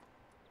bags.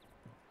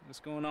 What's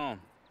going on?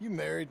 You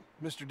married,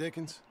 Mr.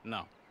 Dickens?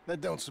 No. That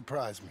don't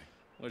surprise me.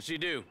 What'd she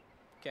do?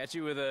 Catch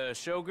you with a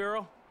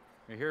showgirl?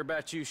 Or hear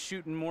about you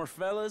shooting more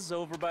fellas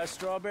over by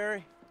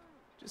Strawberry?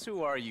 Just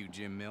who are you,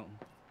 Jim Milton?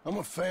 I'm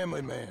a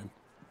family man.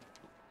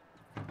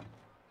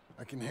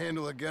 I can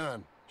handle a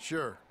gun,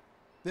 sure.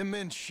 Them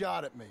men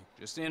shot at me.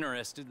 Just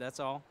interested,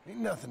 that's all. Ain't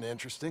nothing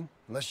interesting,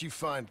 unless you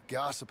find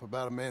gossip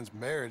about a man's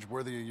marriage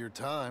worthy of your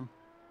time.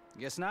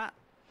 Guess not.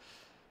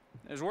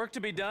 There's work to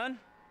be done,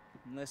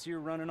 unless you're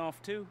running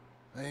off too.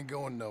 I ain't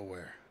going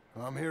nowhere.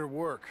 I'm here to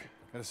work.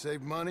 Gotta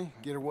save money,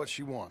 get her what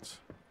she wants.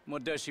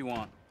 What does she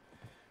want?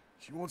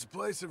 She wants a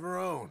place of her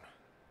own.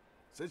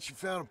 Said she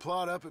found a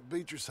plot up at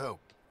Beecher's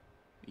Hope.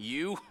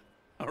 You?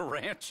 A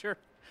rancher?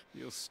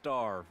 You'll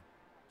starve.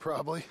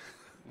 Probably.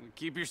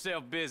 Keep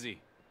yourself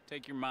busy.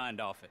 Take your mind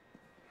off it.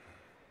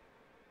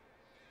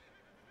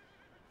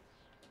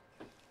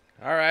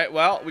 All right,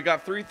 well, we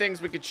got 3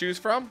 things we could choose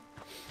from.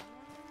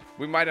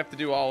 We might have to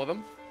do all of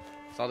them.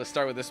 So I'll just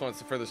start with this one. It's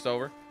the furthest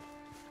over.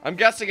 I'm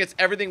guessing it's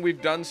everything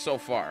we've done so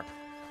far.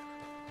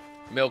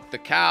 Milk the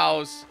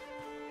cows.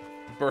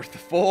 Birth the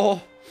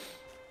foal.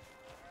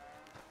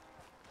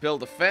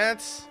 Build a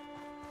fence.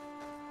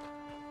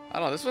 I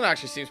don't know. This one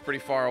actually seems pretty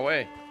far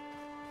away.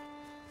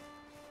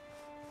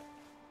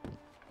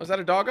 Was that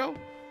a doggo?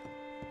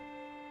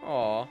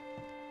 Aw.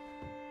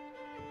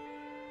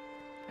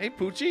 Hey,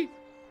 Poochie.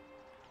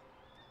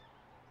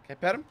 Can I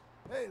pet him?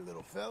 Hey,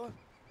 little fella.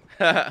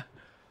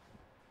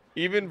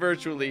 Even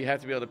virtually, you have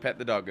to be able to pet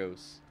the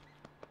doggos.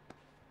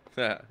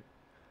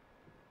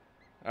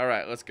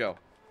 Alright, let's go.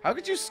 How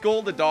could you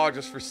scold a dog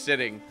just for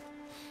sitting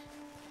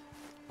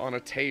on a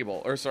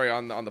table? Or, sorry,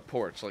 on the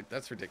porch. Like,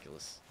 that's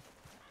ridiculous.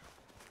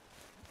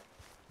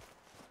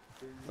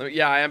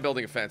 Yeah, I am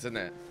building a fence, isn't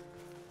it?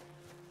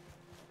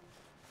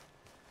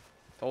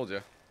 Told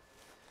you.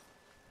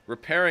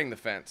 Repairing the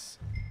fence.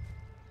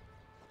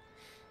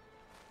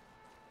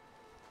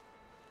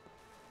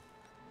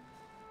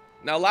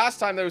 Now, last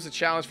time there was a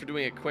challenge for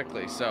doing it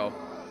quickly, so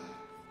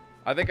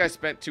I think I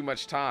spent too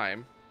much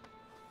time.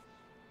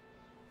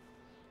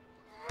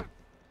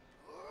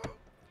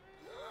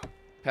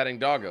 Petting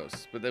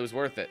doggos, but it was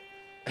worth it.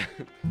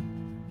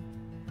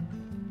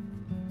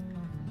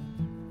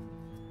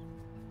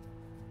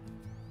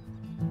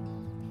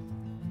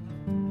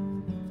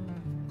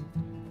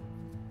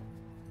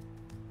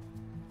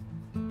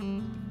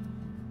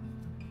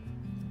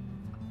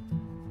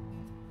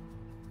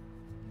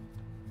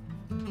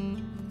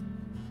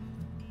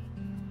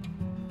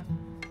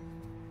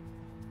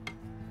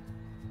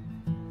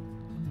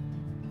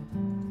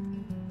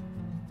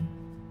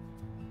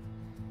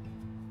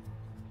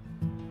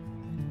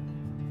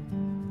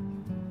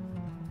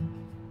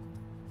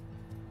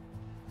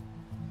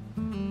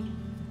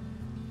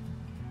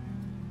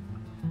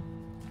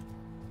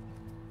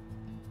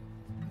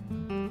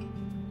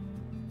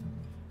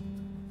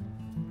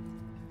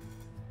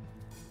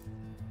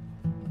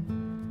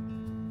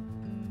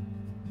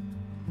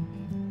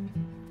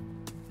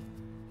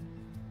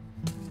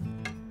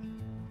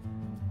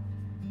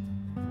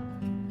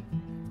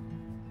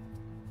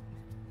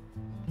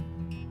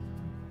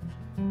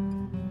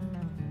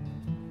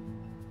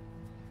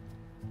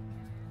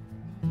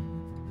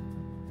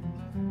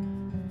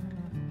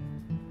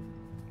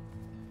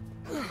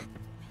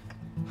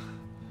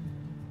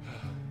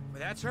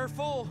 That's her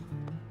full.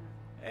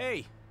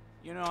 Hey,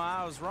 you know,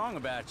 I was wrong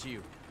about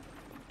you.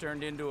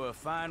 Turned into a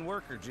fine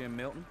worker, Jim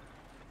Milton.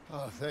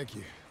 Oh, thank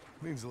you.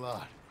 Means a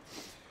lot.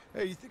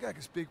 Hey, you think I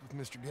could speak with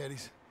Mr.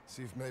 Geddes?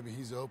 See if maybe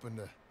he's open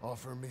to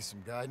offering me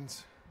some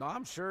guidance? No,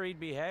 I'm sure he'd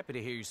be happy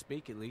to hear you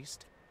speak, at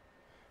least.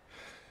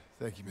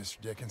 Thank you, Mr.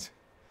 Dickens.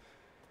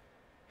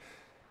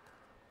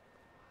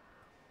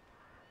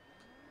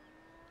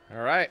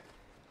 All right.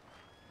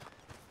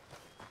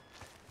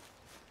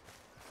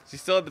 Does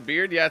he still have the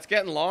beard? Yeah, it's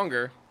getting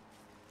longer.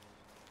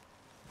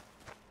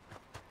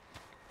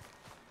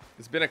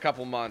 It's been a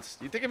couple months.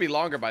 You'd think it'd be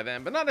longer by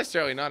then, but not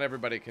necessarily. Not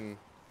everybody can...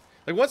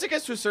 Like, once it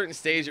gets to a certain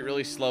stage, it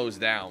really slows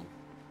down.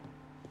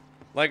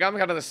 Like, I'm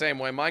kind of the same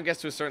way. Mine gets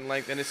to a certain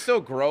length, and it still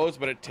grows,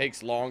 but it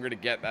takes longer to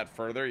get that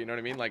further. You know what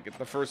I mean? Like,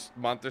 the first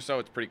month or so,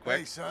 it's pretty quick.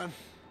 Hey, son.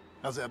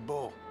 How's that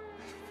bull?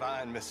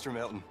 Fine, Mr.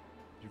 Milton.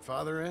 Your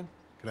father in?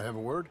 Can I have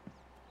a word?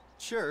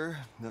 Sure.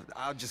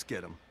 I'll just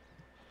get him.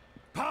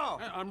 Pa!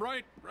 I'm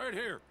right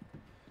here.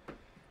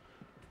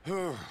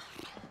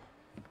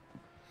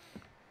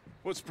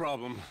 What's the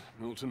problem,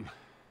 Milton?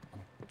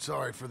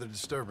 Sorry for the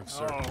disturbance,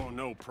 sir. Oh,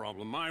 no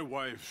problem. My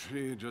wife,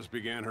 she just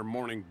began her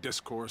morning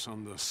discourse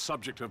on the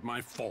subject of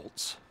my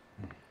faults.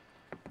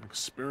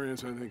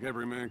 Experience I think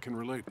every man can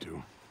relate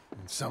to.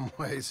 In some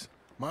ways,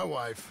 my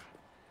wife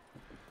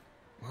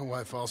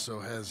also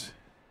has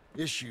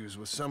issues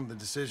with some of the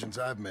decisions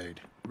I've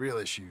made. Real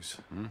issues.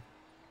 Hmm?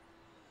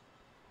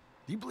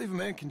 Do you believe a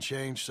man can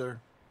change, sir?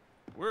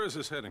 Where is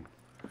this heading?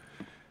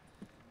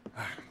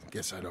 I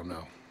guess I don't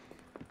know.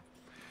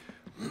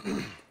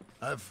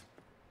 I've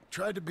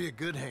tried to be a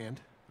good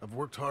hand. I've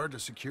worked hard to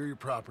secure your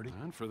property.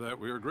 And for that,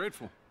 we are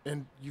grateful.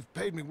 And you've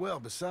paid me well,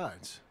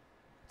 besides.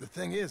 The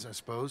thing is, I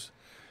suppose,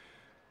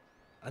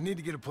 I need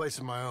to get a place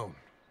of my own,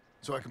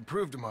 so I can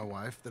prove to my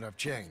wife that I've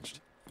changed.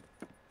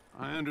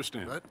 I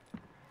understand. But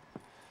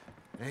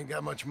I ain't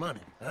got much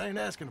money. I ain't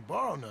asking to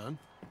borrow none.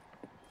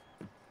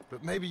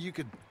 But maybe you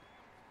could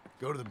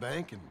go to the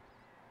bank and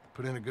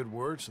put in a good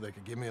word so they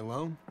could give me a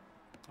loan.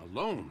 A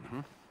loan,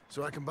 huh?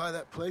 So I can buy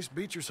that place,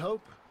 Beecher's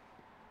Hope?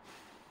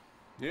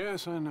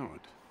 Yes, I know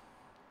it.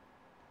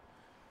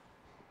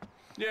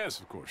 Yes,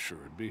 of course, sure.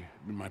 It'd be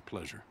my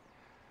pleasure.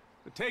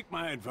 Take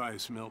my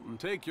advice, Milton.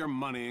 Take your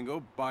money and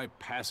go buy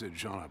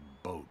passage on a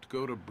boat.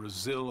 Go to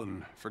Brazil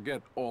and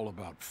forget all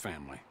about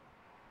family.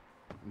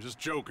 I'm just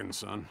joking,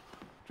 son.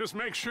 Just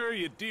make sure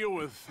you deal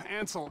with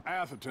Ansel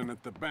Atherton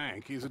at the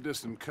bank. He's a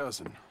distant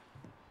cousin.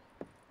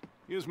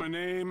 Here's my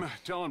name.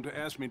 Tell him to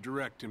ask me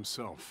direct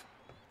himself.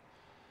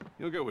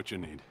 You'll get what you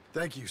need.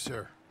 Thank you,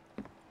 sir.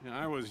 Yeah,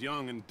 I was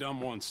young and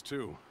dumb once,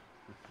 too.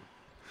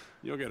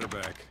 You'll get it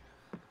back.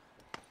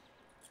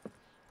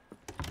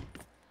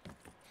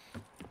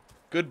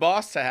 Good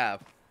boss to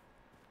have.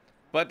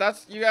 But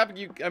that's,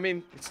 I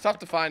mean, it's tough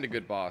to find a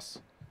good boss.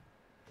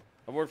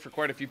 I've worked for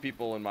quite a few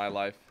people in my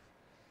life.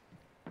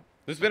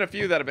 There's been a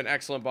few that have been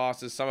excellent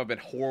bosses. Some have been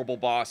horrible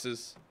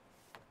bosses.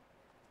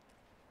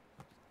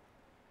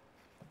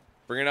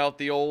 Bringing out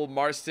the old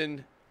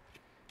Marston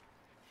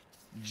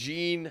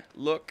Jean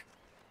look.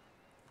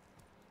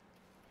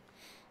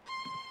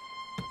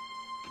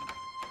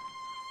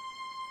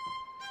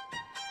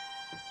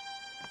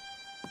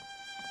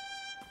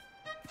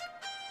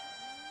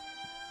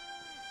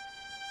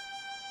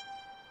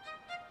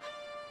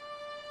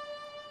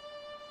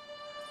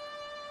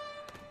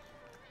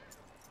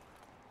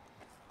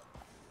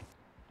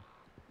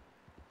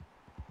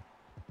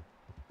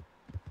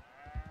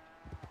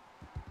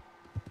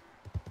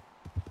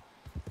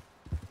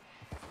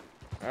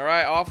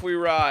 Alright, off we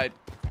ride.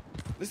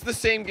 This is the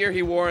same gear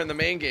he wore in the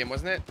main game,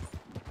 wasn't it?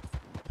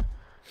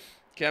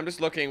 Okay, I'm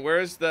just looking.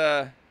 Where's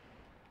the...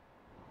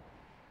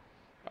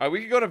 Alright,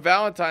 we could go to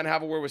Valentine and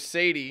have a word with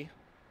Sadie.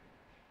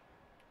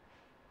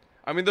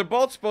 I mean, they're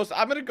both supposed to...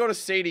 I'm gonna go to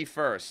Sadie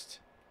first.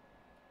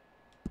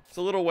 It's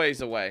a little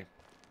ways away.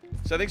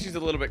 So I think she's a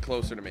little bit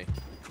closer to me.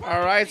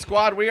 Alright,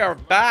 squad, we are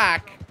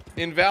back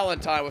in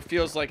Valentine, what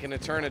feels like an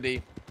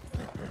eternity.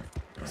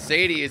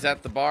 Sadie is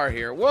at the bar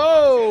here.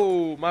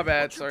 Whoa! My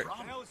bad, sorry.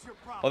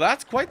 Well,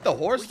 that's quite the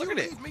horse. Look at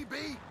it.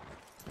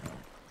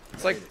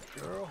 It's like,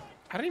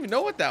 I don't even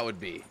know what that would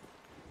be.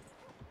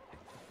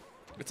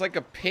 It's like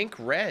a pink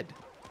red.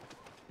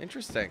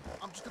 Interesting.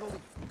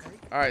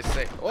 All right,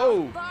 say.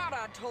 Whoa. I thought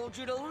I told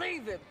you to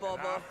leave it, Bubba.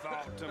 I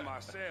thought to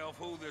myself,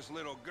 who this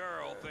little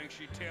girl thinks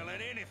she's telling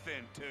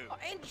anything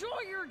to.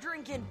 Enjoy your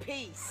drink in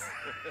peace.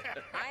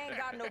 I ain't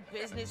got no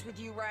business with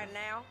you right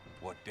now.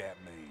 What that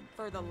mean?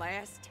 For the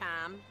last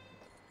time,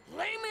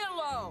 leave me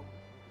alone.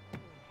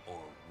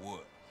 Or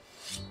what?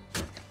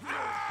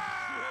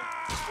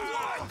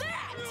 What's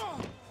that?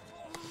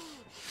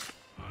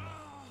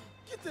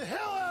 Get the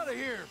hell out of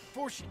here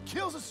before she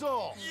kills us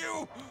all.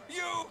 You!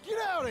 Get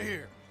out of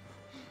here.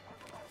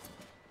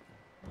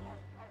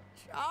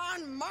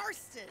 John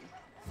Marston.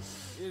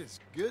 It is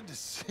good to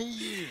see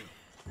you.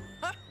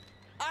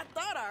 I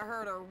thought I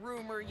heard a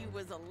rumor you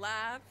was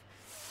alive.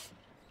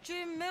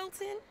 Jim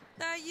Milton,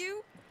 that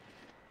you?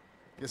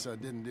 Guess I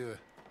didn't do a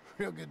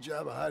real good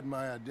job of hiding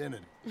my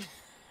identity.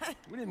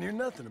 We didn't hear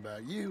nothing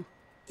about you.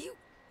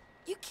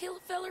 You kill a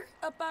feller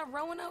up by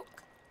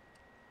Roanoke?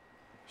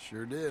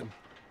 Sure did.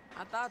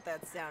 I thought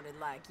that sounded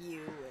like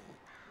you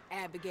and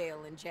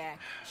Abigail and Jack.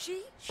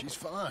 She's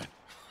fine.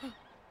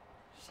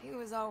 She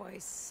was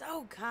always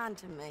so kind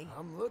to me.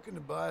 I'm looking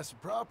to buy some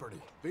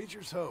property.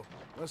 Beecher's Hope,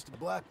 west of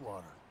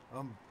Blackwater.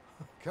 I'm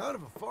kind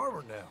of a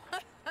farmer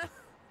now.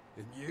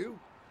 And you?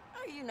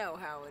 Oh, you know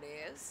how it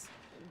is.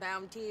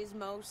 Bounties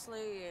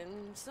mostly,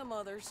 and some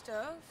other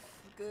stuff,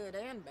 good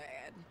and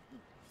bad.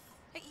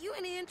 Hey, you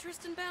any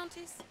interest in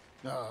bounties?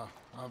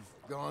 I've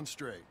gone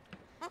straight.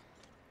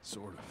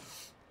 Sort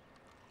of.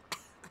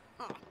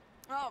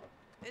 Oh,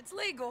 it's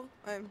legal,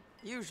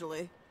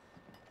 usually.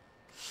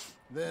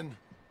 Then,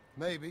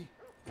 maybe.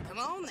 Come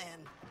on, then.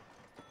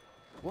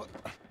 What?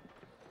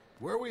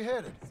 Where are we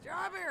headed?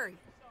 Strawberry.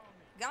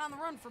 Got on the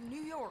run from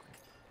New York.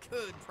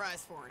 Good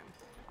price for him.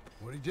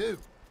 What'd he do?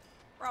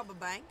 Rob a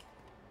bank.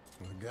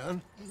 With a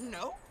gun?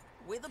 No,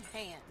 with a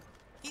pen.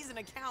 He's an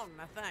accountant,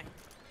 I think.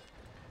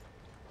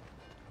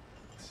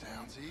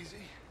 Sounds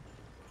easy.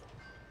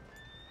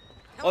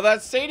 Oh,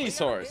 that's Sadie's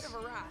horse.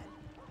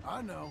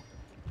 I know.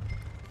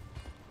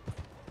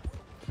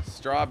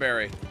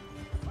 Strawberry.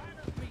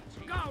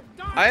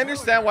 I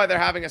understand why they're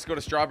having us go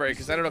to Strawberry,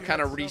 because then it'll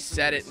kind of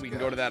reset it and we can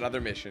go to that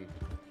other mission.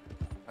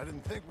 I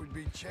didn't think we'd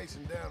be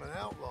chasing down an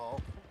outlaw.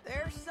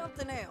 There's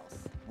something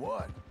else.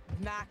 What?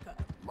 Micah.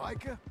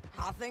 Micah?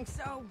 I think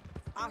so.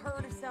 I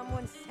heard of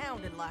someone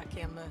sounded like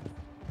him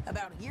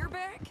about a year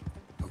back.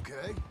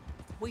 Okay.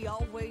 We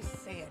always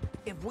said,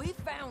 if we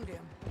found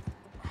him...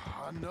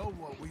 I know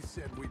what we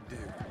said we'd do.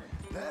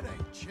 That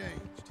ain't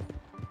changed.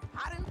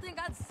 I didn't think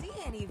I'd see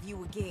any of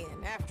you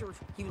again after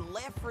you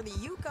left for the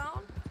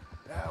Yukon.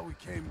 Yeah, we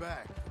came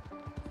back.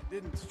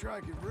 Didn't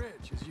strike it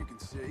rich, as you can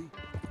see.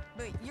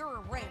 But you're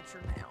a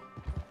rancher now.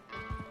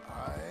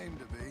 I aim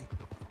to be.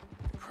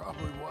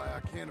 Probably why I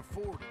can't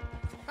afford it.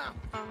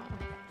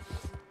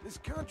 This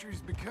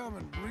country's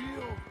becoming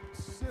real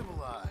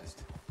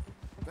civilized.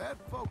 Bad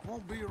folk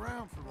won't be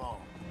around for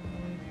long.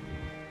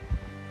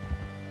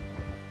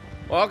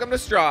 Welcome to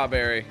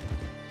Strawberry.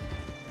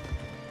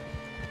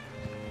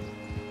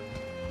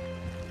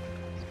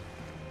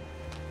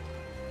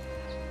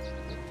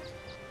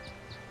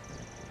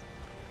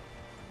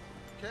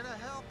 Can I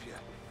help you?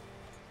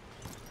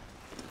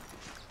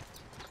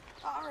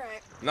 All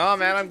right. No, See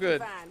man, what I'm you can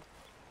good. find.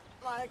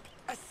 Like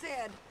I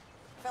said,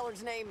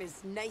 feller's name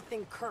is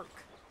Nathan Kirk.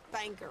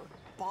 Banker,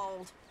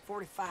 bald,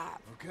 45.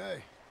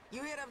 Okay.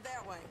 You head up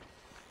that way.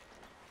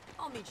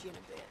 I'll meet you in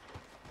a bit.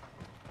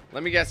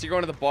 Let me guess, you're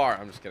going to the bar.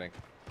 I'm just kidding.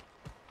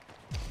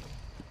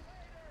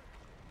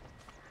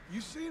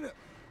 You seen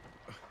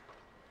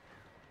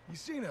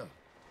a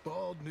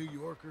bald New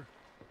Yorker,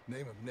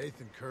 name of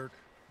Nathan Kirk,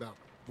 about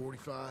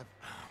 45?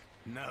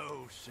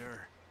 No,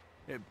 sir.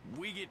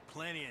 We get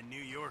plenty of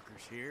New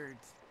Yorkers here.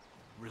 It's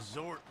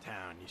resort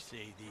town, you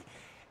see. The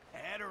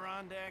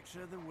Adirondacks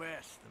of the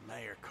West, the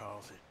mayor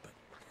calls it, but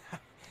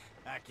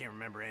I can't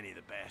remember any of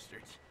the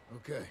bastards.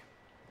 Okay.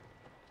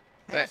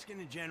 Ask in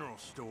the general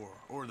store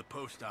or the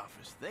post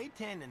office. They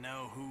tend to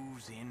know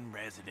who's in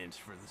residence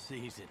for the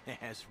season,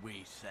 as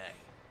we say.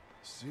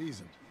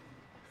 Season?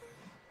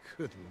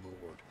 Good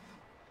lord.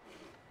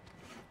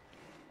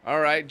 All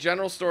right,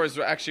 general store is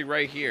actually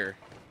right here.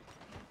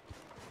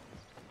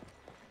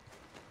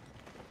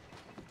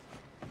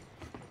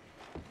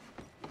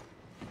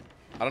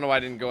 I don't know why I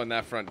didn't go in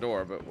that front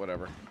door, but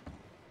whatever.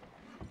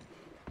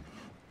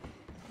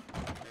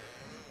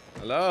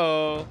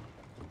 Hello?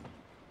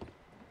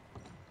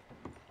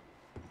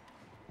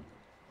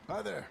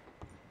 Hi there.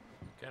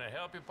 Can I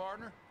help you,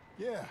 partner?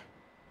 Yeah,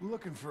 I'm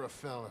looking for a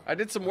fella. I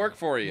did some work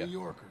for you. New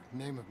Yorker,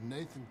 name of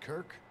Nathan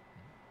Kirk.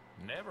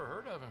 Never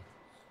heard of him.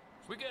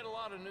 We get a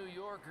lot of New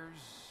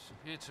Yorkers.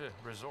 It's a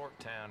resort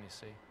town, you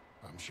see.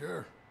 I'm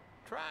sure.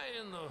 Try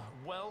in the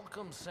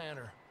Welcome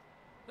Center.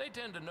 They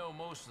tend to know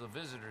most of the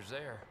visitors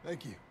there.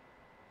 Thank you.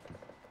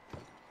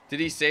 Did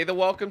he say the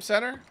Welcome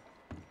Center?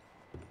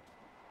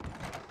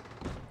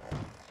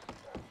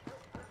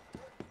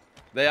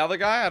 The other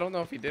guy? I don't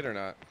know if he did or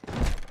not.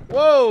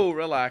 Whoa,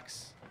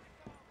 relax.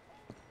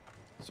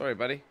 Sorry,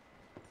 buddy.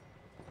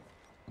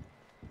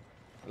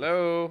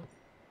 Hello?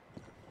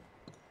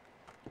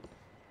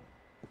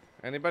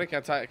 Anybody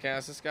can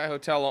ask this guy?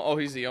 Hotel. Oh,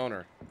 he's the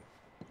owner.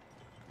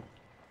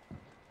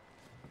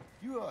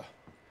 You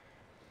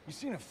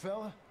seen a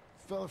fella?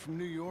 Fella from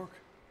New York?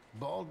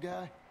 Bald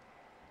guy?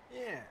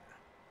 Yeah.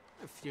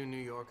 A few New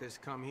Yorkers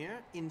come here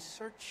in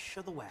search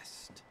of the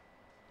West.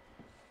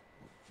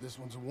 This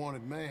one's a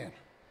wanted man.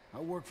 I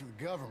work for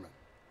the government.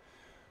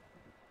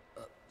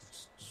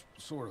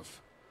 Sort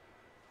of.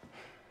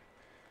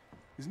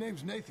 His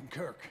name's Nathan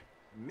Kirk.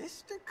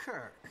 Mr.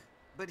 Kirk?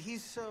 But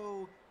he's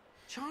so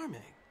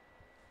charming.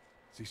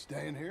 Is he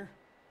staying here?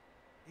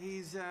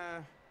 He's,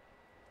 up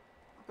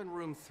in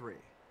room 3.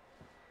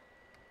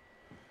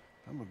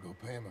 I'm gonna go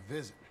pay him a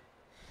visit.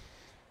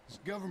 It's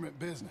government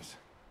business.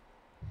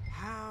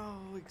 How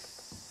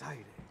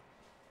exciting.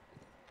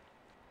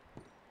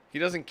 He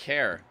doesn't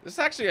care. This is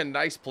actually a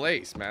nice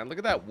place, man. Look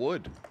at that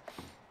wood.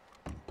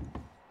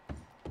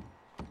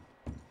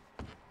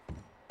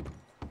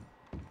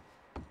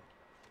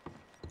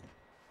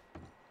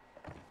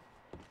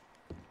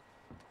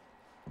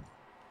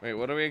 Wait,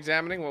 what are we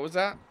examining? What was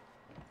that?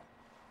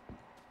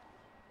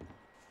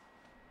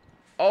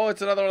 Oh,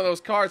 it's another one of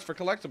those cards for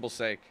collectibles'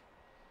 sake.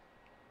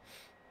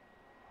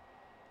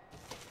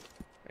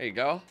 There you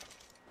go.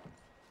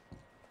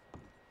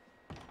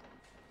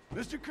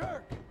 Mr.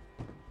 Kirk!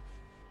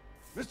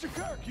 Mr.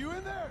 Kirk, you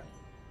in there?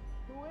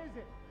 Who is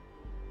it?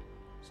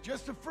 It's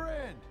just a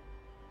friend.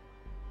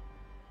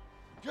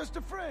 Just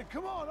a friend.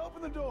 Come on,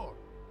 open the door.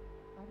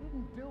 I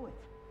didn't do it.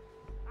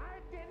 I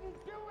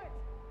didn't do it!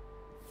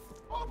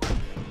 Open!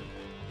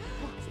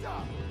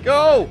 Stop!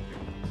 Go!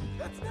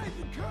 That's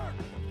Nathan Kirk!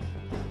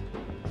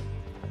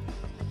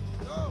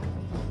 Oh!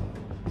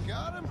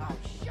 Got him? Oh,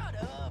 shut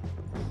up!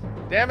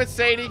 Damn it,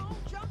 Sadie.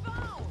 Jump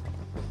on!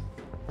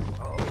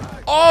 All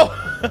right. Oh!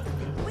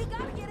 We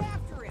gotta get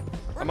after him.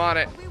 I'm on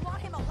it. We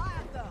want him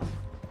alive, though.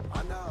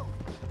 I know.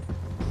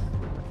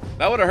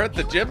 That would have hurt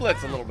the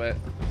giblets a little bit.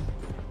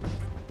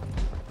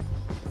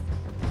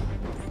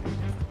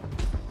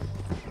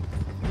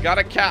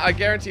 Gotta I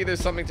guarantee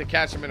there's something to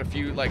catch him in a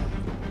few, like,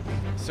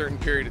 certain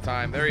period of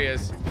time. There he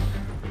is.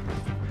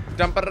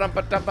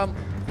 Dumpa-dumpa-dumpum.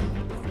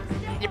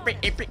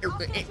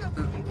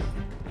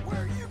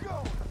 Where are you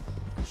going?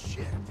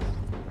 Shit.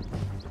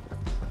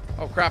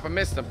 Oh crap, I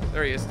missed him.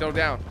 There he is, still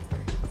down.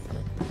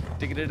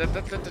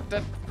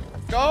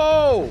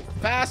 Go!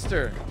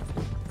 Faster!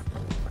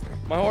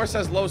 My horse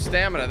has low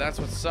stamina, that's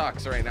what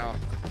sucks right now.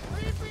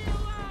 Leave me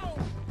alone!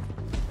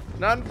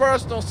 Nothing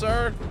personal,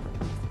 sir.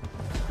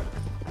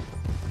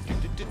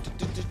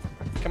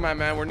 Come on,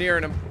 man, we're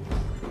nearing him.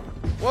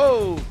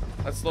 Whoa!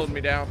 That slowed me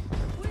down.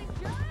 We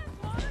just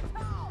want to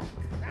talk!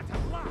 That's a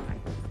lie!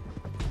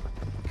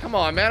 Come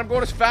on, man, I'm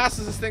going as fast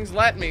as this thing's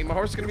letting me. My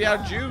horse is gonna be out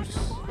of juice.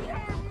 You're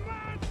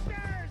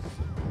monsters!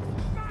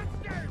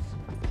 Monsters!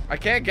 I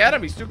can't get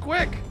him, he's too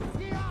quick.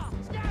 Yeah,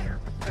 scatter!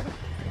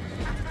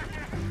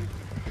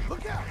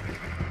 Look out!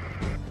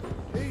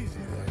 Easy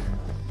there.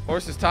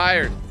 Horse is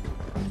tired.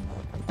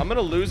 I'm gonna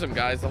lose him,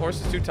 guys. The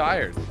horse is too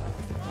tired.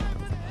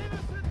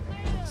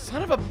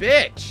 Son of a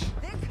bitch!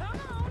 Then come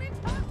on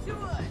and talk to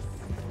us.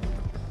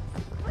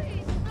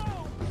 Please,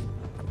 no.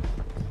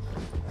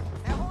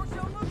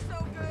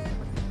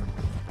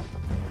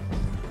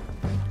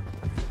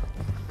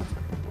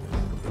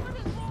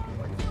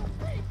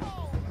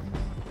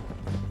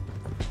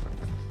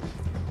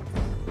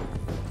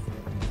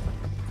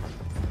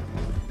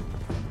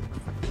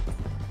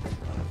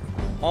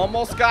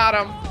 Almost got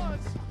him.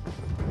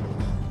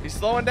 He's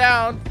slowing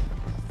down.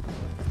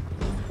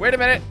 Wait a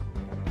minute.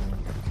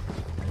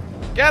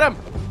 Get him.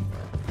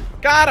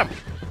 Got him.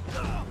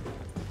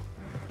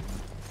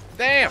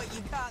 Damn. What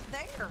you got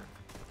there?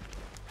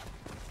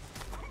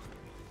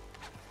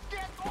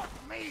 Get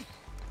off me!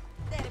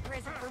 That a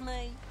present for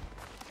me?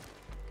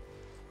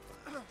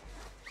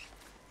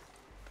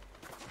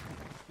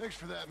 Thanks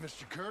for that,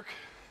 Mr. Kirk.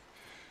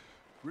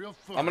 Real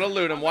fun. I'm gonna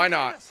loot him. Why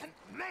not? Innocent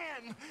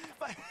man,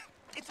 but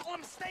it's all a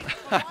mistake.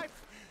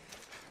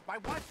 My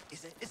wife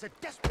is a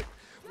desperate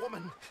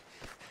woman.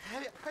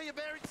 Are you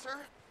married, sir?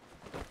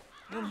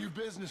 None of your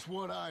business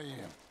what I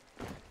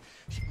am.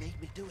 She made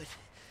me do it.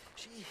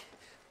 She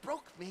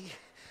broke me.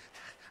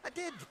 I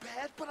did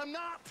bad, but I'm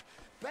not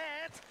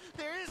bad.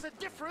 There is a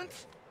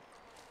difference.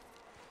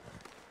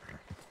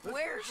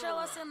 Where shall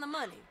I send the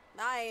money?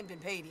 I ain't been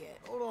paid yet.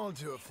 Hold on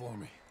to it for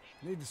me.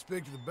 Need to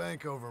speak to the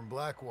bank over in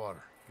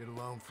Blackwater. Get a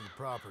loan for the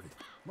property.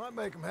 Might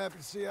make them happy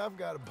to see I've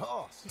got a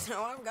boss.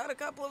 So I've got a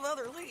couple of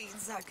other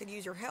leads I could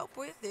use your help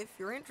with if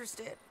you're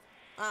interested.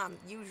 I'm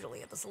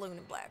usually at the saloon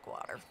in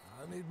Blackwater.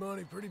 I need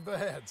money pretty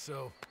bad,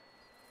 so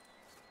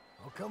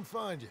I'll come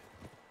find you.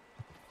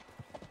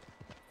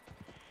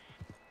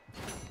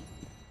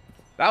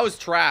 That was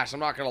trash, I'm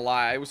not gonna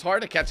lie. It was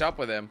hard to catch up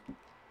with him.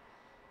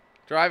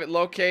 Drive it,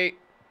 locate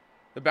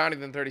the bounty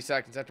within 30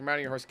 seconds. After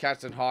mounting your horse,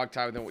 catch and hog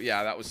tie within...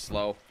 Yeah, that was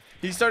slow.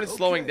 He started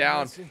slowing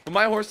down, but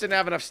my horse didn't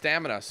have enough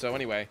stamina. So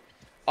anyway,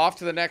 off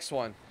to the next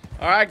one.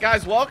 All right,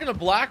 guys, welcome to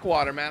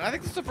Blackwater, man. I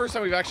think this is the first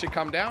time we've actually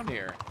come down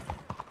here.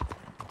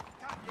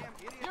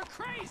 You're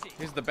crazy.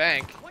 Here's the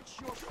bank. What's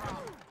your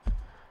problem?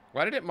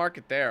 Why did it mark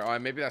it there? Oh,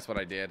 maybe that's what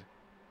I did.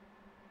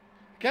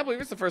 I can't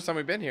believe it's the first time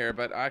we've been here,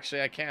 but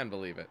actually I can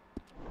believe it.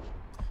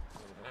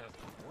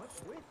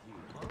 What's with you,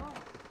 huh?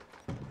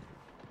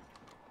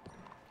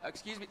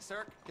 Excuse me,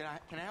 sir. Can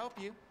I help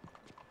you?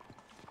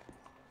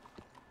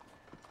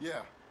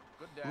 Yeah.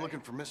 Good day. I'm looking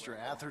for Mr.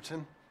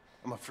 Atherton.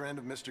 I'm a friend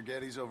of Mr.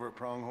 Getty's over at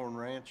Pronghorn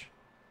Ranch.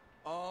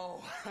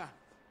 Oh,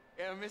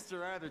 yeah,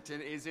 Mr. Atherton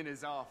is in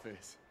his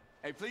office.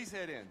 Hey, please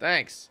head in.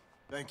 Thanks.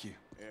 Thank you.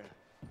 Yeah.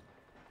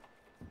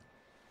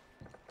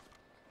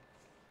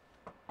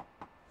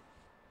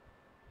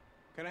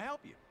 Can I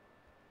help you?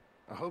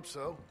 I hope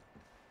so.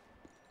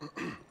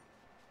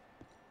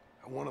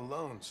 I want a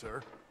loan,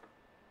 sir.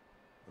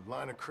 A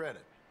line of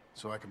credit,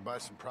 so I can buy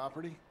some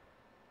property.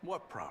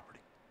 What property?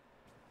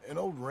 An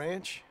old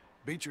ranch,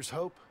 Beecher's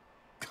Hope.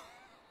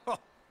 Oh,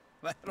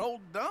 that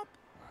old dump?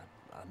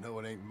 I know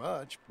it ain't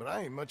much, but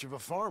I ain't much of a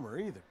farmer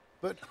either.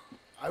 But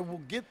I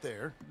will get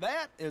there.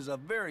 That is a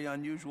very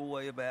unusual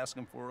way of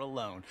asking for a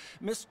loan.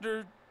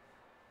 Mr.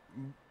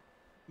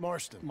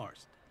 Marston.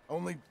 Marston.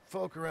 Only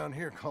folk around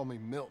here call me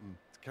Milton.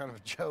 It's kind of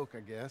a joke, I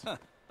guess.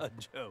 A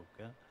joke,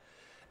 huh?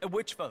 And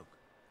which folk?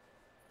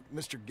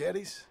 Mr.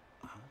 Getty's.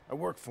 I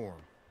work for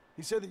him.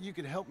 He said that you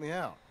could help me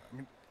out. I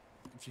mean,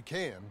 if you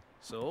can.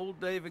 So old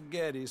David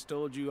Geddes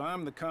told you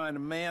I'm the kind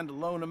of man to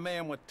loan a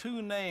man with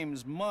two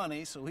names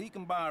money so he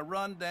can buy a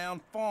rundown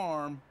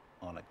farm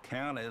on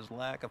account of his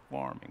lack of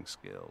farming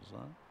skills,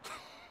 huh?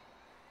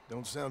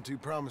 Don't sound too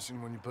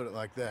promising when you put it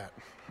like that.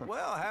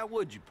 Well, how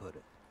would you put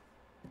it?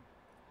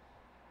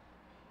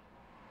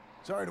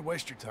 Sorry to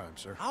waste your time,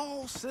 sir.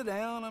 Oh, sit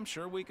down. I'm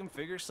sure we can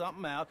figure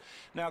something out.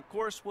 Now, of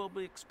course, we'll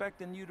be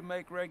expecting you to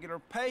make regular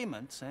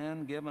payments,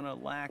 and given a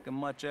lack of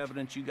much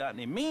evidence you got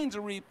any means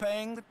of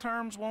repaying, the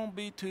terms won't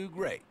be too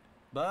great.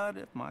 But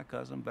if my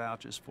cousin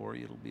vouches for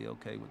you, it'll be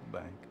okay with the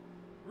bank.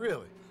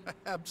 Really?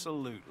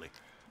 Absolutely.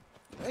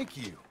 Thank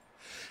you.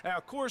 Now,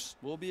 of course,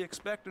 we'll be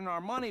expecting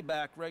our money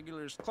back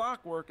regular as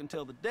clockwork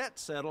until the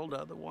debt's settled.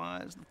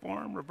 Otherwise, the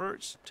farm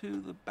reverts to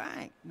the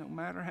bank, no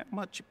matter how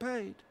much you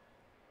paid.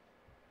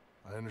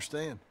 I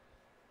understand.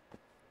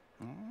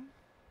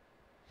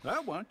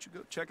 Well, why don't you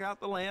go check out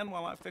the land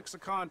while I fix the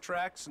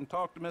contracts and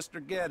talk to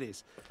Mr.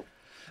 Geddes.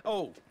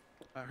 Oh,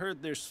 I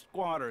heard there's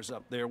squatters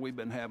up there. We've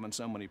been having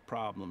so many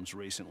problems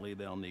recently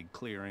they'll need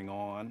clearing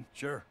on.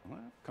 Sure. Well,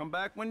 come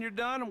back when you're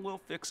done and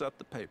we'll fix up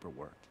the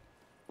paperwork.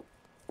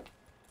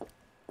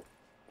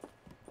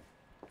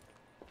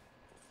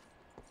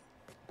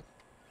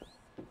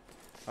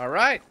 All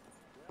right.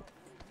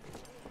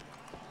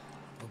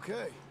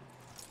 Okay.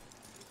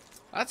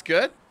 That's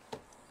good.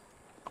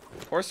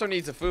 Horso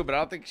needs a food, but I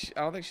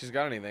don't think she's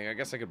got anything. I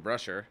guess I could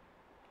brush her.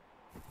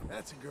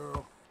 That's a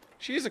girl.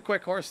 She's a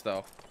quick horse,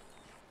 though.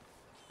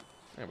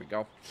 There we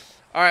go.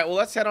 All right, well,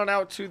 let's head on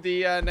out to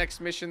the next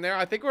mission there.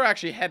 I think we're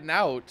actually heading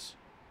out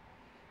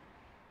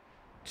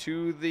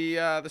to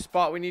the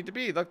spot we need to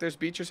be. Look, there's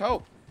Beecher's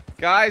Hope.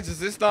 Guys, does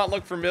this not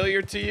look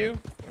familiar to you?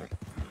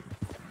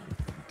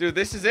 Dude,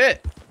 this is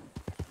it.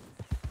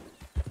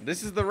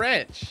 This is the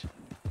ranch.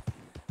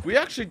 We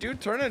actually do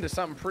turn into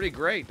something pretty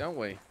great, don't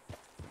we?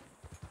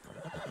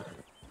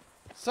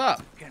 What's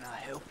up? Can I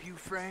help you,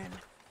 friend?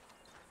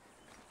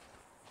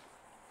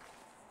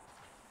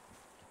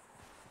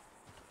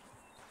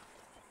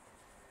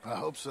 I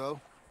hope so.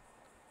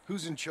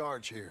 Who's in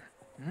charge here?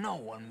 No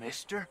one,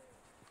 mister.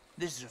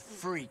 This is a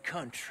free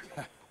country.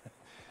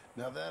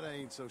 Now that I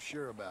ain't so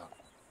sure about.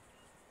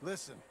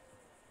 Listen,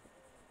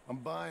 I'm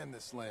buying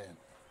this land.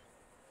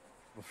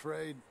 I'm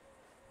afraid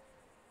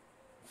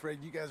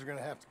you guys are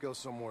gonna have to go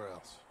somewhere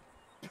else.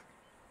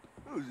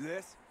 Who's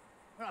this?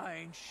 I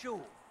ain't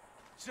sure.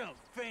 Some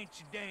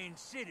fancy Dan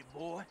city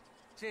boy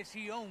says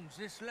he owns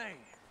this land.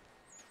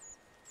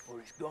 Or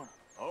he's gonna.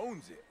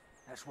 Owns it?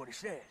 That's what he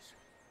says.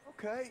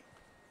 Okay.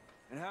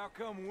 And how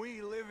come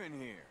we live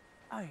in here?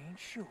 I ain't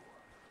sure.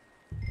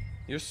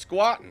 You're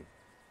squatting.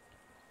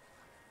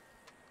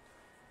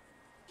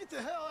 Get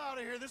the hell out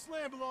of here. This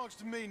land belongs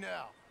to me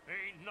now.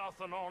 Ain't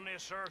nothing on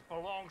this earth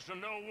belongs to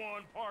no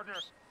one, partner.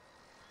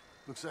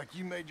 Looks like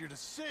you made your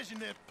decision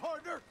then,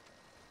 partner.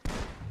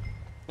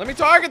 Let me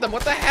target them.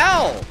 What the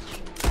hell?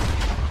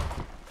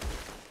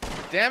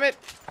 Damn it.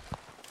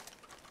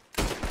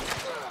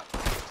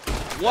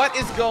 What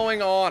is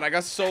going on? I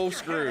got so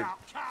screwed.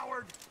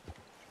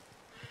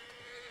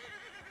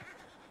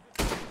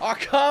 Oh,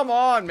 come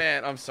on,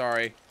 man. I'm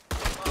sorry.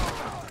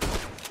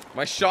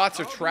 My shots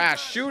are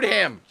trash. Shoot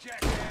him.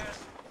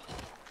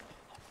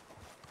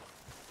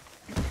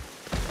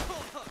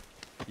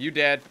 You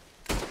dead.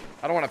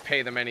 I don't want to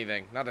pay them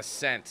anything. Not a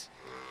cent.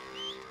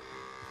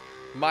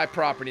 My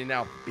property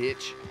now,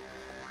 bitch.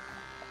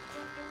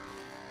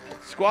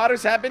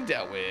 Squatters have been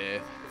dealt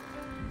with.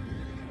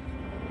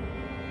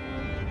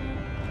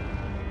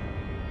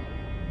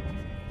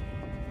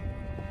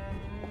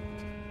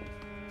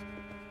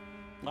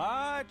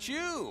 Ah, it's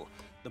you.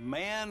 The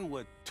man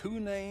with 2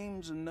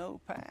 names and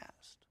no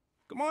past.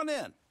 Come on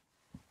in.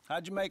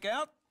 How'd you make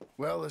out?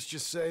 Well, let's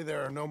just say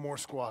there are no more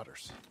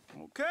squatters.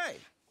 Okay.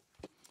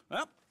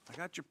 Well, I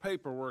got your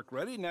paperwork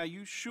ready. Now,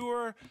 you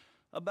sure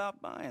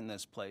about buying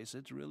this place?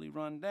 It's really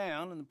run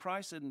down, and the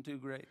price isn't too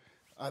great.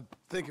 I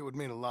think it would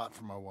mean a lot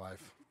for my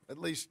wife. At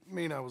least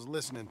mean I was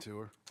listening to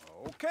her.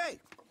 Okay.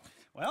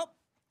 Well,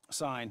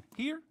 sign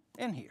here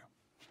and here.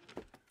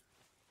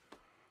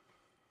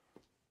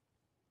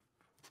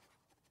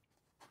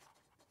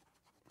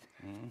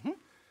 Mm-hmm.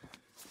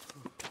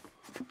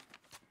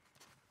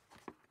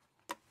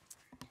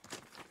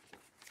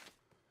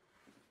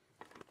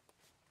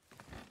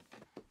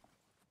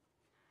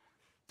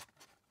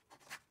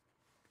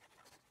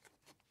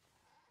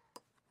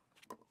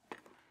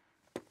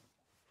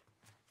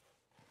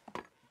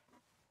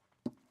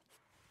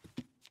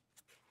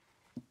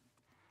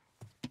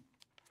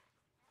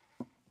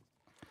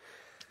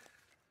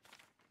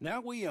 Now,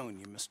 we own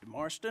you, Mr.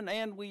 Marston,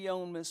 and we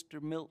own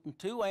Mr. Milton,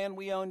 too, and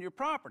we own your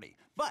property.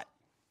 But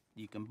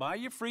you can buy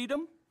your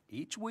freedom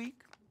each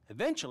week.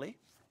 Eventually,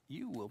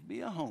 you will be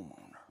a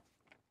homeowner.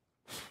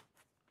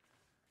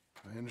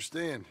 I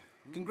understand.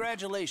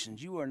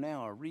 Congratulations, you are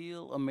now a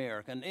real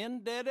American,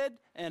 indebted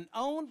and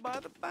owned by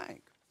the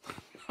bank.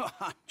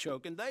 I'm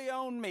joking. They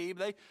own me.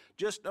 They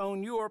just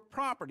own your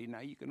property. Now,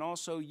 you can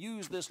also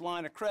use this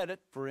line of credit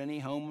for any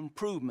home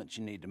improvements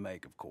you need to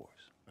make, of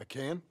course. I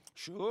can?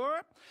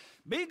 Sure.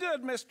 Be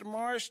good, Mr.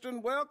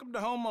 Marston. Welcome to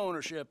home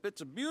ownership.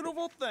 It's a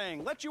beautiful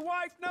thing. Let your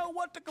wife know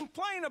what to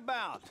complain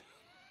about.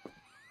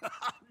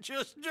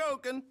 Just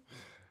joking.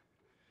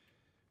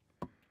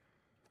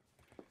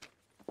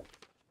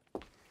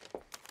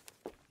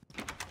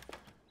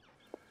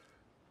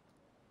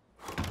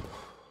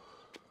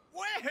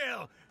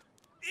 Well,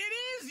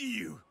 it is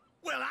you.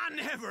 Well, I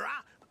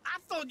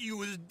thought you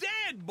was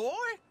dead, boy.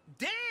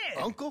 Dead.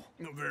 Uncle?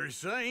 The very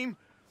same.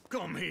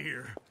 Come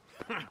here.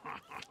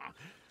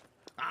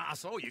 I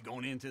saw you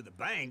going into the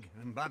bank,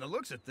 and by the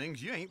looks of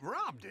things, you ain't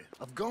robbed it.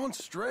 I've gone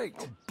straight.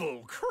 Oh,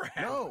 bull crap.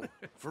 No,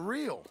 for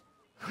real.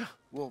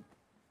 Well,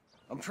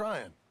 I'm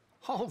trying.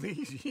 All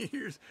these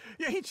years,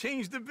 you ain't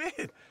changed a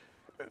bit.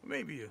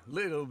 Maybe a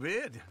little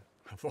bit.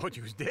 I thought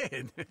you was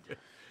dead.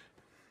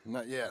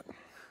 Not yet.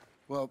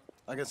 Well,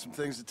 I got some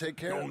things to take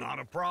care of. No, not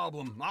a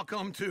problem. I'll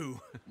come too.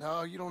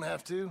 No, you don't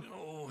have to.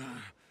 Oh,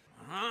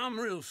 I'm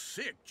real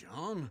sick,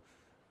 John.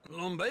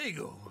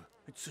 Lumbago.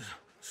 It's a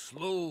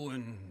slow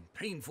and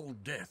painful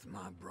death,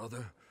 my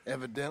brother.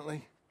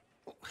 Evidently.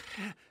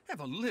 Have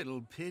a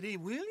little pity,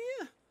 will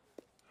you?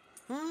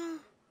 Huh?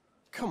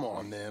 Come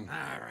on, then.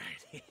 All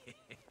right.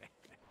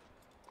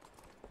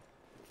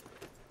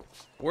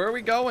 Where are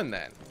we going,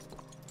 then?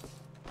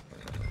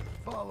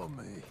 Follow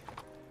me.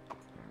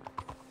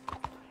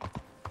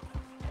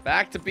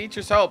 Back to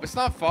Beecher's Hope. It's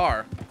not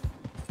far.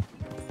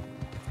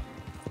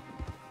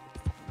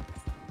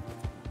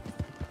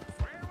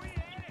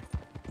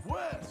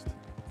 West.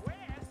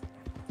 West?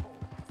 Oh,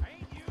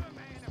 ain't you a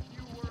man of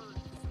few words?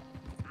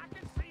 I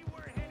can see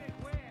we're headed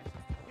west.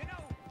 You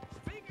know,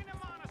 speaking of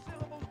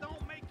monosyllables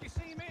don't make you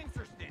seem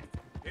interesting.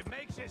 It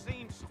makes you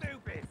seem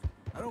stupid.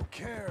 I don't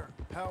care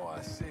how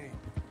I sing.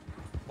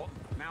 Well,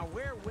 now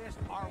where west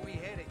are we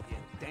headed, you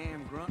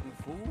damn grunting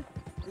fool?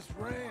 This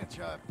ranch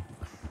I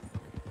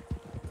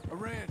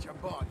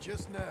bought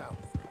just now.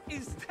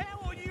 Is that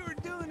what you were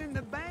doing in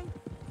the bank?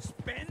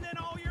 Spending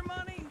all your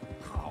money?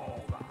 Oh,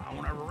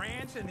 on a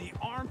ranch in the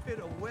armpit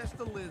of West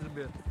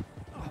Elizabeth.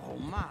 Oh,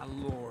 my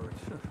lord.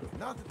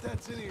 Not that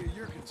that's any of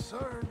your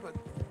concern, but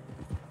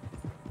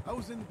I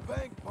was in the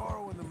bank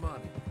borrowing the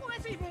money. Well,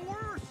 that's even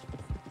worse.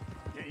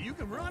 Yeah, you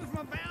can run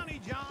from a bounty,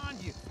 John.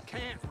 You can't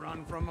can't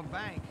run from a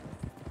bank.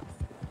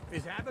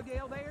 Is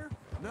Abigail there?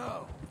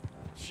 No.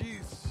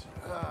 She's,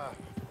 her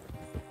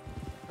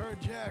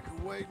and Jack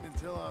are waiting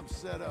until I'm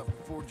set up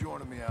before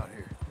joining me out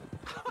here.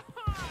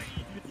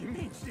 You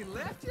mean she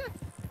left you?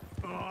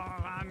 Oh,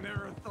 I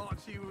never thought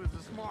she was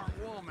a smart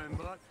woman,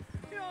 but,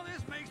 you know,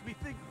 this makes me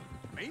think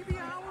maybe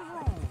I was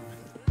wrong.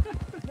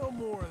 No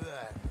more of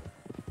that.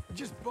 I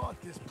just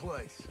bought this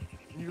place,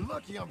 and you're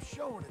lucky I'm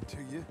showing it to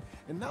you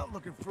and not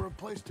looking for a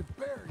place to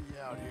bury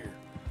you out here.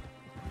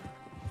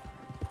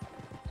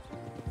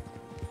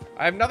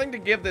 I have nothing to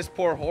give this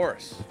poor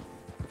horse.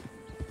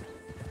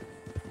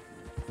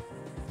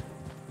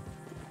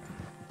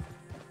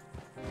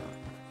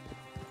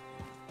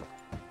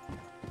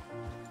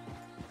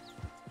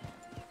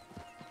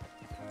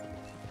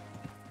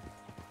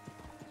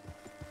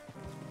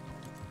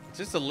 It's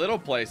just a little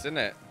place, isn't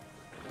it?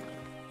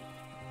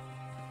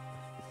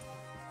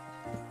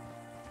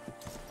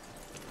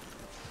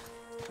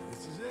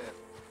 This is it.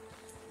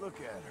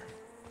 Look at her.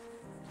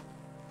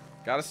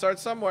 Gotta start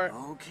somewhere.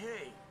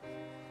 Okay.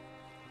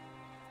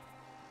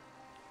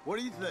 What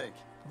do you think?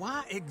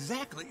 Why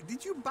exactly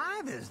did you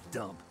buy this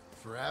dump?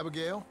 For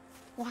Abigail?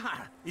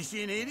 Why? Is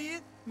she an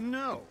idiot?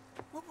 No.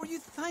 What were you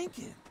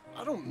thinking?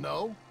 I don't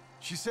know.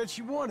 She said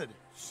she wanted it.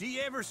 She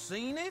ever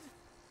seen it?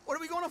 What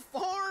are we gonna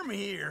farm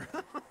here?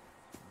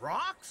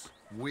 Rocks?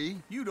 We?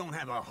 You don't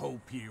have a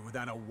hope here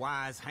without a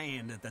wise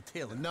hand at the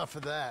tiller. Enough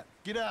of that.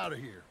 Get out of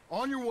here.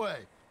 On your way.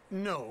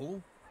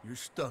 No, you're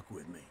stuck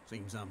with me.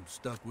 Seems I'm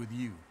stuck with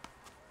you.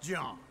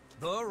 John,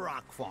 the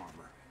rock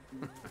farmer.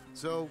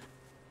 So,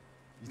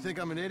 you think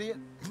I'm an idiot?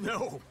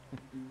 No.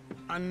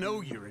 I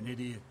know you're an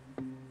idiot.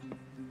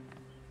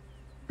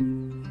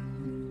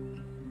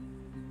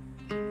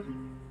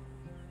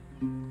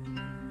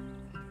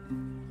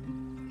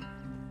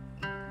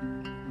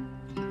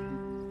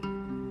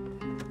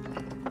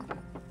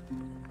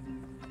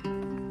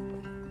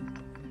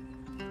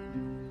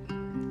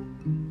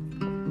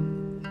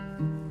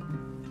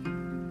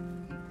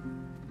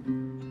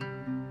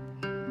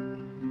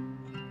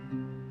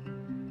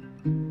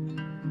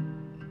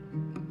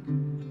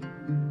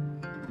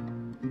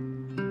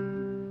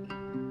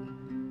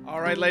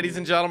 Alright, ladies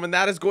and gentlemen,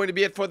 that is going to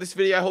be it for this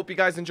video. I hope you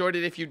guys enjoyed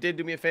it. If you did,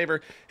 do me a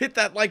favor, hit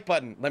that like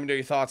button. Let me know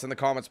your thoughts in the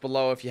comments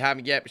below. If you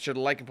haven't yet, be sure to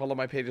like and follow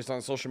my pages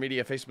on social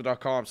media,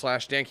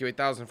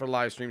 facebook.com/DanQ8000 for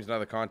live streams and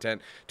other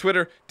content,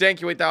 Twitter,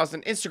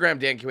 DanQ8000,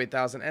 Instagram,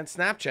 DanQ8000, and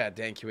Snapchat,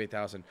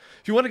 DanQ8000.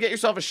 If you want to get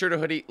yourself a shirt or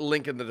hoodie,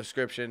 link in the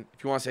description.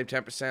 If you want to save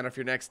 10% off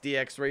your next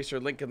DX Racer,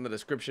 link in the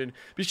description.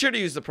 Be sure to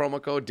use the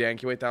promo code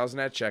DanQ8000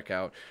 at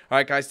checkout.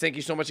 Alright, guys, thank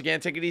you so much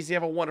again. Take it easy.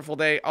 Have a wonderful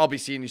day. I'll be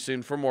seeing you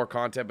soon for more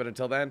content, but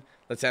until then,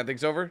 let's hand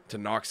things over to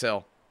Knox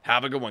Hill.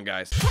 Have a good one,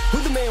 guys.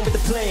 Who's the man with the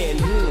plan?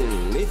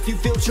 If you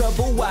feel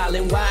trouble wild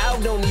and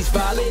wild on these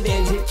violent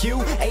and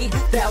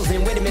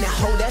DanQ8000. Wait a minute,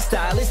 hold that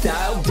style, it's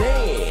dialed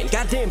in.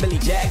 Goddamn Billy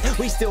Jack,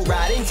 we still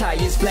riding,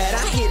 tires flat.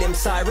 I hear them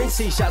sirens,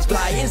 see shots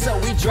flying, so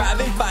we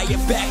driving, fire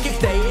back if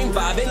they ain't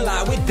vibing.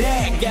 Lie with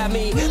that, got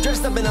me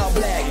dressed up in all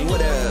black.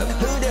 What up?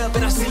 Hood up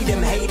and I see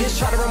them haters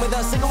try to run with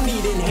us, they gon'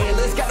 need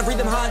inhalers. Gotta breathe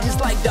them hard just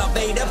like Darth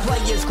Vader.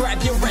 Players,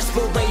 grab your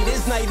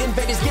respirators. Night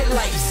invaders get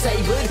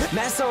lightsabered.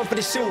 Mask on for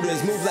the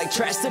shooters, move like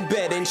trash to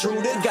bed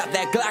intruder. Got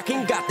that Glock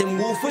and got them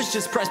woofers.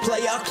 Just press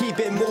play, I'll keep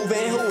it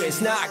moving. Who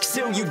is Knox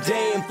Hill, you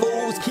damn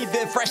fools? Keep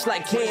it fresh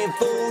like canned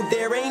food.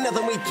 There ain't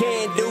nothing we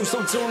can't do,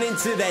 so tune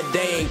into that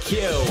DanQ.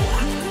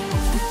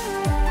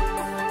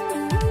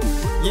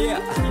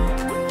 Yeah.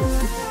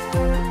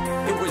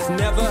 It was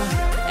never,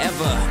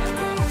 ever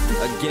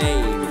a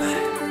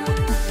game.